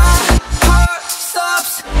 My heart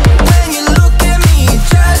stops when you look at me.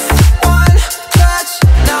 Just one touch,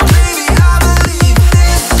 now baby I believe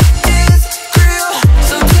this is real.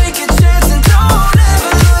 So take a chance and don't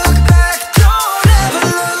ever look back. Don't ever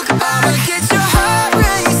look back. I'ma get your heart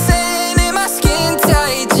racing in my skin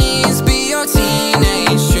tight jeans. Be your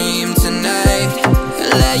teenage dream tonight.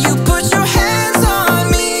 Let you put your hands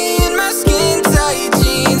on me in my skin tight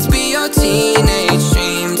jeans. Be your teenage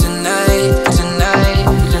dream tonight. Tonight,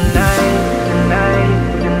 tonight, tonight,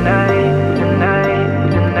 tonight, tonight,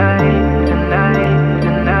 tonight, tonight, tonight,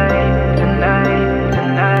 tonight, tonight,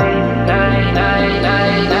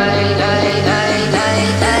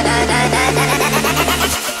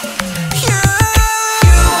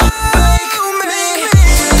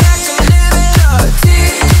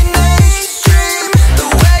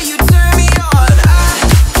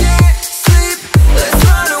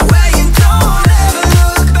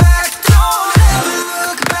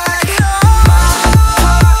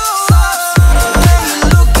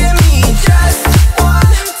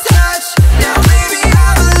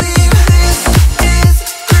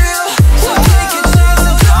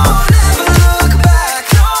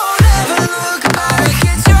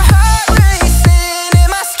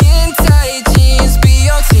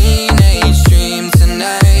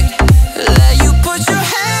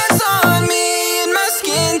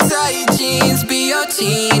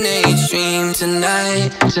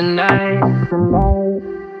 tonight.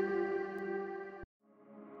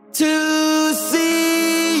 To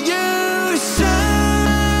see you shine,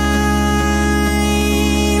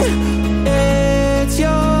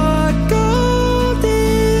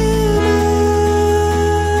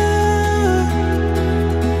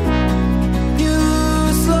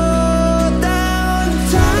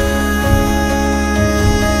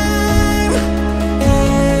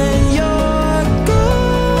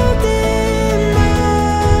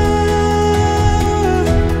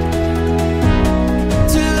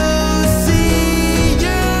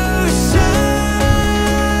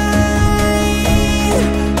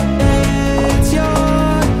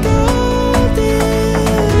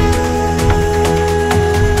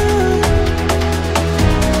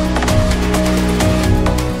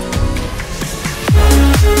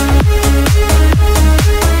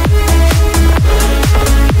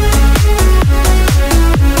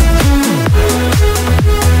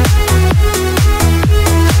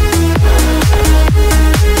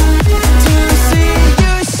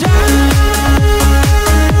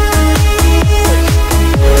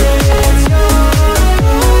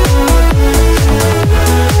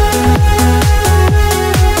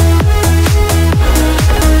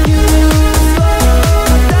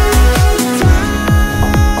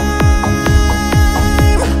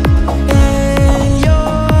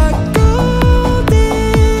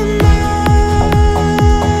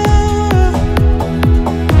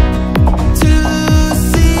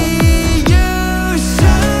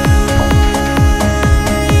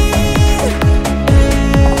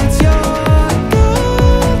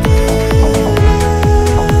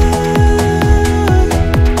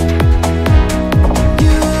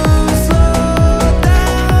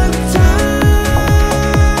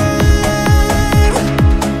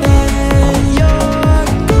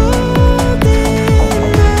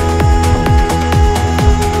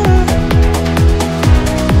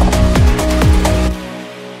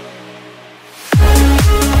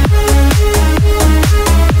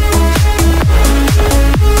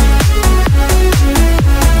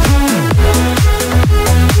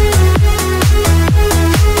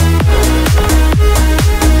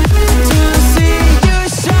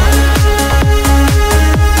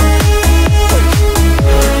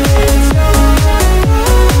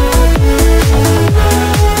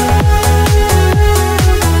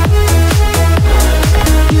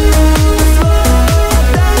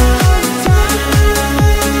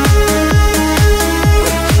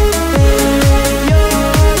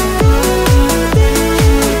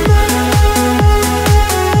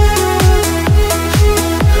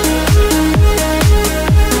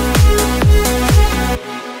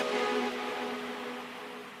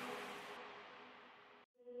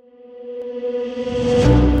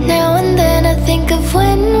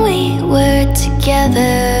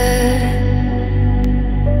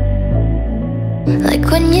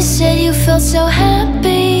 you said you felt so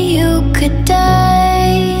happy you could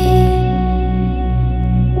die.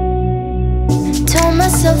 Told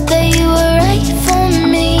myself that you were right for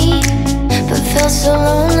me, but felt so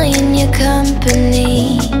lonely in your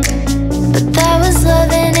company. But that was love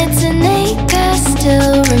and it's innate, I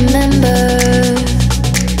still remember.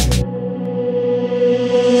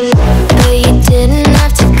 But you didn't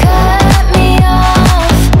have to cut me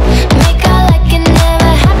off, make out like it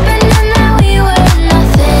never happened and that we were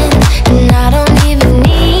nothing. And I don't even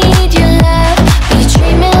need your love, but you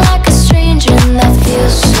treat me like a stranger and that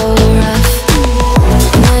feels so rough.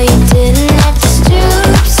 No, you didn't have to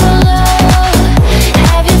stoop so low,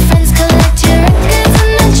 have your friends collect your records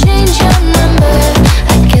and then change your number.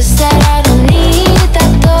 I guess that I don't need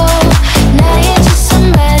that though, now you're just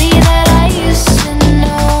somebody that I used to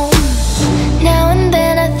know. Now and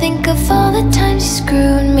then I think of all the times you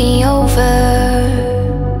screwed me over,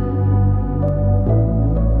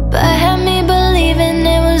 but had me believing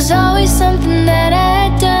it was always something that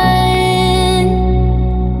I'd done.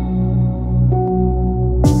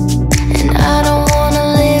 And I don't wanna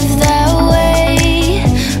live that way,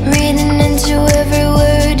 reading into every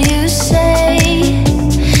word you say.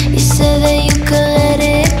 You said that you could let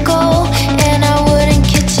it go, and I wouldn't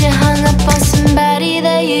get you hung up on somebody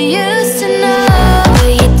that you used to know.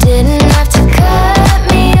 But you didn't have to cut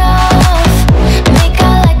me off, make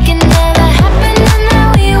out like it never happened and that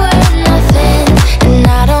we were nothing. And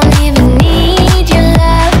I don't even need your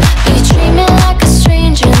love, but you treat me like a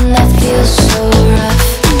stranger and that feels so rough.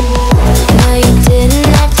 No, you didn't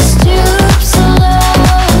have to stoop so low,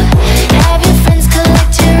 have your friends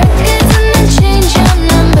collect your records and then change your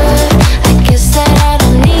number. I guess that I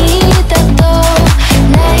don't need that though,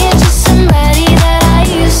 now you're just somebody that I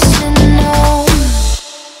used to know.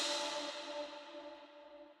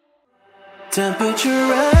 Temperature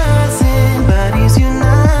rising, bodies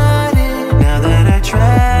united. Now that I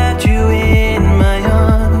trapped you in my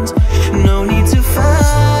arms, no need to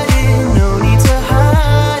fight it, no need to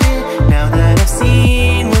hide it. Now that I've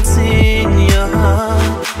seen what's in your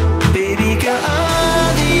heart, baby girl,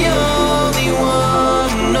 I'm the only one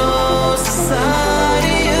who knows the side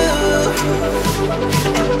of you.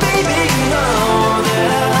 And baby, you know that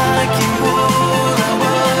I can pull out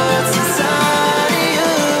what's inside of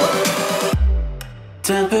you.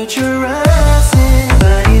 Temperature rising,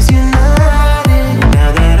 bodies united. Now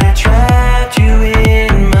that I trapped you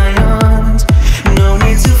in my arms, no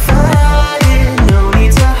need to fight it, no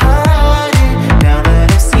need to hide it. Now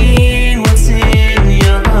that I've seen what's in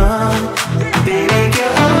your heart, baby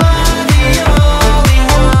girl, I'm the only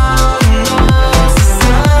one who knows the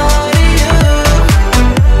side of you.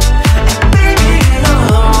 And baby, you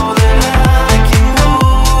know that I can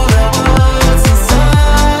pull out what's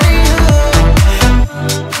inside of you.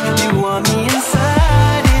 You want me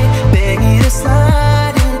inside it, beg me to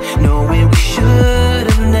slide it, knowing we should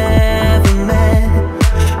have never met.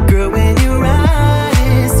 Girl, when you ride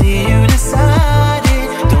it, see you decide it.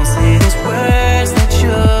 Don't say those words that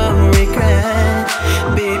you'll regret.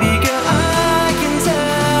 Baby girl, I can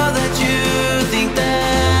tell that you think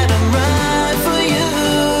that I'm right for you.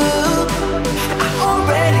 I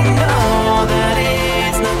already know that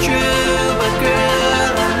it's not true, but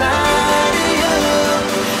girl, I lie to you.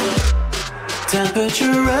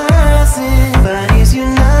 Temperature rising, bodies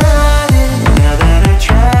united. Now that I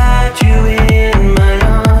trapped you in my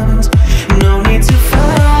arms, no need to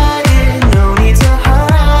fight it, no need to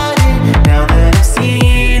hide it. Now that I've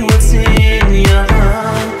seen what's in your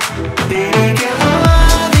heart, baby girl,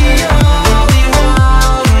 I'm the only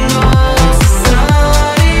one who knows the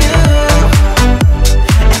side of you.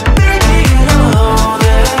 And baby, you know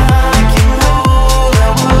that I can pull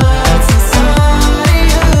out what's inside of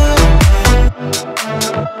you.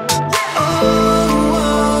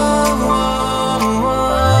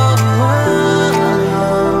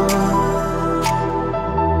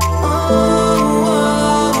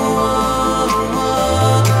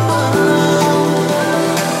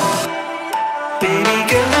 Baby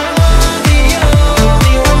girl, I'm the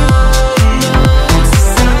only one who knows the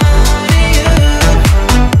side of you.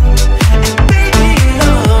 And baby, you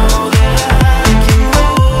know that I can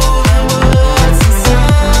pull out what's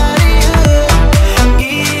inside of you.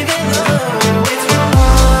 Even though it's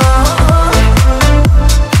wrong,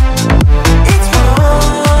 it's wrong.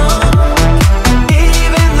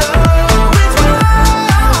 Even though it's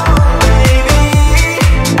wrong, baby,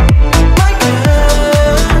 my girl.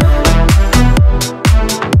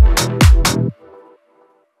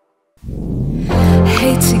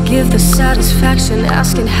 Hate to give the satisfaction,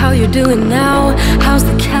 asking how you're doing now. How's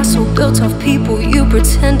the castle built of people you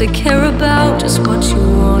pretend to care about? Just what you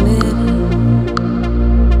wanted.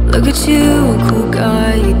 Look at you, cool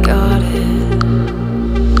guy, you got it.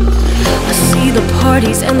 I see the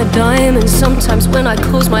parties and the diamonds sometimes when I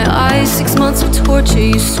close my eyes. 6 months of torture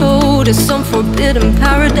you sold as some forbidden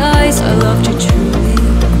paradise. I loved you truly.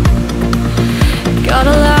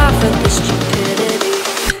 Gotta laugh at this stupidity,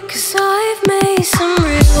 'cause I've made some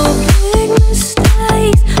real big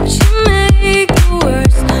mistakes, but you make the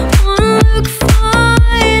worst one look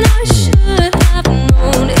fine. I should have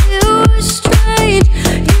known it was strange.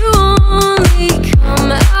 You only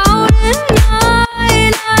come out at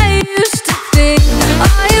night. I used to think I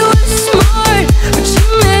was smart, but you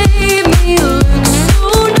made me look so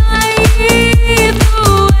naive. The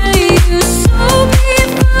way you sold me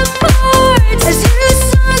for parts as you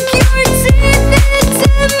sunk your teeth into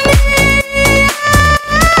me.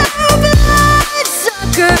 Oh,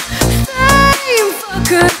 bloodsucker, fame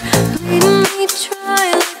fucker, bleeding me dry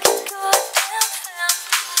like a goddamn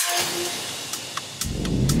vampire.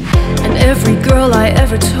 And every girl I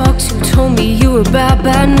ever talked to told me you were bad,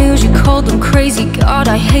 bad news. You called them crazy. God,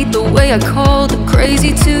 I hate the way I called them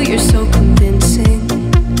crazy too. You're so convincing.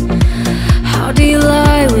 How do you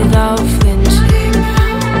lie without flinching?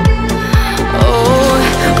 Oh,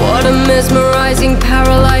 what a mesmerizing,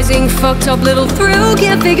 paralyzing, fucked up little thrill.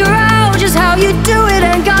 Can't figure out just how you do it,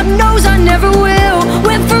 and God knows I never will.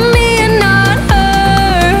 Went for me and not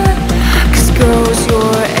her, 'cause girls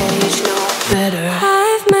your age know better.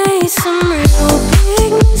 I've made some real big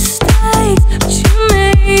mistakes, but you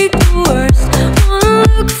make the worst one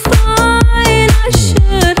look fine. I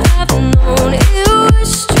should have known it was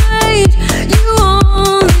strange. You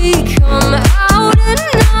only come out at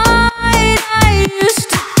night. I used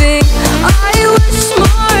to think I was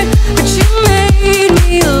smart, but you made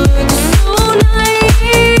me look so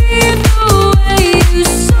naive. The way you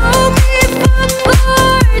sold me for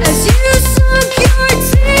parts as you sunk your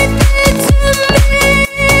teeth into me.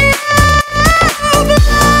 Oh,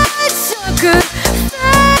 bloodsucker,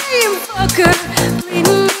 fame fucker,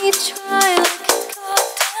 bleeding me dry like a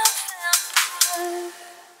goddamn vampire.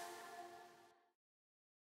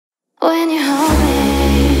 When you hold me,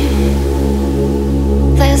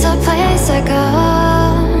 there's a place I go.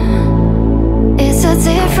 It's a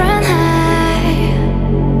different high.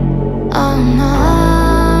 Oh no.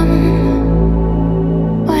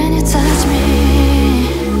 When you touch me,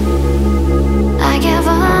 I get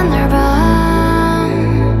vulnerable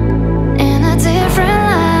in a different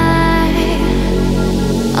light.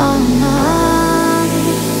 Oh no.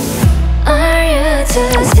 Are you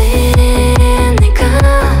too cynical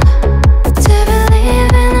to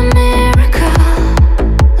believe in a miracle?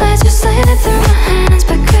 Let you slip through my hands,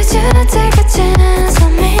 but could you take a chance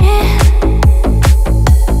on me?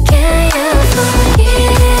 Can you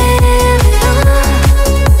forgive it all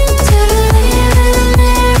to believe in a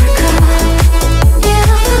miracle?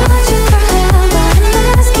 Yeah, I'll put you through hell, but I'm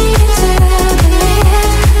asking you to believe in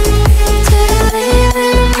a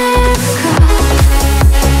miracle.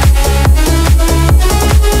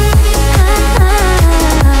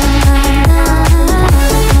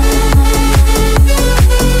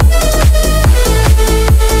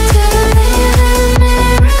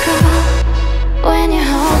 When you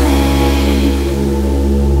hold me,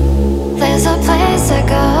 there's a place I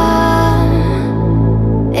go.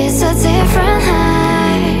 It's a different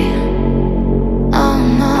high. Oh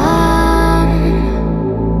no.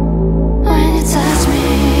 When you touch me,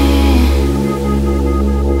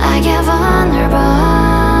 I get vulnerable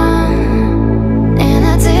in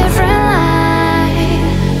a different light.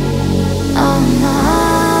 Oh no.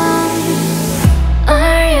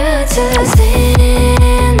 Are you too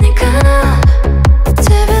cynical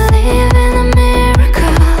to believe in a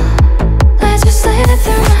miracle? Let you slip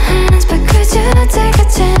through my hands, but could you take a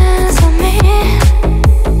chance on me?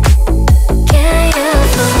 Can you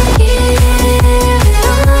forgive it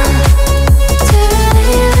all to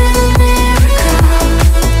believe in a miracle?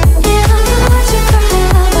 Yeah, I'll put you through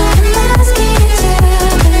hell, but I'm asking you to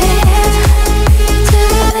believe in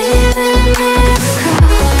a miracle.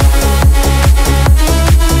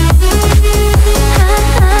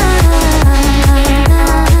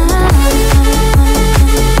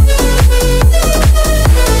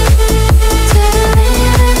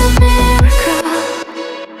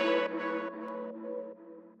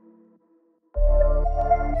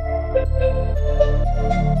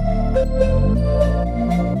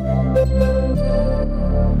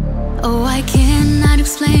 Oh, I cannot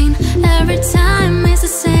explain. Every time it's the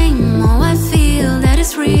same. Oh, I feel that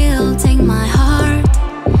it's real. Take my heart.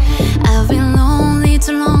 I've been lonely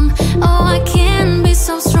too long. Oh, I can't be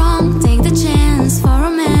so strong. Take the chance for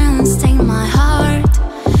romance. Take my heart.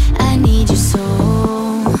 I need you so.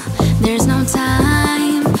 There's no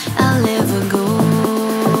time.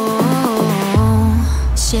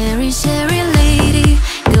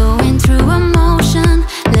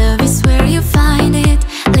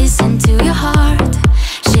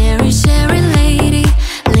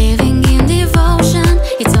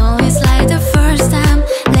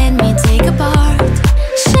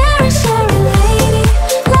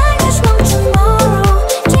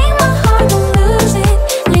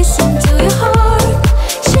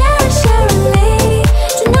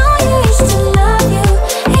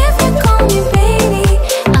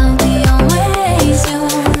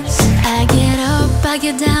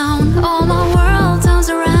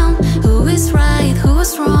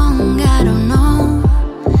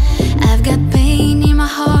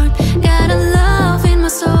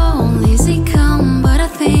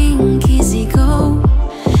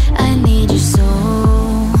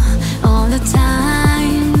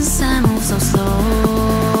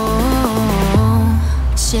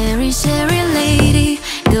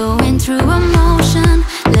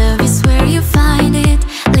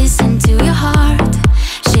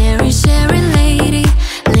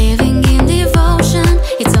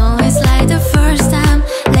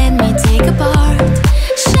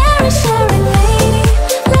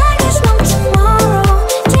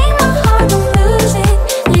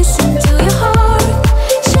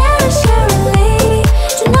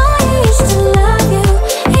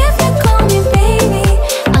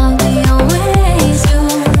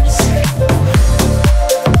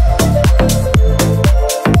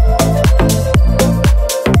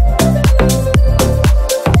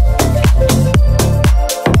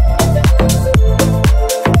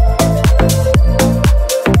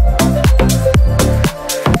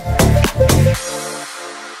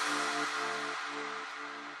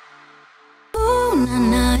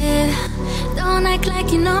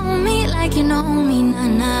 like you know me, nah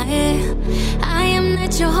nah, yeah. I am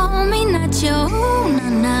not your homie, not your nah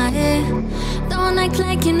nah, yeah. Don't act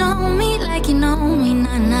like you know me,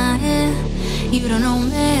 nah nah, yeah. You don't know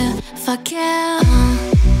me, fuck yeah.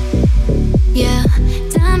 Yeah,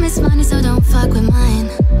 time is money, so don't fuck with mine.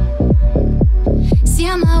 See,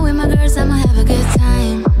 I'm out with my girls, I'ma have a good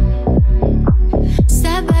time.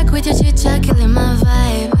 Step back with your chit-chat, killing my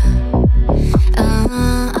vibe.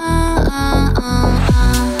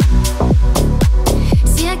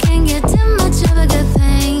 See, I can't get too much of a good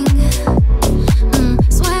thing.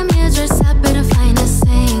 Swear me a dress up in the finest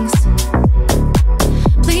things.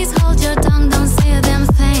 Please hold your tongue, don't say a damn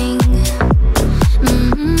thing.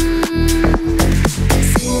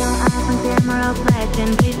 See your eyes on camera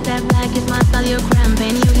flashing. Please step back, it's my style, you're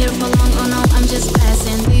cramping. You here for long, oh no, I'm just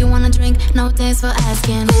passing. Do you wanna drink? No, thanks for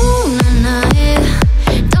asking. Ooh, nah, nah, yeah.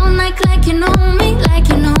 Don't act like you know me,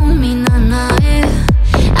 nah, nah, yeah.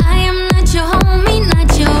 I am not your homie,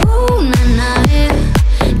 not your nah, nah, yeah.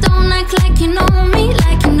 Don't act like you know me,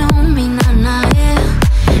 nah, nah, yeah.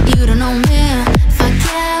 You don't know me, fuck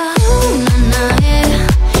yeah. Ooh, nah, nah, yeah.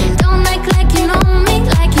 Don't act like you know me,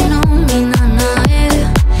 nah, nah,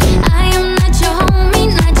 yeah. I am not your homie,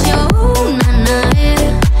 not your nah, nah, yeah.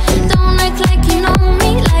 Don't act like you know me,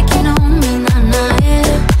 nah, nah, yeah.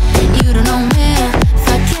 You don't know me,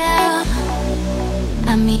 fuck yeah.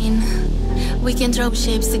 I mean, we can drop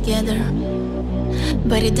shapes together,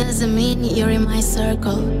 but it doesn't mean you're in my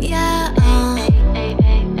circle. Yeah,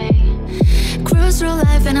 cruise through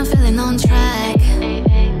life and I'm feeling on track.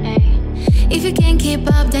 If you can't keep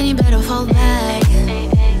up, then you better fall back.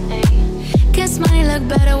 Guess money look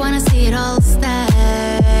better when I see it all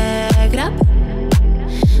stacked up.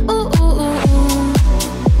 Ooh, ooh, ooh, ooh.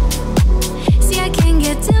 See, I can't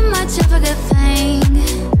get too much of a good thing.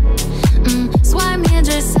 Swear me a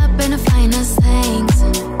dress up in the finest things.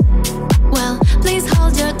 Well, please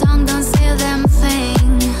hold your tongue, don't say a damn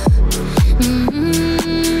thing.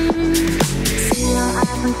 See your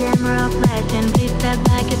eyes on camera flashing. Please step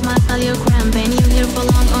back, it's my style, you're cramping. You here for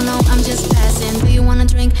long, oh no, I'm just passing. Do you wanna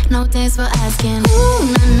drink? No, thanks for asking. Ooh,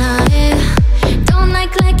 nah, nah, yeah. Don't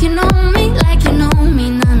act like you know me,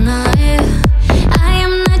 nah, nah, yeah. I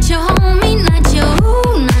am not your homie, not your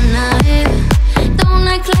nah, nah, yeah. Don't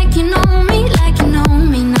act like you know me,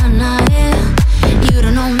 nah, nah, yeah. You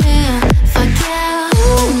don't know me, fuck yeah.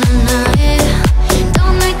 Ooh, nah, nah, yeah.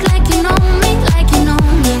 Don't act like you know me,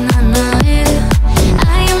 nah, nah, yeah.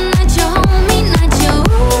 I am not your homie, not your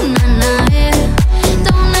nah, nah, yeah.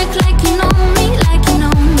 Don't act like you know me,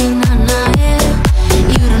 nah, nah, yeah.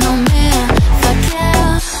 You don't know me, fuck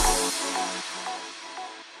yeah.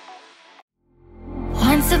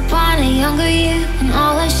 Once upon a younger year, when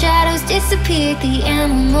all our shadows disappeared, the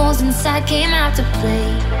animals inside came out to play.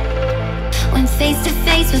 Went face to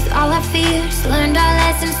face with all our fears, learned our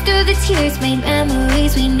lessons through the tears, made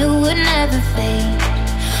memories we knew would never fade.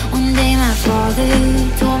 One day my father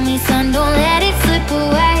told me, son, don't let it slip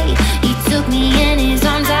away. He took me in his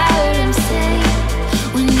arms, I heard him say,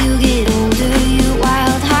 when you get older, your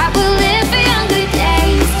wild heart will live for younger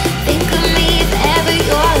days. Think of me if ever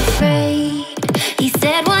you're afraid. He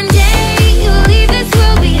said one day you'll leave this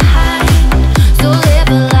world behind, so live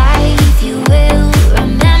a life you will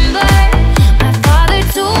remember. My father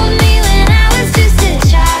told me when I was just a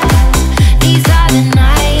child, these are the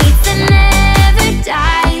nights that never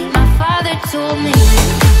die. My father told me.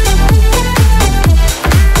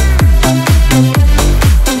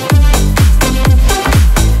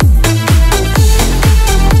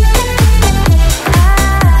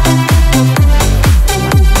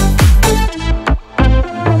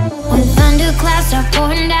 When thunderclouds are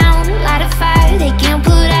pouring down, light a fire they can't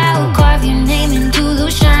put out. Carve your name into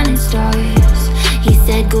those shining stars. He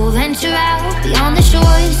said go venture out beyond the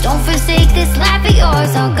shores. Don't forsake this life of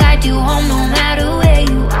yours. I'll guide you home no matter where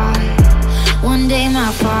you are. One day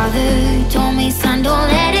my father told me, son, don't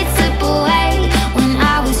let it slip away. When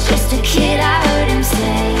I was just a kid I heard him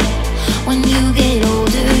say, when you get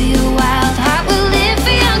older your wild heart will live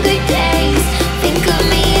for younger days. Think of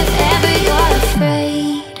me if ever you're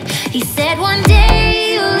afraid. He said one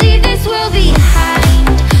day you'll leave this world behind,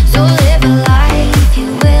 so live a life you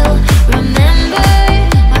will remember.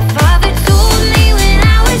 My father told me when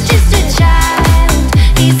I was just a child,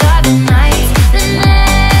 these are the nights that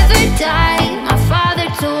never die. My father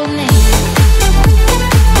told me.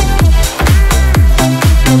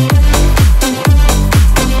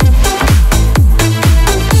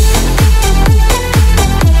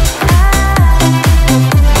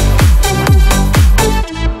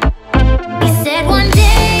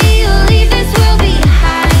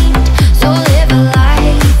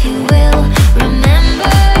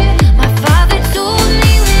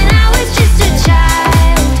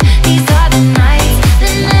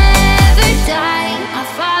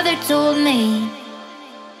 soulmate.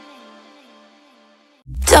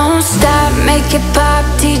 Don't stop, make it pop,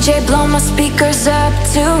 DJ blow my speakers up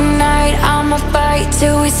tonight. I'ma fight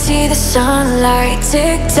till we see the sunlight.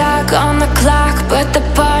 Tick tock on the clock, but the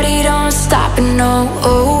party don't stop. And no,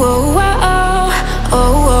 oh, oh, oh, oh,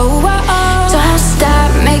 oh, oh, oh. Don't stop,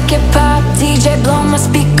 make it pop, DJ blow my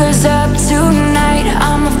speakers up tonight.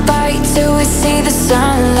 I'ma fight till we see the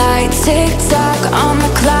sunlight. Tick tock on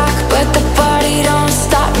the clock, but the party don't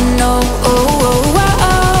stop. And no, oh, oh,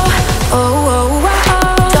 oh, oh, oh, oh,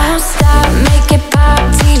 oh. Make it pop,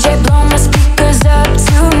 DJ blow my speakers up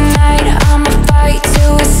tonight. I'ma fight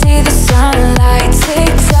till we see the sunlight.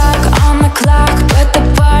 Tick tock on the clock, but the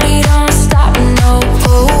party don't stop. No,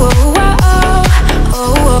 oh, oh, oh,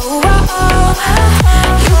 oh, oh, oh, oh.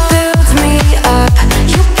 You build me up,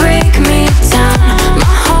 you break me down.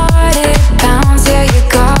 My heart it pounds, yeah you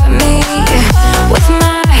got me. With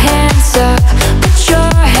my hands up, put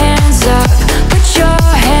your hands up, put your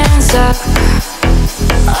hands up.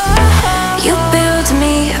 You build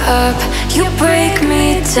me up, you break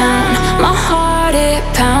me down. My heart it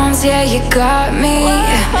pounds, yeah you got me.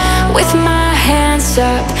 With my hands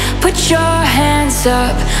up, put your hands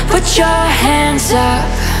up, put your hands up.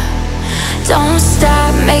 Don't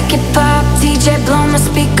stop, make it pop, DJ blow my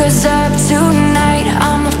speakers up tonight.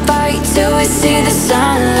 I'ma fight till we see the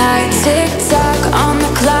sunlight. Tick tock on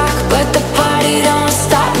the clock, but the party don't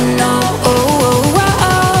stop. No, oh, oh,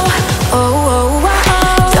 oh, oh, oh, oh,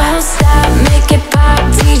 oh. Don't stop, make it pop,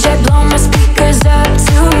 DJ blow my speakers up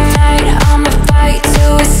tonight. I'ma fight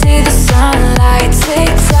till we see the sunlight.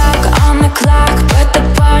 Tick tock on the clock, but the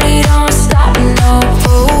party don't stop. No,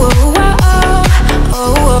 oh, oh, oh,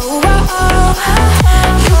 oh, oh, oh, oh.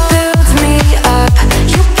 You build me up,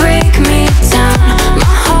 you break me down.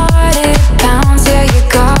 My heart it pounds, yeah you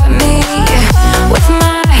got me. With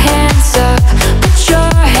my hands up, put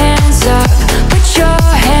your hands up, put your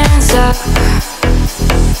hands up.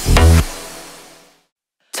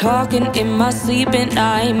 Talking in my sleep at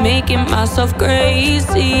night, making myself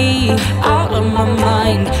crazy. Out of my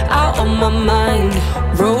mind, out of my mind.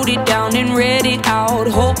 Wrote it down and read it out,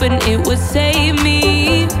 hoping it would save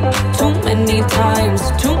me. Too many times,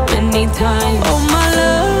 too many times. Oh my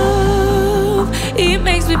love, it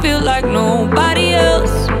makes me feel like nobody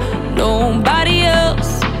else, nobody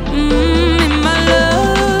else. And my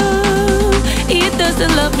love, it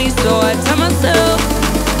doesn't love me, so I tell myself,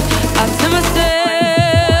 I tell myself.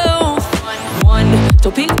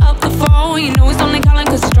 Don't pick up the phone, you know he's only calling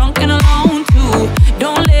cause drunk and alone. 2,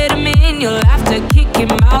 don't let him in, you'll have to kick him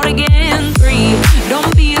out again. 3,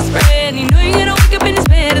 don't be his friend, you know you're gonna wake up in his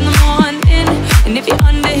bed in the morning. And if you're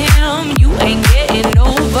under him, you ain't getting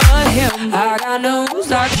over him. I got no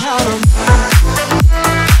rules, I count them.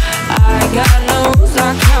 I got no rules,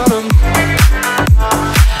 I count them.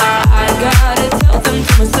 I gotta tell them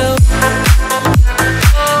to myself.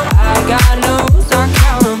 I got no rules, I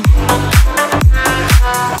count them.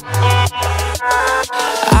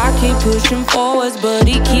 I keep pushing forwards, but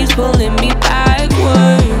he keeps pulling me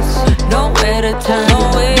backwards. Nowhere to turn,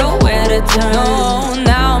 nowhere to turn. No,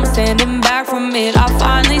 now I'm standing back from it. I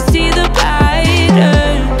finally see the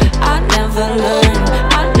pattern. I never learned,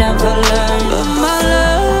 I never learned. But my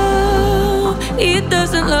love, it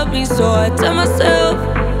doesn't love me, so I tell myself,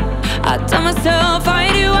 I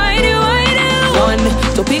do. 1,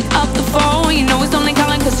 don't pick up the phone, you know he's only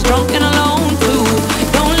calling cause he's drunk and alone. 2,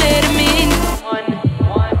 don't let him in.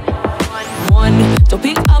 1, don't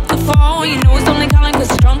pick up the phone, you know he's only calling cause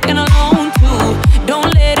he's drunk and alone. 2,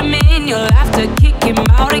 don't let him in, you'll have to kick him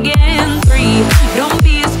out again. 3, don't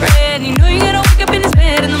be his friend, you know you're gonna wake up in his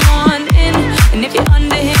bed in the morning. And if you're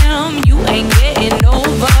under him, you ain't getting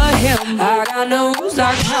over him. I got no rules,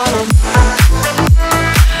 I count them.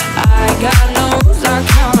 I got no rules, I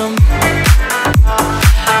count them.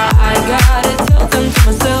 I gotta tell them to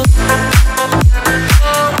myself.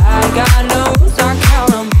 I got no rules, I count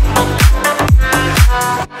them.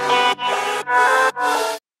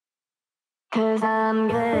 Cause I'm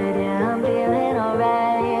good, yeah, I'm feeling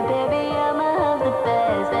alright. Baby, I'ma have the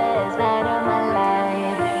best, best night of my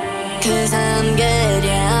life. Cause I'm good,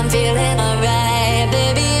 yeah, I'm feeling alright.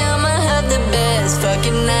 Baby, I'ma have the best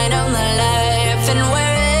fucking night of my life. And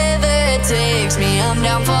wherever it takes me, I'm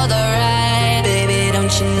down for the ride. Baby,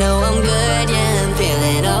 don't you know I'm good, yeah, I'm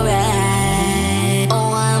feeling alright.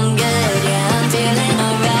 Oh, I'm good, yeah, I'm feeling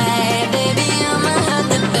alright. Baby, I'ma have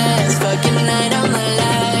the best fucking night of my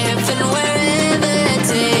life. And wherever it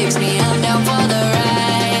takes me, I'm down for the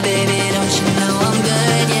ride. Baby, don't you know I'm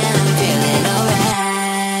good, yeah, I'm feeling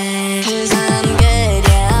alright. Cause I'm good,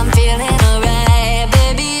 yeah, I'm feeling alright.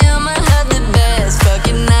 Baby, I'ma have the best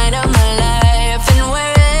fucking night of my life. And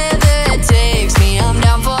wherever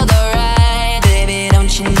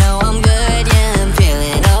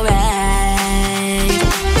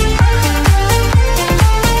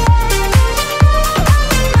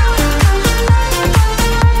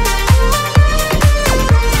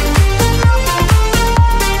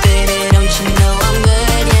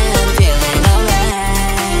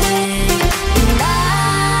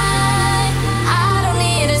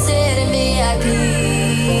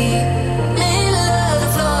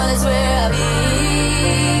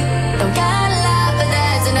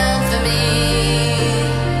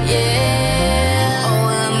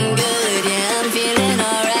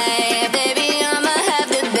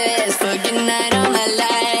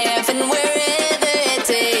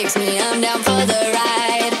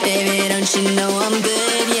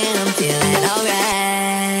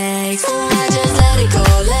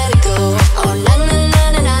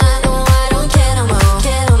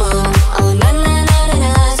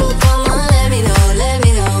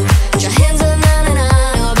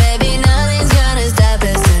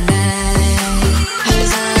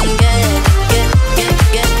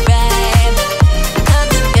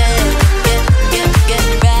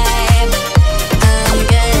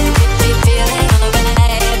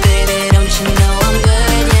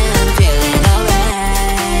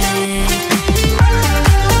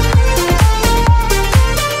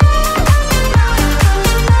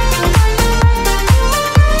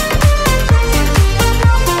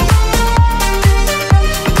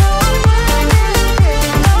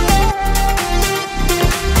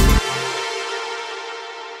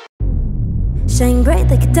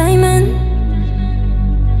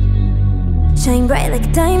Shine bright like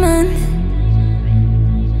a diamond.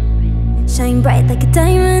 Shine bright like a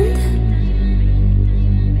diamond.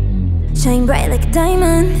 Shine bright like a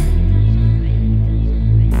diamond.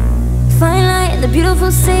 Fine light in the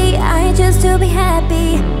beautiful sea. I just to be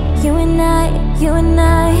happy. You and I,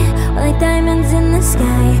 we're like diamonds in the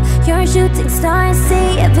sky. You're a shooting star, I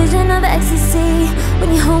see a vision of ecstasy.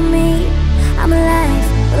 When you hold me, I'm alive.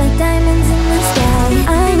 We're like diamonds in the sky.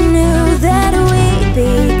 I knew that we'd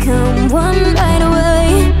become one right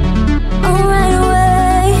away. Oh, right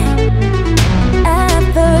away. At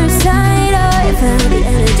first sight, I found the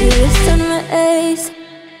energy of sun rays.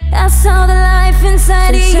 I saw the life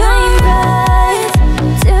inside of you. Shine bright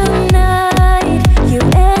tonight, you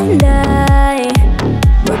and I.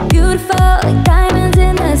 We're beautiful like diamonds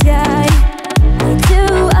in the sky. Eye to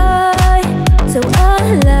eye, so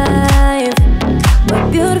alive. We're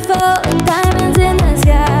beautiful like diamonds in the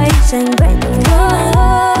sky. Shine bright like a diamond.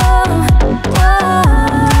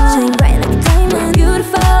 Shine bright like a diamond.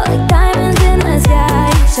 Beautiful like diamonds in the sky.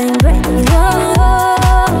 Shine bright like a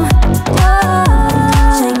diamond.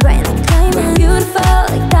 Shine bright like a diamond. Beautiful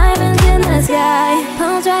like diamonds in the sky.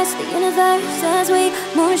 Palms rise to the universe as we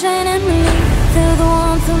moonshine and believe. Feel the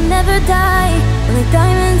warmth, will never die. We're like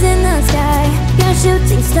diamonds in the sky. You're a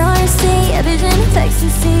shooting star, see a vision of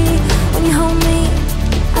ecstasy. When you hold me,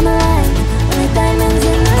 I'm alive. We're like diamonds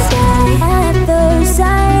in the sky. At first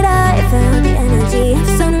sight, I found the energy of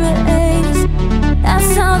sun rays. I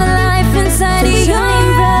saw the life inside of you.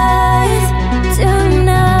 Shine bright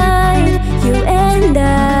tonight, you and I.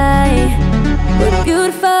 We're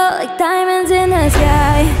beautiful like diamonds in the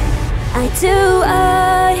sky. Eye to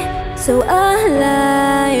eye, so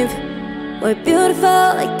alive. We're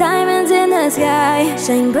beautiful like diamonds in the sky.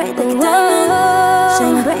 Shine bright like a diamond.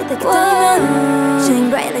 Shine bright like a diamond. Shine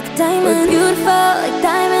bright like a diamond. We're beautiful like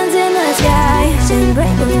diamonds in the sky. Shine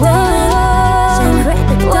bright like a diamond. Shine bright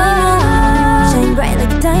like a diamond. Shine bright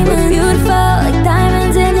like a diamond. We're beautiful like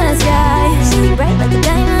diamonds in the sky. Shine bright like a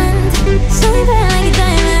diamond. Shine bright like a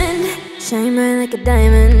diamond. Shine bright like a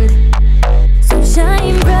diamond. So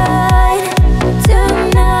shine bright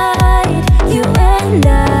tonight, you and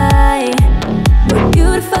I. We're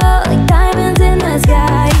beautiful like diamonds in the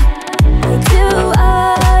sky. Eye to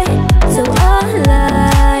eye, so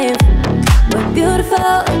alive. We're beautiful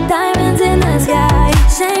like diamonds in the sky.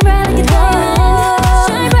 Shine bright like a diamond.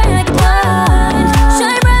 Shine bright like a diamond.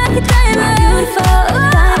 Shine bright like a diamond. We're beautiful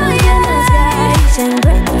like diamonds in the sky. Shine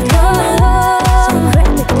bright like a diamond. Shine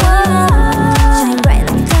bright like a diamond. Shine bright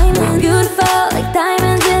like a diamond. Beautiful like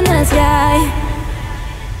diamonds in the sky.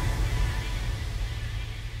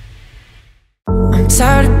 I'm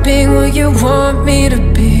tired of being what you want me to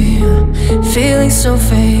be. Feeling so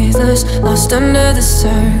faithless, lost under the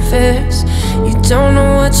surface. You don't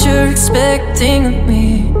know what you're expecting of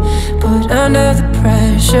me, but under the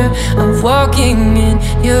pressure of walking in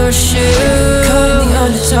your shoes. Caught in the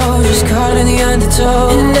undertow, just caught in the undertow.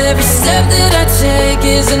 And every step that I take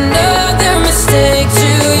is another mistake to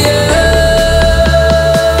you.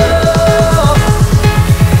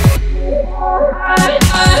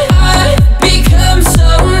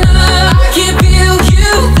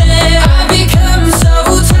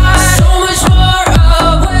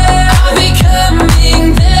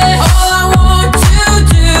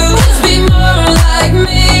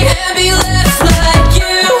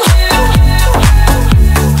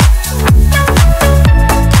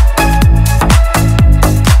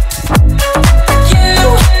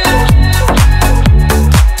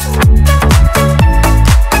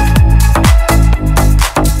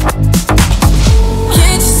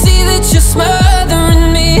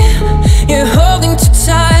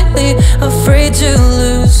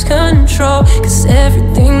 Cause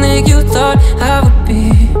everything that you thought I would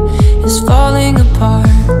be is falling apart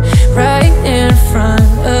right in front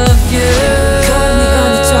of you. Caught in the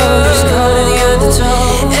undertow, just caught in the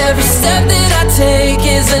undertow. Every step that I take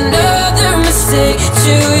is another mistake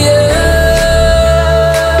to you.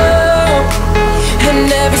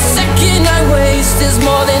 And every second I waste is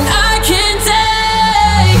more than I can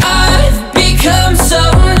take. I've become so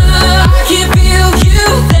numb, I can feel you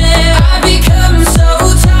there. I've become so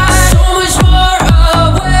tired, so much more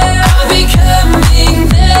aware. I'm becoming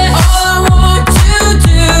there. All I want to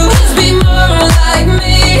do is be more like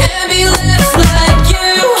me and be less like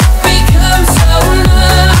you. Become so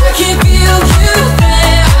numb, I can feel you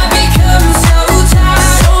there. I've become so tired,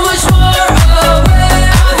 so much more aware.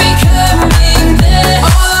 I'm becoming there.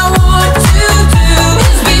 All I want to do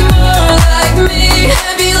is be more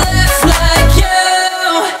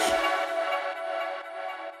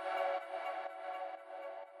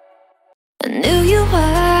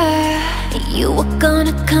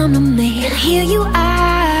here you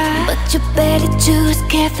are, but you better choose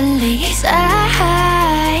carefully. 'Cause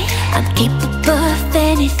I'm capable of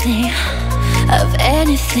anything,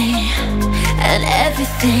 and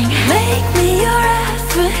everything. Make me your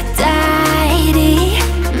Aphrodite,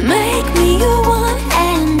 make me your one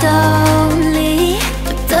and only.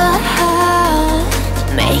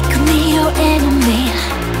 Make me your enemy,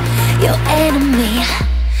 your enemy,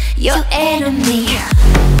 your enemy.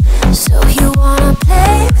 So you wanna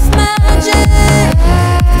play with magic?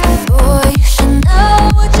 Boy, you should know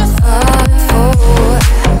what you're falling for.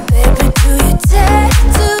 Baby, do you dare to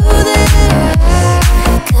do this?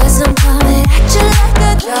 'Cause I'm coming at you like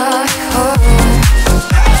a dark horse.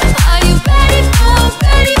 Are you ready for a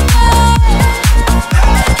perfect storm?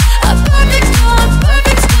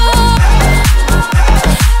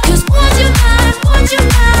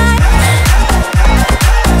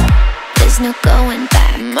 There's no going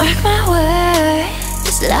back. Mark my words,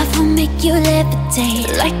 this love will make you levitate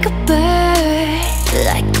like a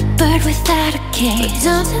bird without a cage.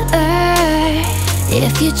 Down to earth,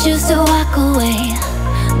 if you choose to walk away,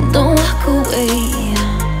 don't walk away.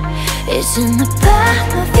 It's in the palm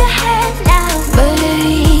of your hand now,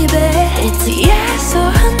 baby. It's a yes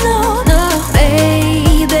or a no, no,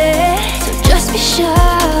 baby. So just be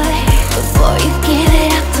sure before you give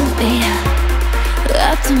it up to me,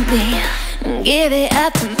 up to me. Give it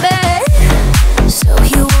up to me. So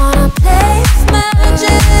you wanna play with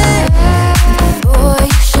magic? Boy,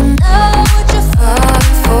 you should know what you're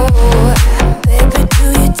falling for. Baby, do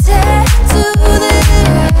you dare to do this?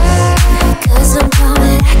 'Cause I'm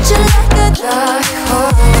coming at you like a dark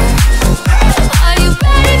horse. Are you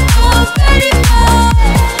ready for a perfect storm?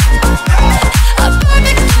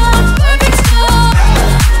 Perfect storm.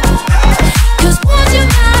 'Cause once you're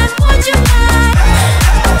mine,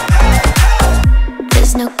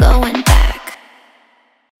 there's no going back.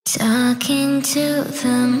 Talking to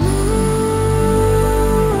the moon,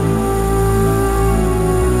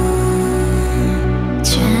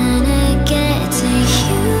 trying to get to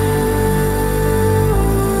you.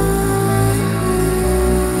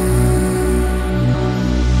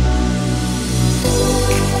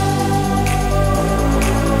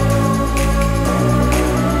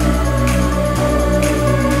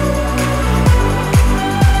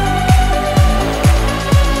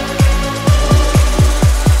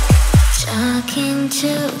 Talking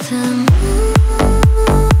to the moon,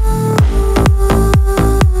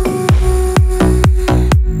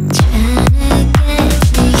 trying to get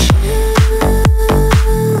to you.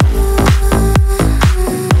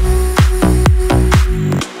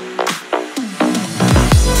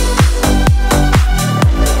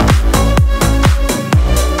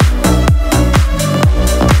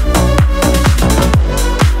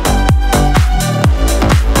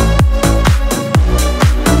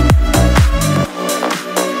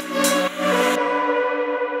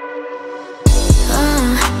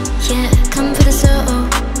 Yeah, come for the soul.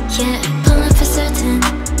 Yeah, pull up for certain.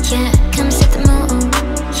 Yeah, come set the mood.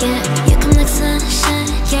 Yeah, you come like sunshine.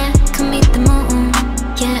 Yeah, come meet the moon.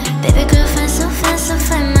 Yeah, baby girl, fine, so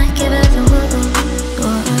fine, might give it a woo.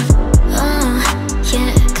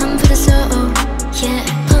 Yeah, come for the soul. Yeah,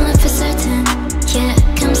 pull up for certain. Yeah,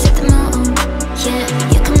 come set the mood. Yeah,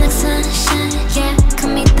 you come like sunshine. Yeah,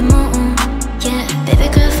 come meet the moon. Yeah, baby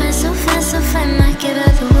girl, fine, so fine, might give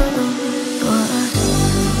it a woo.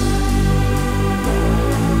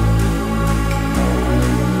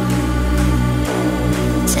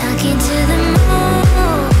 Talking to the moon,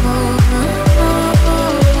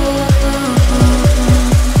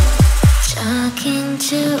 talking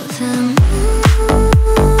to the moon,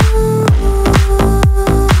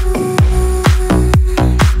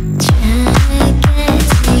 trying to get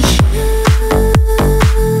to you.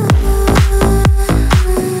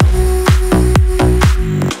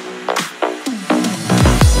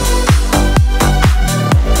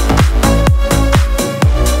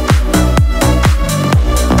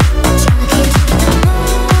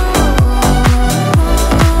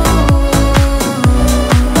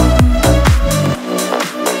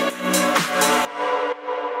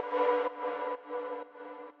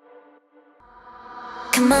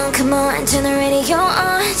 Come on, and turn the radio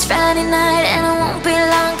on. It's Friday night and it won't be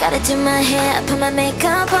long. Gotta do my hair, put my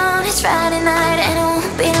makeup on. It's Friday night and it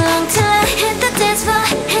won't be long till I hit the dance floor,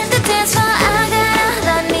 hit the dance floor. I got all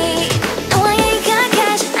I need. No, I ain't got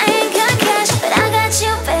cash, but I got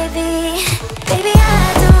you, baby. Baby, I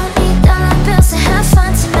don't need dollar bills to have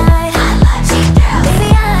fun tonight. Baby,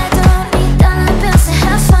 I don't need dollar bills to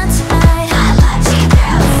have fun tonight. I don't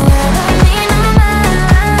need no money,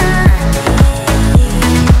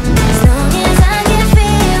 as long as I can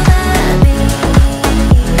feel the beat.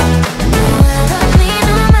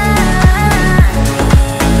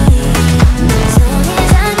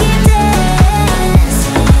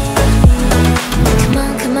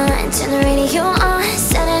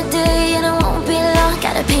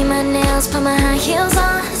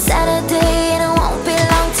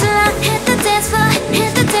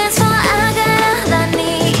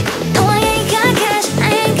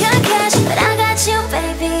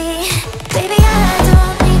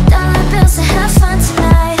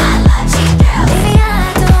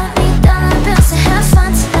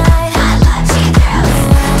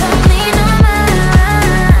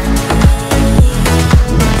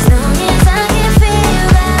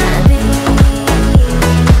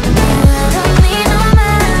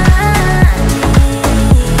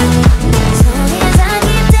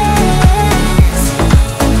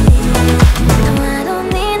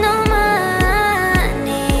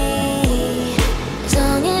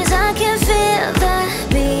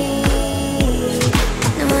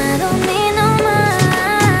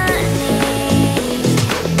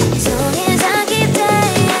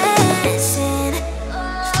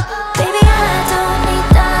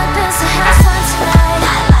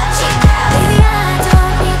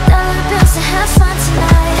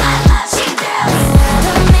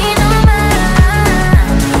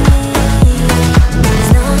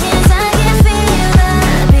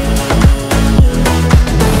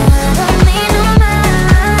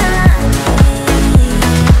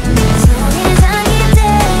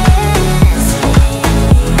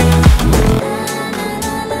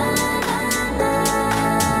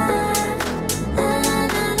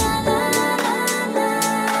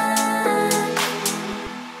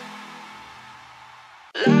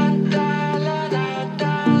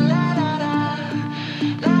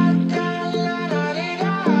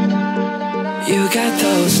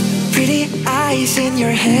 place in your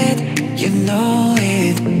head, you know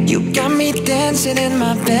it. You got me dancing in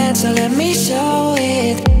my bed, so let me show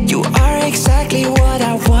it. You are exactly what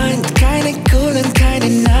I want, kinda cool and kinda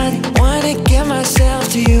not. Wanna give myself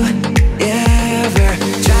to you, yeah. We're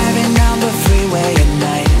driving down the freeway at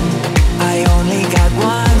night. I only got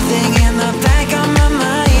one thing in the back of my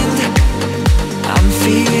mind. I'm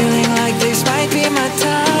feeling like this might be my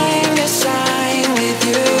time to shine with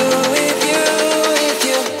you, with you, with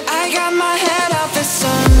you. I got my head off the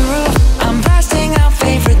sunroof, I'm blasting out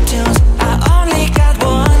favorite tunes. I only got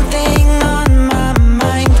one thing on my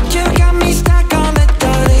mind. You got me stuck on the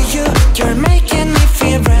thought of you. You're making me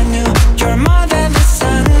feel brand new. You're more than the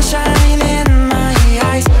sunshine in my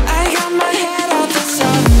eyes. I got my head off the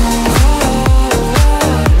sunroof.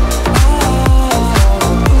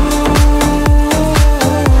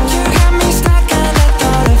 You got me stuck on the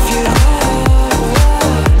thought of you.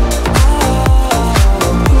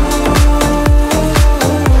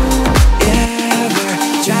 Yeah, we're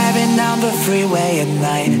driving down the freeway at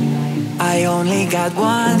night. I only got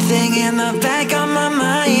one thing in the back of my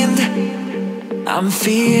mind. I'm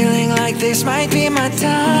feeling like this might be my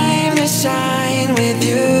time to shine with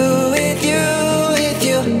you, with you, with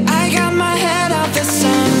you. I got my head off the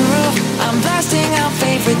sunroof, I'm blasting out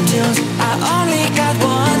favorite tunes. I only got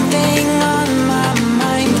one thing on my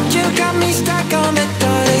mind. You got me stuck on the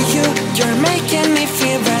thought of you. You're making me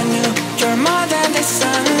feel brand new. You're more than the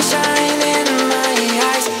sunshine in my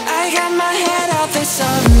eyes. I got my head off the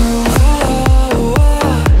sunroof.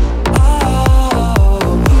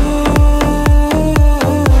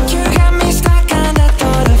 You got me stuck on the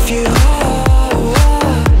thought of you.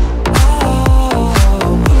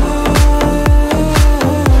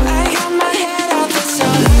 I got my head off the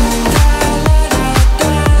sunroof.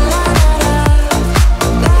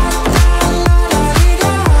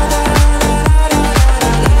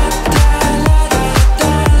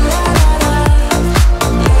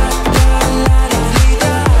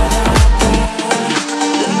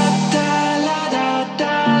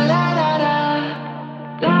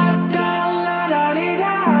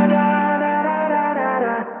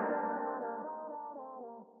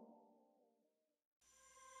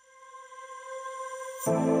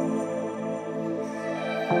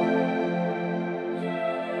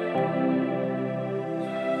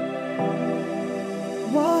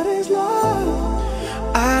 What is love?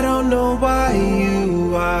 I don't know why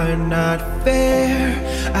you are not fair.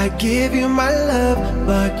 I give you my love,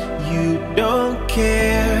 but you don't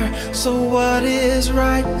care. So what is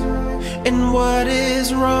right and what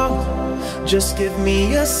is wrong? Just give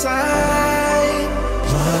me a sign.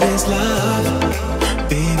 What is love?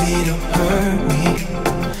 Baby, don't hurt me.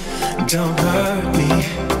 Don't hurt me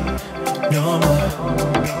no more.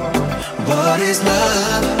 What is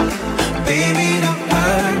love? Baby, don't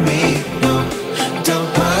hurt me. No, don't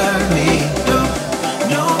hurt me. No,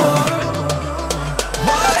 no more.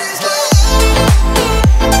 What is love?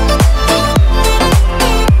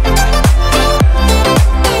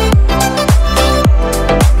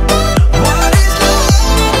 What is love?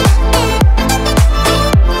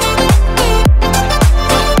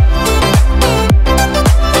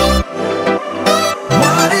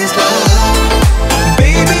 What is love?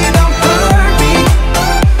 Baby, don't hurt me.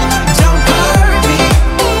 Don't hurt me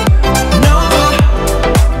no more.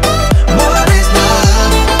 What is love?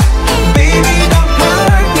 Baby, don't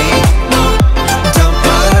hurt me. No, don't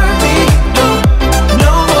hurt me. No,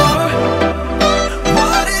 no more.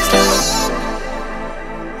 What is love?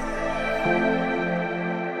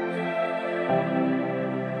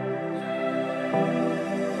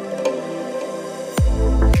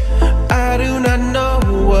 I do not know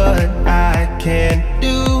what I can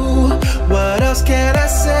do. What else can I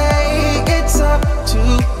say? It's up to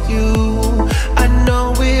you. I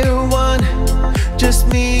know we're one, just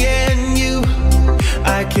me and you.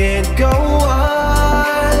 I can't go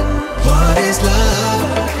on. What is love?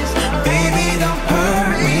 Baby, don't hurt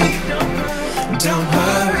me. Don't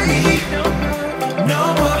hurt me no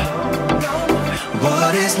more.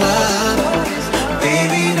 What is love?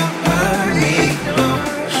 Baby, don't hurt me. No,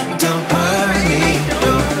 don't hurt me.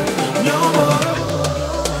 No, no more.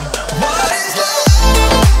 What is love?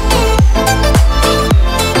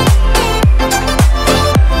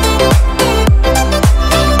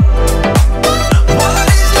 What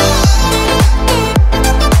is love?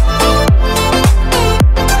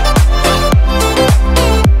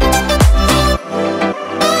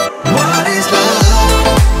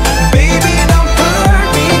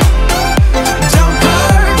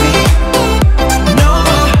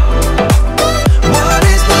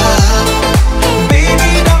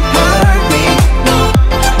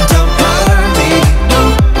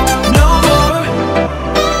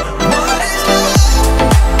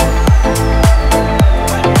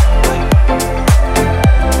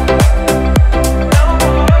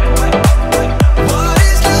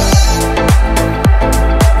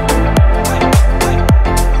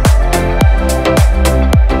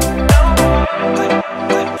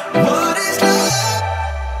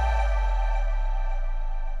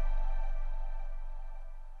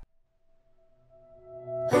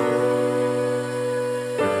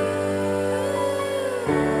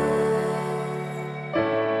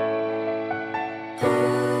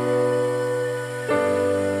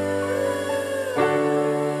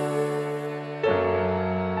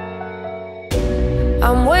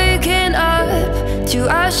 to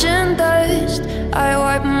ash and dust. I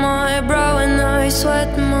wipe my brow and I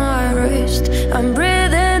sweat my wrist. I'm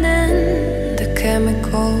breathing in the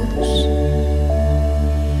chemicals.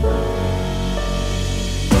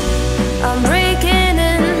 I'm breaking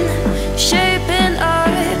in, shaping up,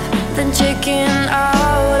 then checking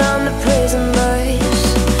out on the prison bus.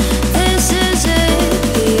 This is it,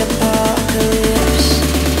 the apocalypse.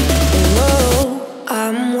 Whoa,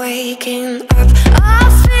 I'm waking up. I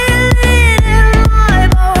feel it in my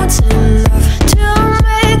bones, enough to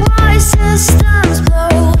make my systems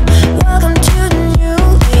blow. Welcome to the new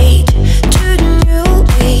age, to the new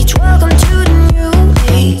age. Welcome to the new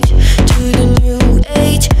age, to the new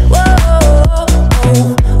age. Whoa.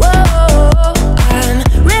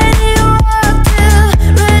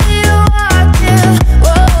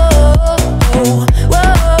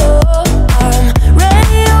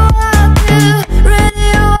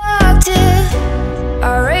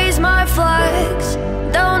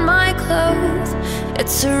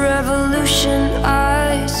 It's a revolution,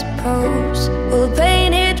 I suppose. We'll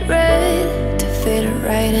paint it red to fit it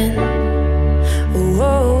right in.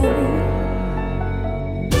 Whoa.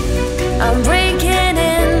 I'm breaking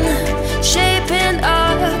in, shaping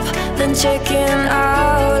up, then checking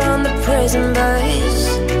out on the prison bus.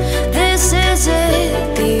 This is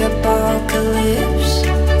it, the apocalypse.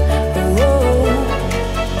 Whoa.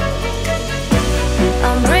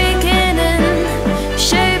 I'm breaking in,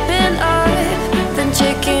 shaping up, then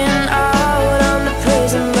checking out on the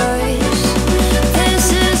prison bus. This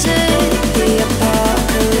is it, the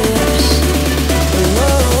apocalypse.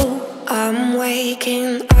 Whoa, I'm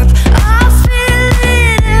waking up. I feel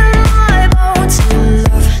it in my bones,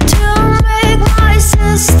 enough to make my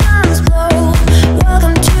systems blow.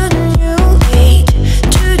 Welcome to the new age,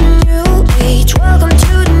 to the new age. Welcome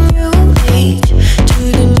to the new age, to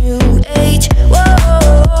the new age.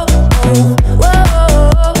 Whoa,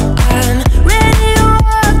 whoa, I'm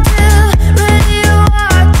radioactive,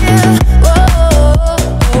 radioactive. Whoa,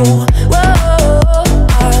 whoa,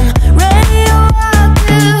 I'm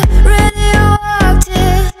radioactive,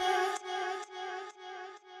 radioactive.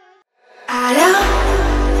 Alors,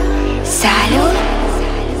 salut,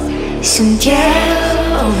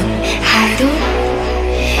 숨겨온 하루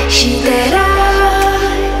시대라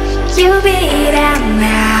유비란 나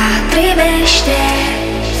privește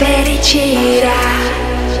fericirea.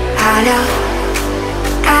 Alo,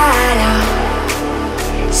 alo,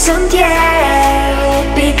 sunt eu,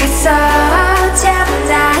 Picasso, ți-am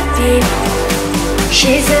dat timp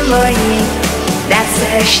și sunt voit, dar să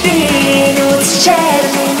știi, nu-ți cer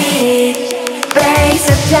nimic. Vrei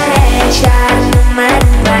să pleci, dar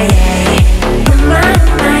numai ei,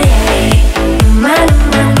 numai ei,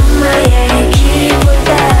 numai ei, chipul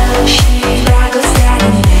tău și dragostea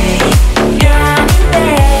din tei. Eu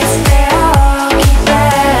amintesc pe ochii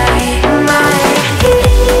tăi. Mai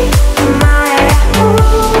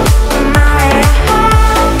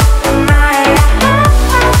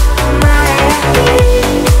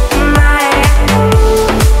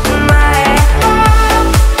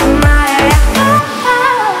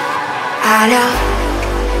alo,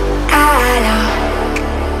 alo,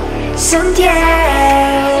 sunt eu,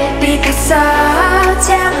 Picasso,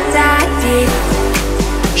 ți-am dat timp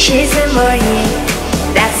și sunt voit,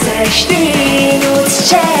 dar să știi, nu-ți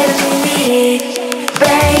cer nimic.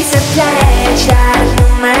 Vrei să pleci, dar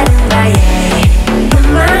numai ei,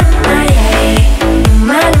 numai ei,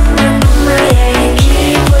 numai ei,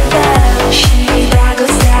 chipul tău și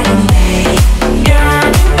dragostea din tei. Eu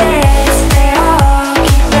amintesc pe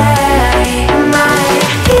ochii tăi.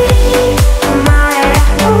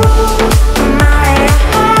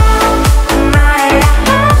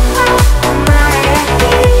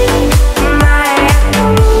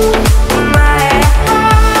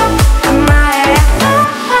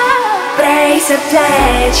 Vrei să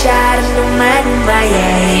pleci, dar numai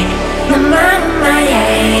ei, numai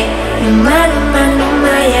ei,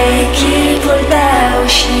 numai ei, chipul tău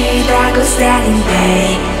și dragostea din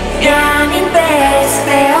tei. Eu amintesc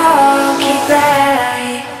pe ochii tăi.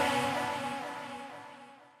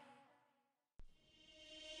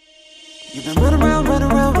 You've been running around,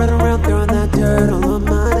 throwing that dirt all on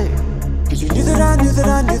my name. Cause you knew that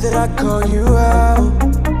I'd call you out.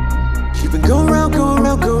 You've been going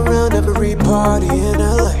around every party in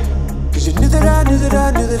LA. Cause you knew that I'd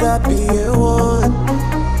be at one.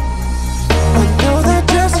 I know that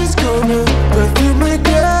dress is gonna perfume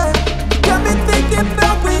regret. Got me thinking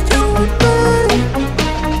about when you were mine.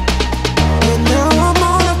 And now I'm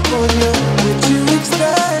all up on you, what you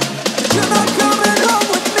expect? But you're not coming home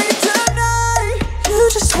with me tonight. You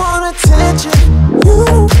just want attention, you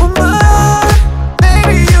want mine.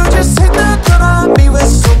 Maybe you just hit the ground on me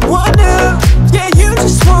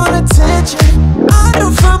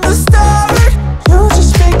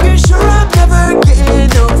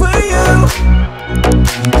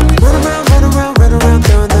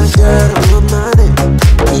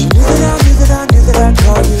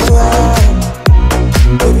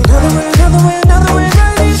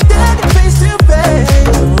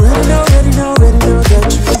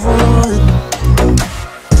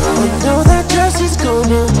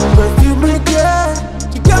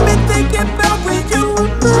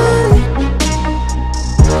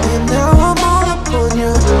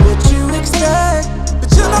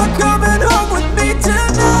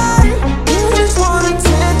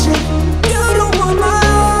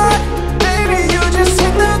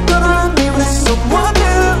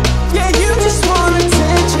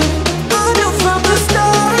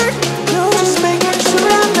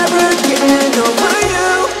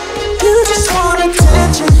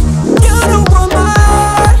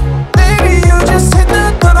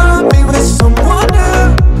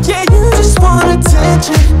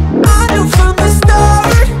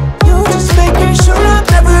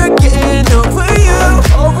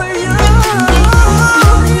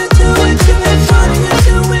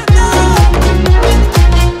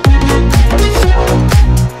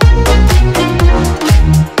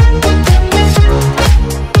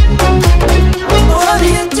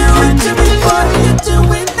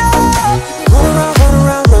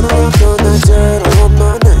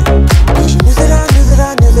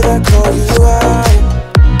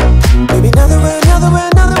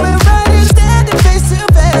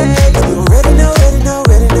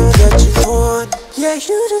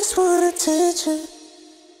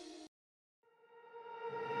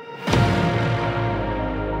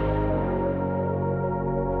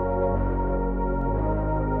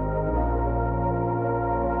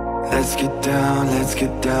let's get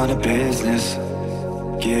down to business.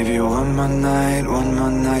 Give you one more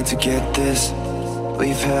night to get this.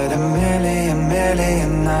 We've had a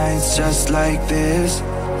million nights just like this.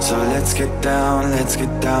 So let's get down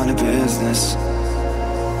to business.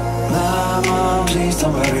 Mama, please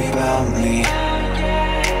don't worry about me,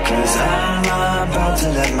 'cause I'm about to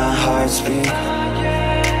let my heart speak.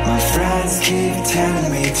 My friends keep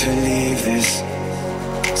telling me to leave this.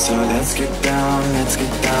 So let's get down to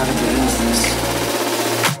business.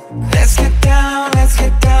 Let's get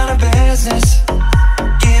down to business.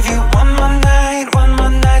 Give you one more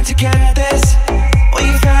night to get this.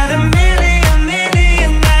 We've had a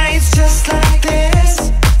million nights just like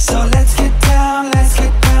this. So let's get down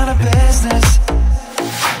to business.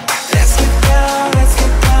 Let's get down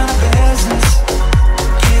to business.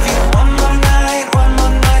 Give you one more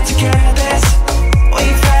night to get this.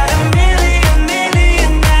 We've had a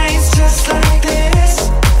million nights just like this.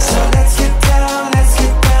 So let's get down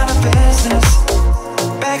to business.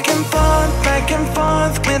 Back and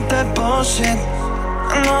forth with that bullshit.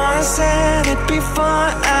 I know I said it before,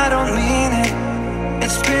 I don't mean it.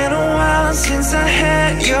 It's been a while since I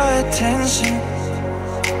had your attention,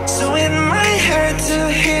 so it might hurt to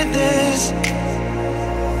hear this.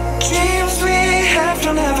 Dreams we have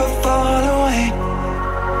don't ever fall away.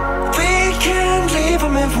 We can't leave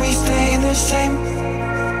them if we stay the same.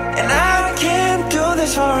 And I can't do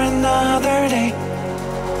this for another day.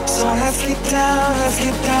 So let's get down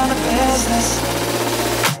to business.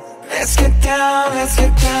 Let's get down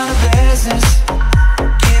to business.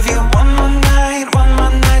 Give you one more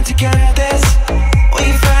night to get this.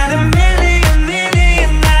 We've had a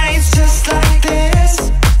million nights just like this.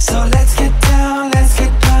 So let's get down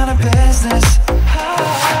to business.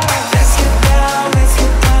 Let's get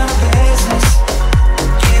down to business.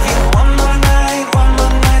 Give you one more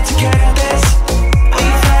night to get this.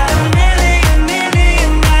 We've had a million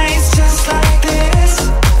nights just like this.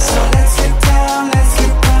 So let's get down to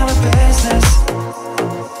business.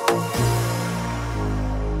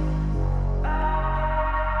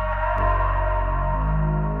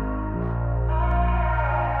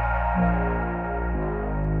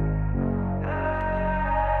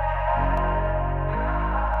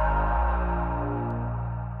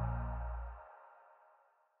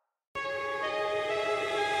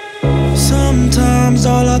 Sometimes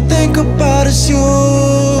all I think about is you.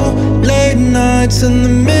 Late nights in the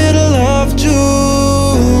middle of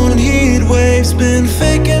June. Heat waves been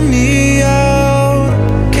faking me out.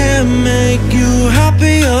 Can't make you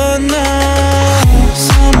happier now.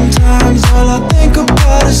 Sometimes all I think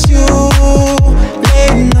about is you.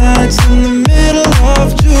 Late nights in the middle of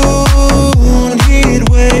June. Heat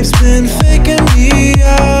waves been faking me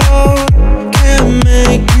out. Can't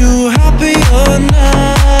make you happier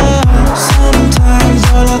now. Sometimes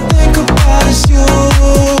all I think about is you.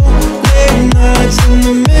 Late nights in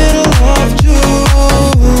the middle of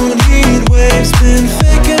June. Heat waves been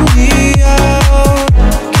faking me out.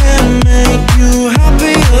 Can't make you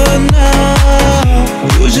happier now.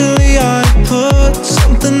 Usually I put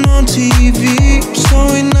something on TV, so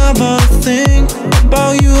we never think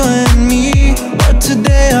about you and me. But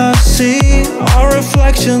today I see our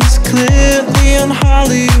reflections clearly in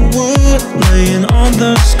Hollywood, laying on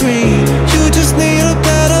the screen. You just need a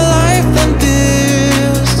better life than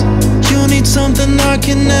this. You need something I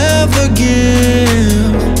can never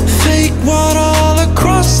give. Fake water all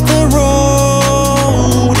across the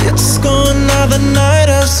road. It's gone now, the night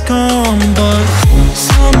has come. But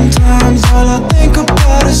sometimes all I think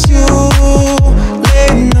about is you.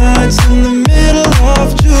 Late nights in the middle of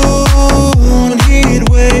June. Heat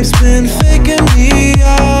waves been faking me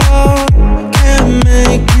out. Can't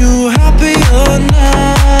make you happier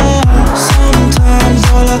now. Sometimes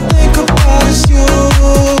all I think about is you.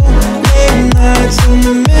 Late nights in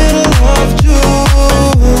the middle of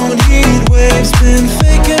June. Heat waves been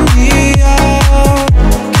faking me out.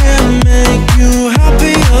 Can't make you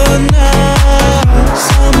happier now.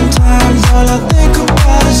 Sometimes all I think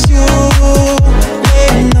about is you.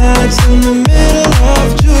 Late nights in the middle of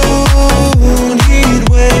June. Heat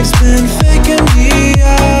waves been faking me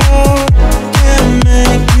out. Can't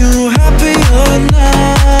make you happier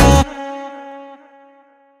now.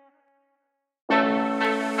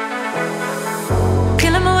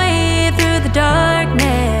 Killing my way through the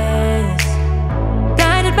darkness,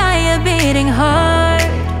 guided by a beating heart.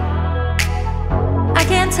 I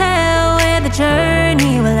can't tell where the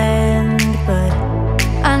journey will end, but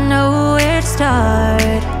I know where to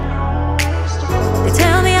start. They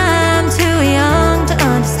tell me I'm too young to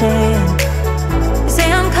understand. They say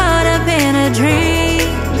I'm caught up in a dream.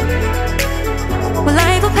 Well,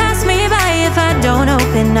 life will pass me by if I don't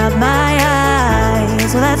open up my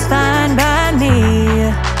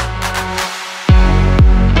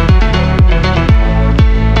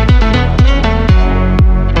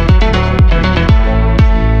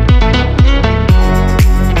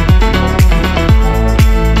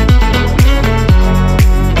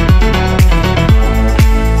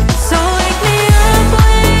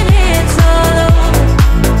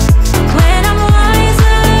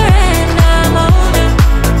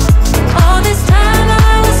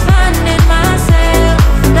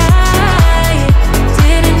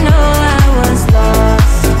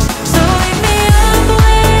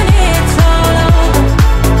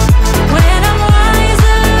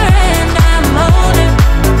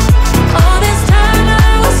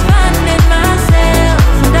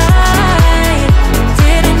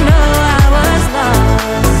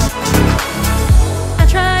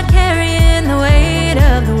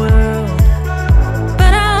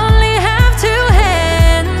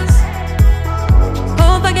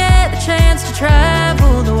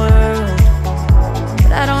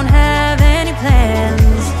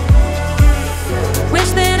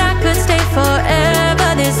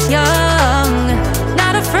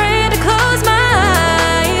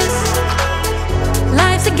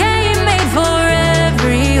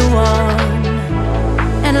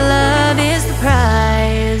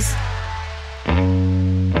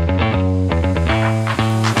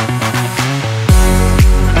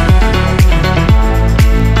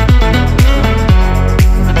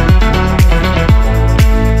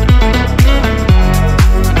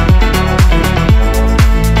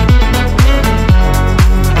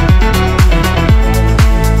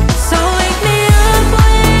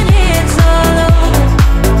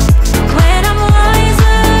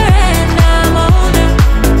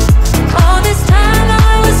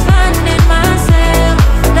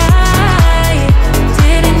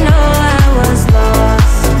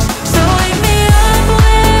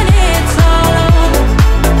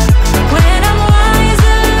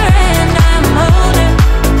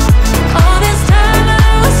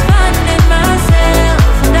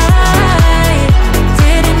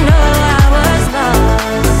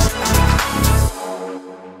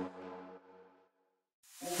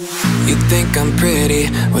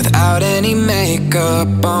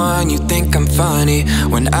makeup on, you think I'm funny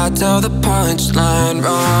when I tell the punchline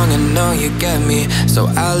wrong. I know you get me, so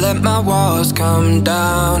I let my walls come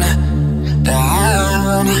down,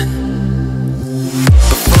 down.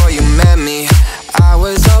 Before you met me, I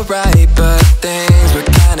was alright, but things were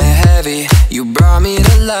kinda heavy. You brought me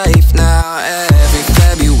to life now. Every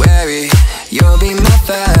February, you'll be my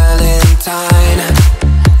Valentine,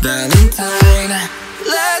 Valentine.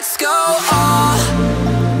 Let's go all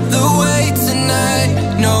the way tonight.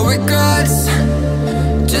 No regrets,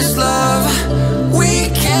 just love. We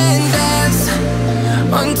can dance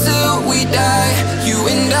until we die. You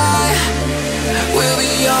and I will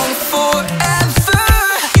be young forever.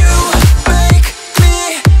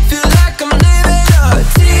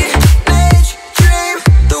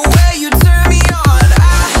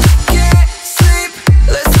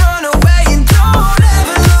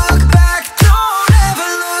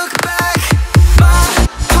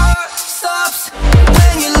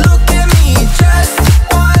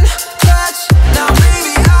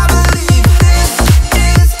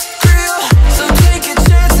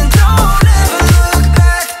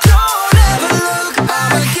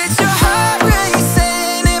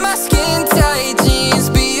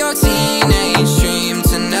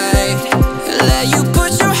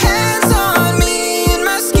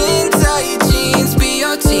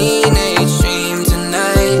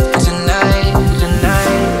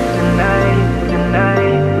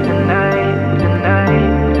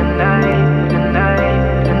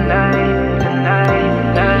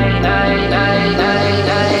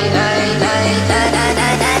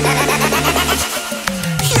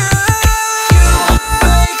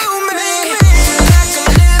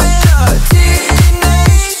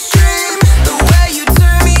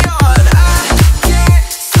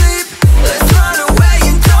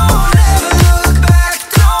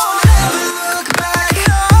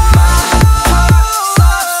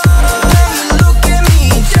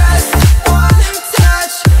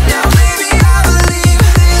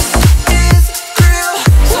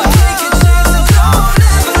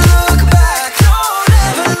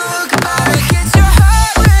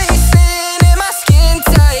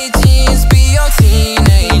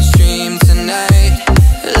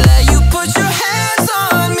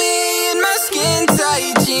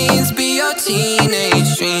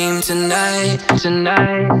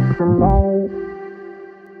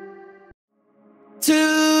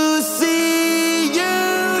 To see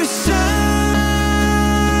you shine,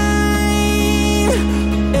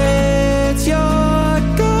 it's your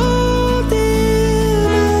golden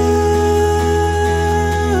hour.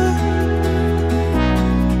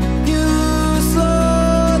 You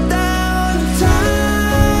slow down time,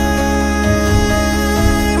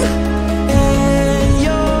 and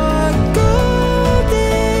your golden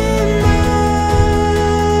hour.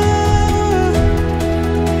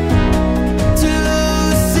 To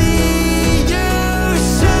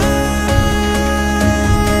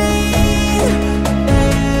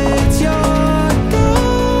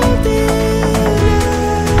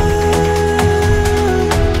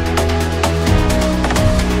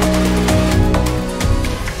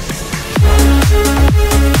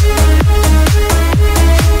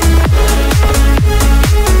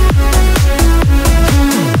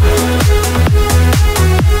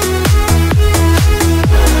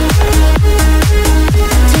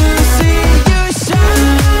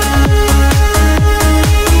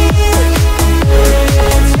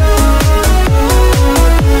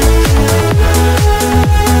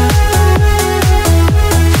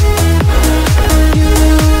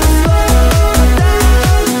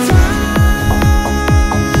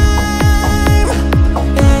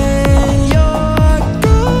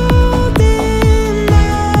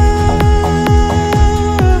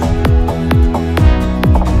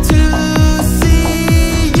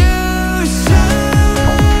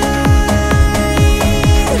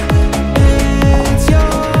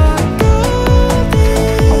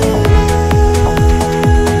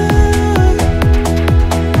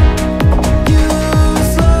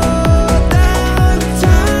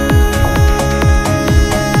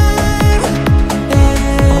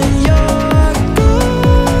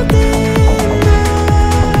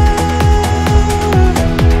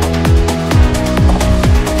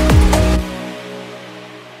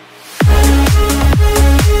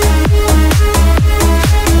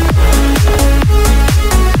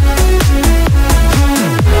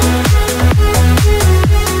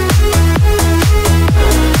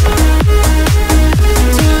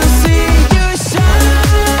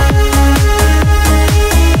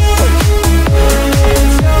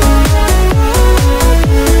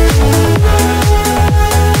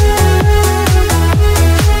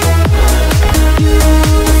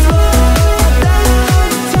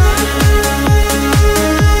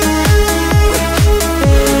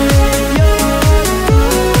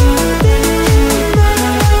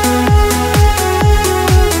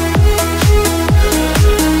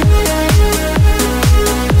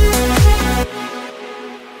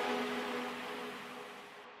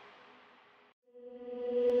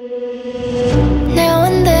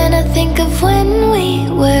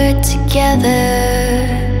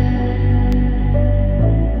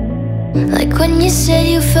Like when you said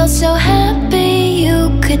you felt so happy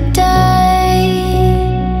you could die.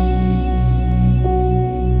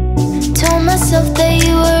 Told myself that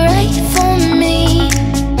you were right for me,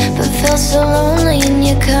 but felt so lonely in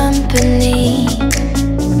your company.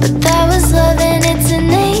 But that was love and it's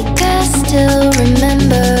innate, I still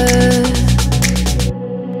remember.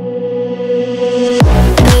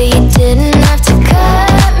 But you didn't have to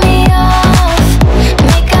cut me off,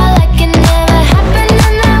 make out like it never happened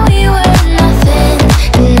and that we were nothing.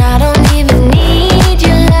 And I don't even need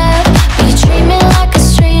your love, but you treat me like a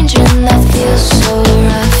stranger and that feels so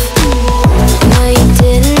rough. No, you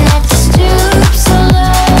didn't have to stoop so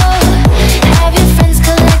low, have your friends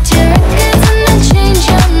collect your records and then change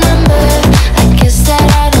your number. I guess that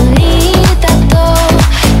I don't need that though.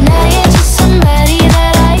 Now you're just somebody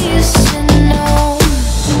that I used to know.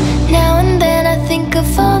 Now and then I think of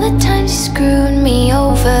all the times you screwed me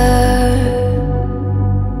over,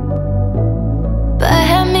 but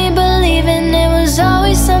had me believing it was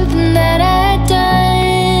always something that I'd done.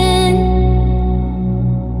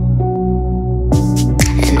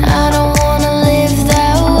 And I don't wanna live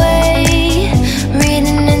that way,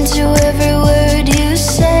 reading into every word you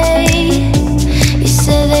say. You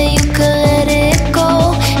said that you could let it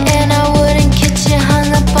go, and I wouldn't get you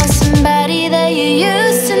hung up on somebody that you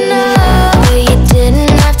used to know. But you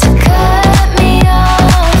didn't have to cut me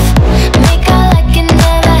off, make out like it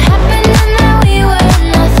never happened and that we were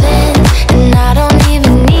nothing. And I don't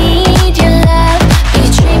even need your love, but you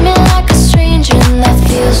treat me like a stranger and that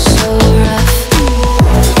feels so rough.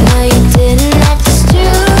 No, you didn't have to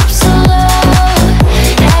stoop so low,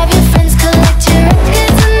 have your friends collect your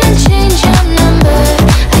records and then change your number.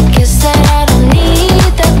 I guess that I don't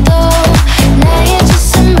need that though. Now you're just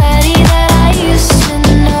somebody that I used to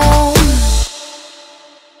know.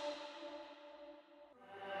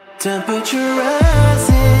 Temperature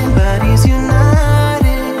rising, bodies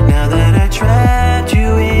united. Now that I trapped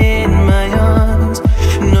you in my arms,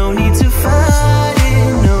 no need to fight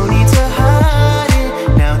it, no need to hide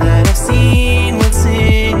it. Now that I've seen what's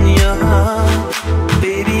in your heart,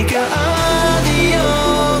 baby girl, I'm the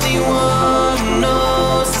only one who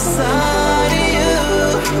knows the side of you.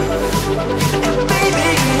 And baby,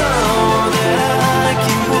 you know that I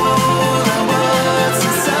can pull out what's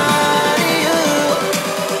inside of you.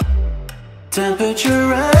 Temperature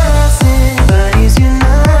rising, bodies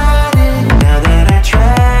united. Now that I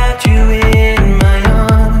trapped you in my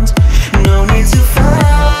arms, no need to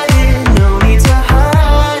fight it, no need to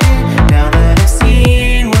hide it. Now that I've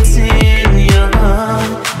seen what's in your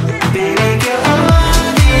heart, baby girl,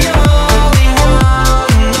 I'm the only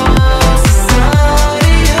one who knows the side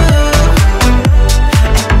of you.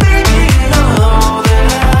 And baby, you know that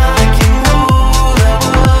I can pull out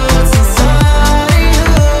what's inside of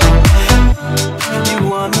you. You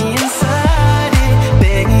want me inside it,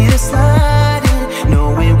 beg me to slide it,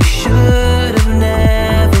 knowing we should have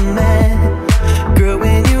never met. Girl,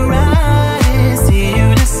 when you ride it, see you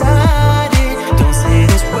decide it. Don't say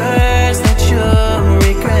those words that you'll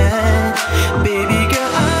regret. Baby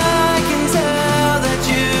girl, I can tell that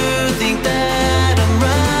you think that I'm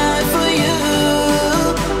right for you.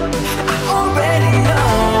 I already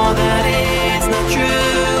know that it's not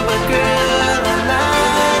true, but girl, I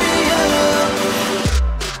lie to you.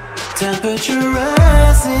 Temperature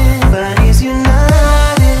rising, bodies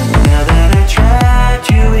united. Now that I trapped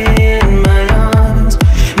you in my arms,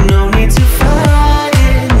 no need to fight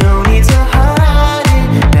it, no need to hide it.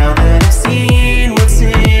 Now that I've seen what's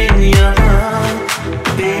in your heart,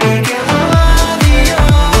 baby girl, I'm the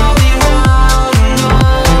only one who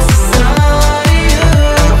knows the side of you.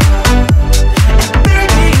 And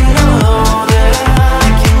baby, you know that I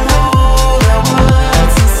can pull out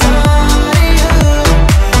what's inside of you.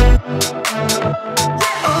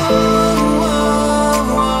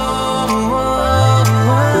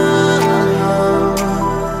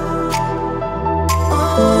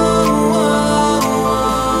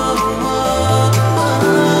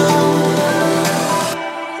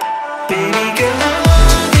 Baby girl,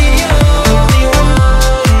 I'm the only one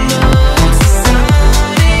who knows the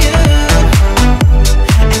side of you.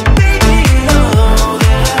 And baby, you know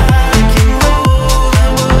that I can pull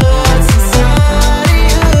out what's inside of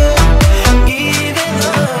you. Even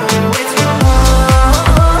though it's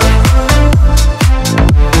wrong,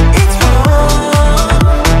 it's wrong.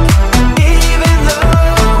 Even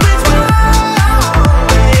though it's wrong,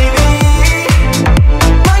 baby,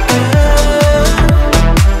 my girl.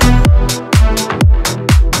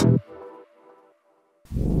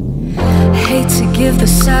 Hate to give the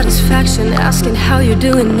satisfaction, asking how you're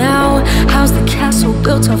doing now. How's the castle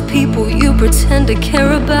built of people you pretend to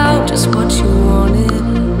care about? Just what you wanted.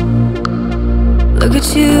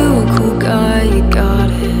 at you, a cool guy, you got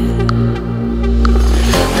it.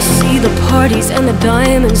 I see the parties and the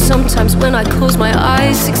diamonds sometimes when I close my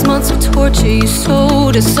eyes. 6 months of torture you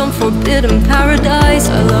sold to some forbidden paradise.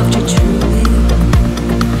 I loved you truly.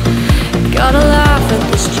 Gotta laugh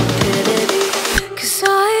at this stupidity, 'cause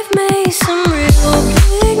I've made some real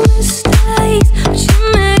big mistakes, but you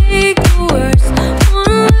make the worst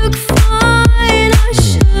one look fine. I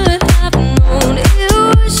should have known it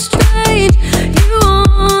was strange. You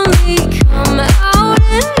only come out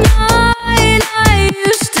at night. I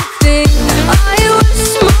used to think I was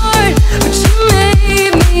smart, but you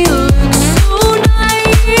made me look so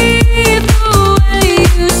naive. The way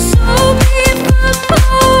you sold me for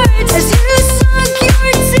parts as you sunk your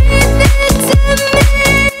teeth into me.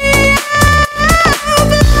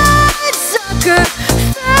 Bloodsucker,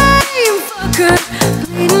 fame fucker,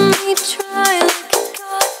 bleeding me dry like a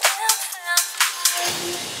goddamn vampire.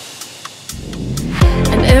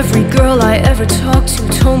 And every girl I ever talked to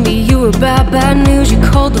told me you were bad, bad news. You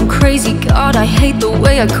called them crazy. God, I hate the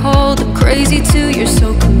way I called them crazy too. You're so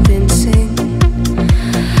convincing.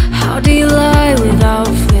 How do you lie without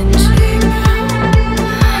flinching?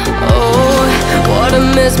 Oh, what a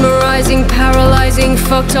mesmerizing, paralyzing,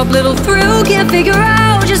 fucked up little thrill. Can't figure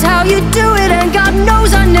out just how you do it, and God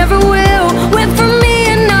knows I never will. Went for me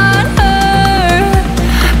and not her,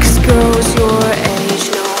 'cause girls your age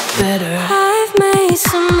know better. I've made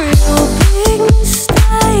some real big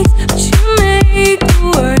mistakes, but you make the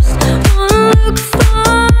worst one look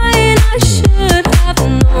fine. I should have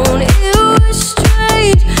known it was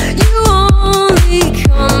strange. You only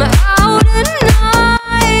come out at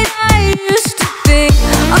night. I used to think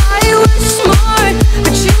I was smart,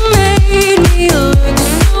 but you made me look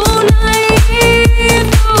so naive.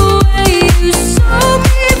 The way you sold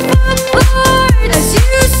me for parts as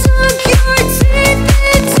you sunk your teeth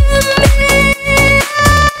into me.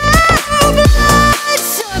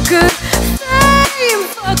 Bloodsucker, fame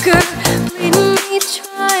fucker, bleeding me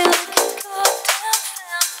dry like a goddamn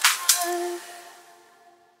vampire.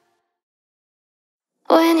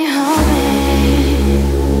 When you hold me,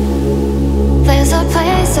 there's a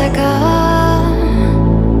place I go.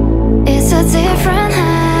 It's a different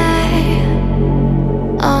high.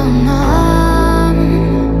 Oh no.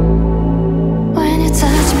 When you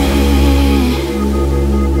touch me,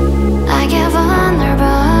 I get vulnerable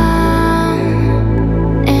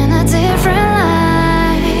in a different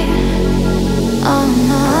light. Oh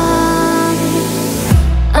no.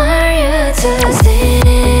 Are you too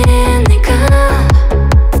cynical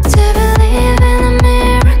to believe in a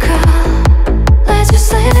miracle? Let you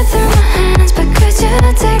slip through my hands, but could you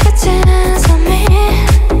take a chance on me?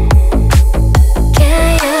 Can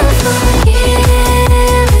you forgive me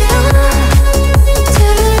to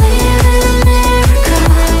believe in a miracle?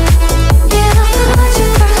 You don't want you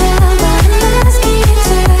for help, but I'm asking you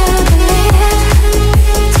to believe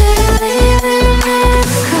in a miracle.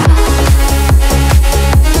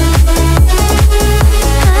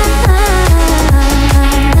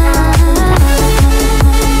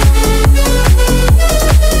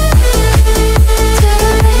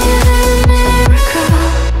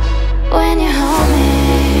 When you hold me,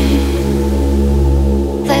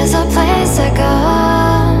 there's a place I go.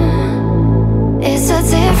 It's a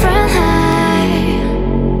different high.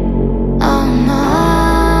 Oh no.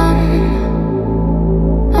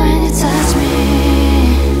 When you touch me,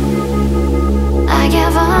 I get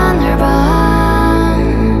vulnerable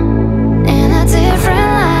in a different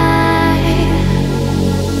light.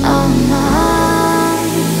 Oh no.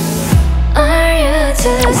 Are you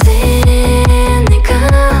too cynical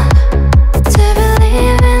to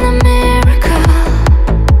believe in a miracle?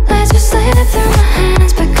 Let you slip through my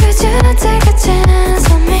hands, but could you take a chance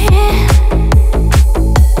on me?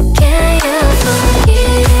 Can you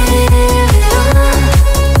forgive me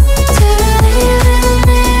to believe in a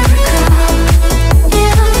miracle? You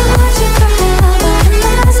don't want you for help, but I'm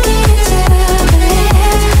asking you to believe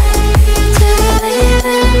in a miracle.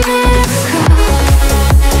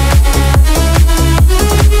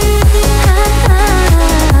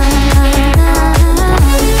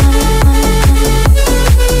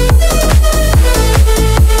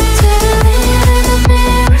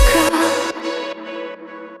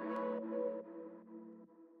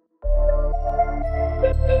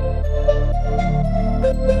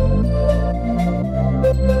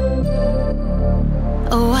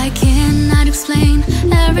 Oh, I cannot explain.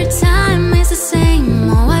 Every time it's the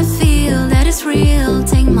same. Oh, I feel that it's real.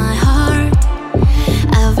 Take my heart.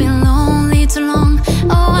 I've been lonely too long.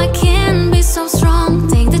 Oh, I can't be so strong.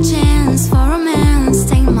 Take the chance for romance.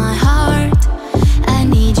 Take my heart. I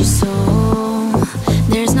need you so.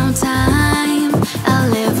 There's no time. I'll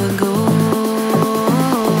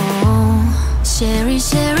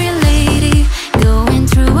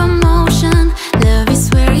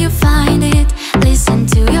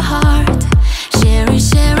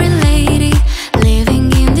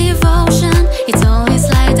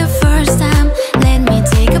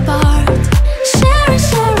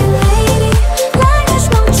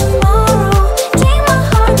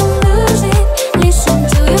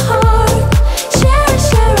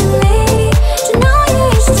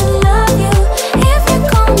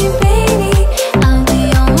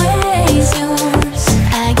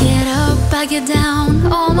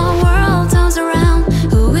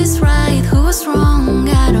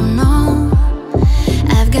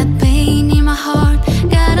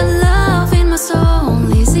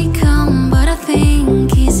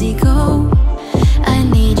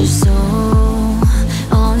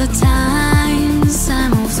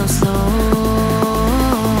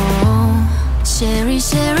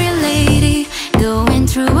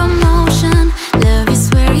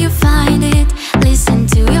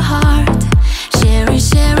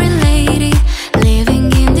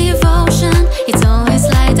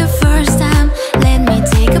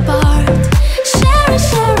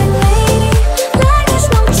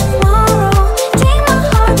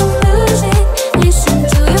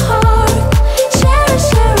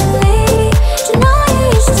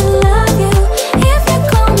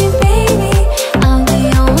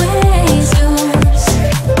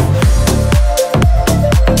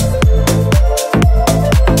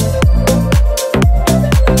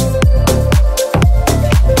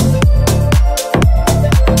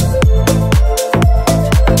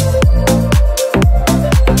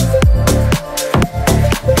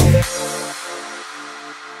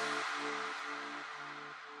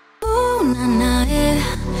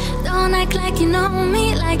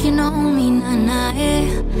know me, nah, nah, eh.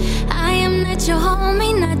 I am not your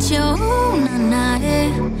homie, not your nah, nah, eh.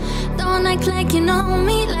 Don't act like you know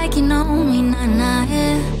me, nah, nah,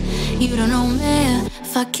 eh. You don't know me,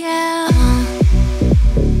 fuck yeah.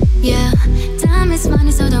 Yeah, time is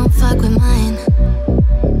money, so don't fuck with mine.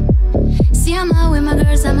 See, I'm out with my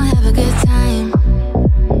girls, I'ma have a good time.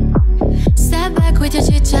 Step back with your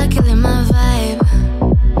chit-chat, killing my vibe.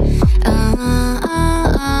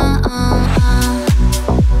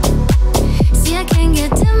 See, I can't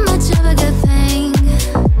get too much of a good thing.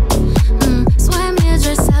 Swear me a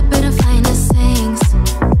dress up in the finest things.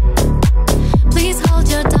 Please hold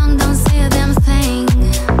your tongue, don't say a damn thing.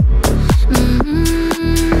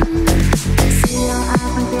 See your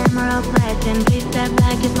eyes on camera flashing. Please step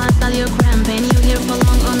back, it's my style, you're cramping. You here for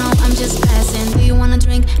long, oh no, I'm just passing. Do you wanna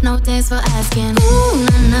drink? No, thanks for asking. Ooh,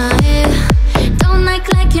 nah, nah, eh. Don't act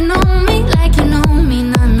like you know me,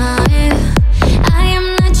 nah, nah, eh. I am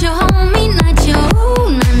not your homie, not your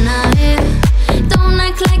nah, nah, eh. Don't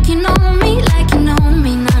act like you know me,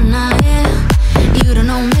 nah, nah, eh. You don't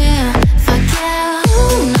know me, fuck yeah.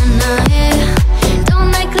 Ooh, nah, nah, eh.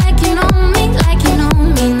 Don't act like you know me,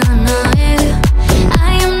 nah, nah, eh.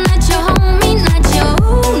 I am not your homie, not your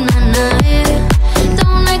nah, nah, eh.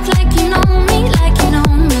 Don't act like you know me,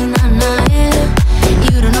 nah, nah, eh.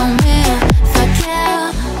 You don't know me, fuck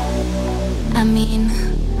yeah. I mean,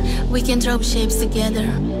 we can throw shapes together,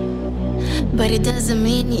 but it doesn't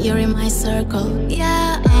mean you're in my circle.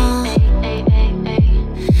 Yeah,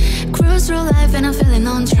 cruise through life and I'm feeling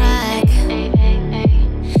on track.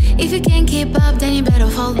 If you can't keep up, then you better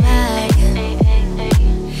fall back.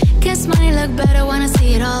 Guess money look better when I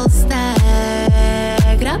see it all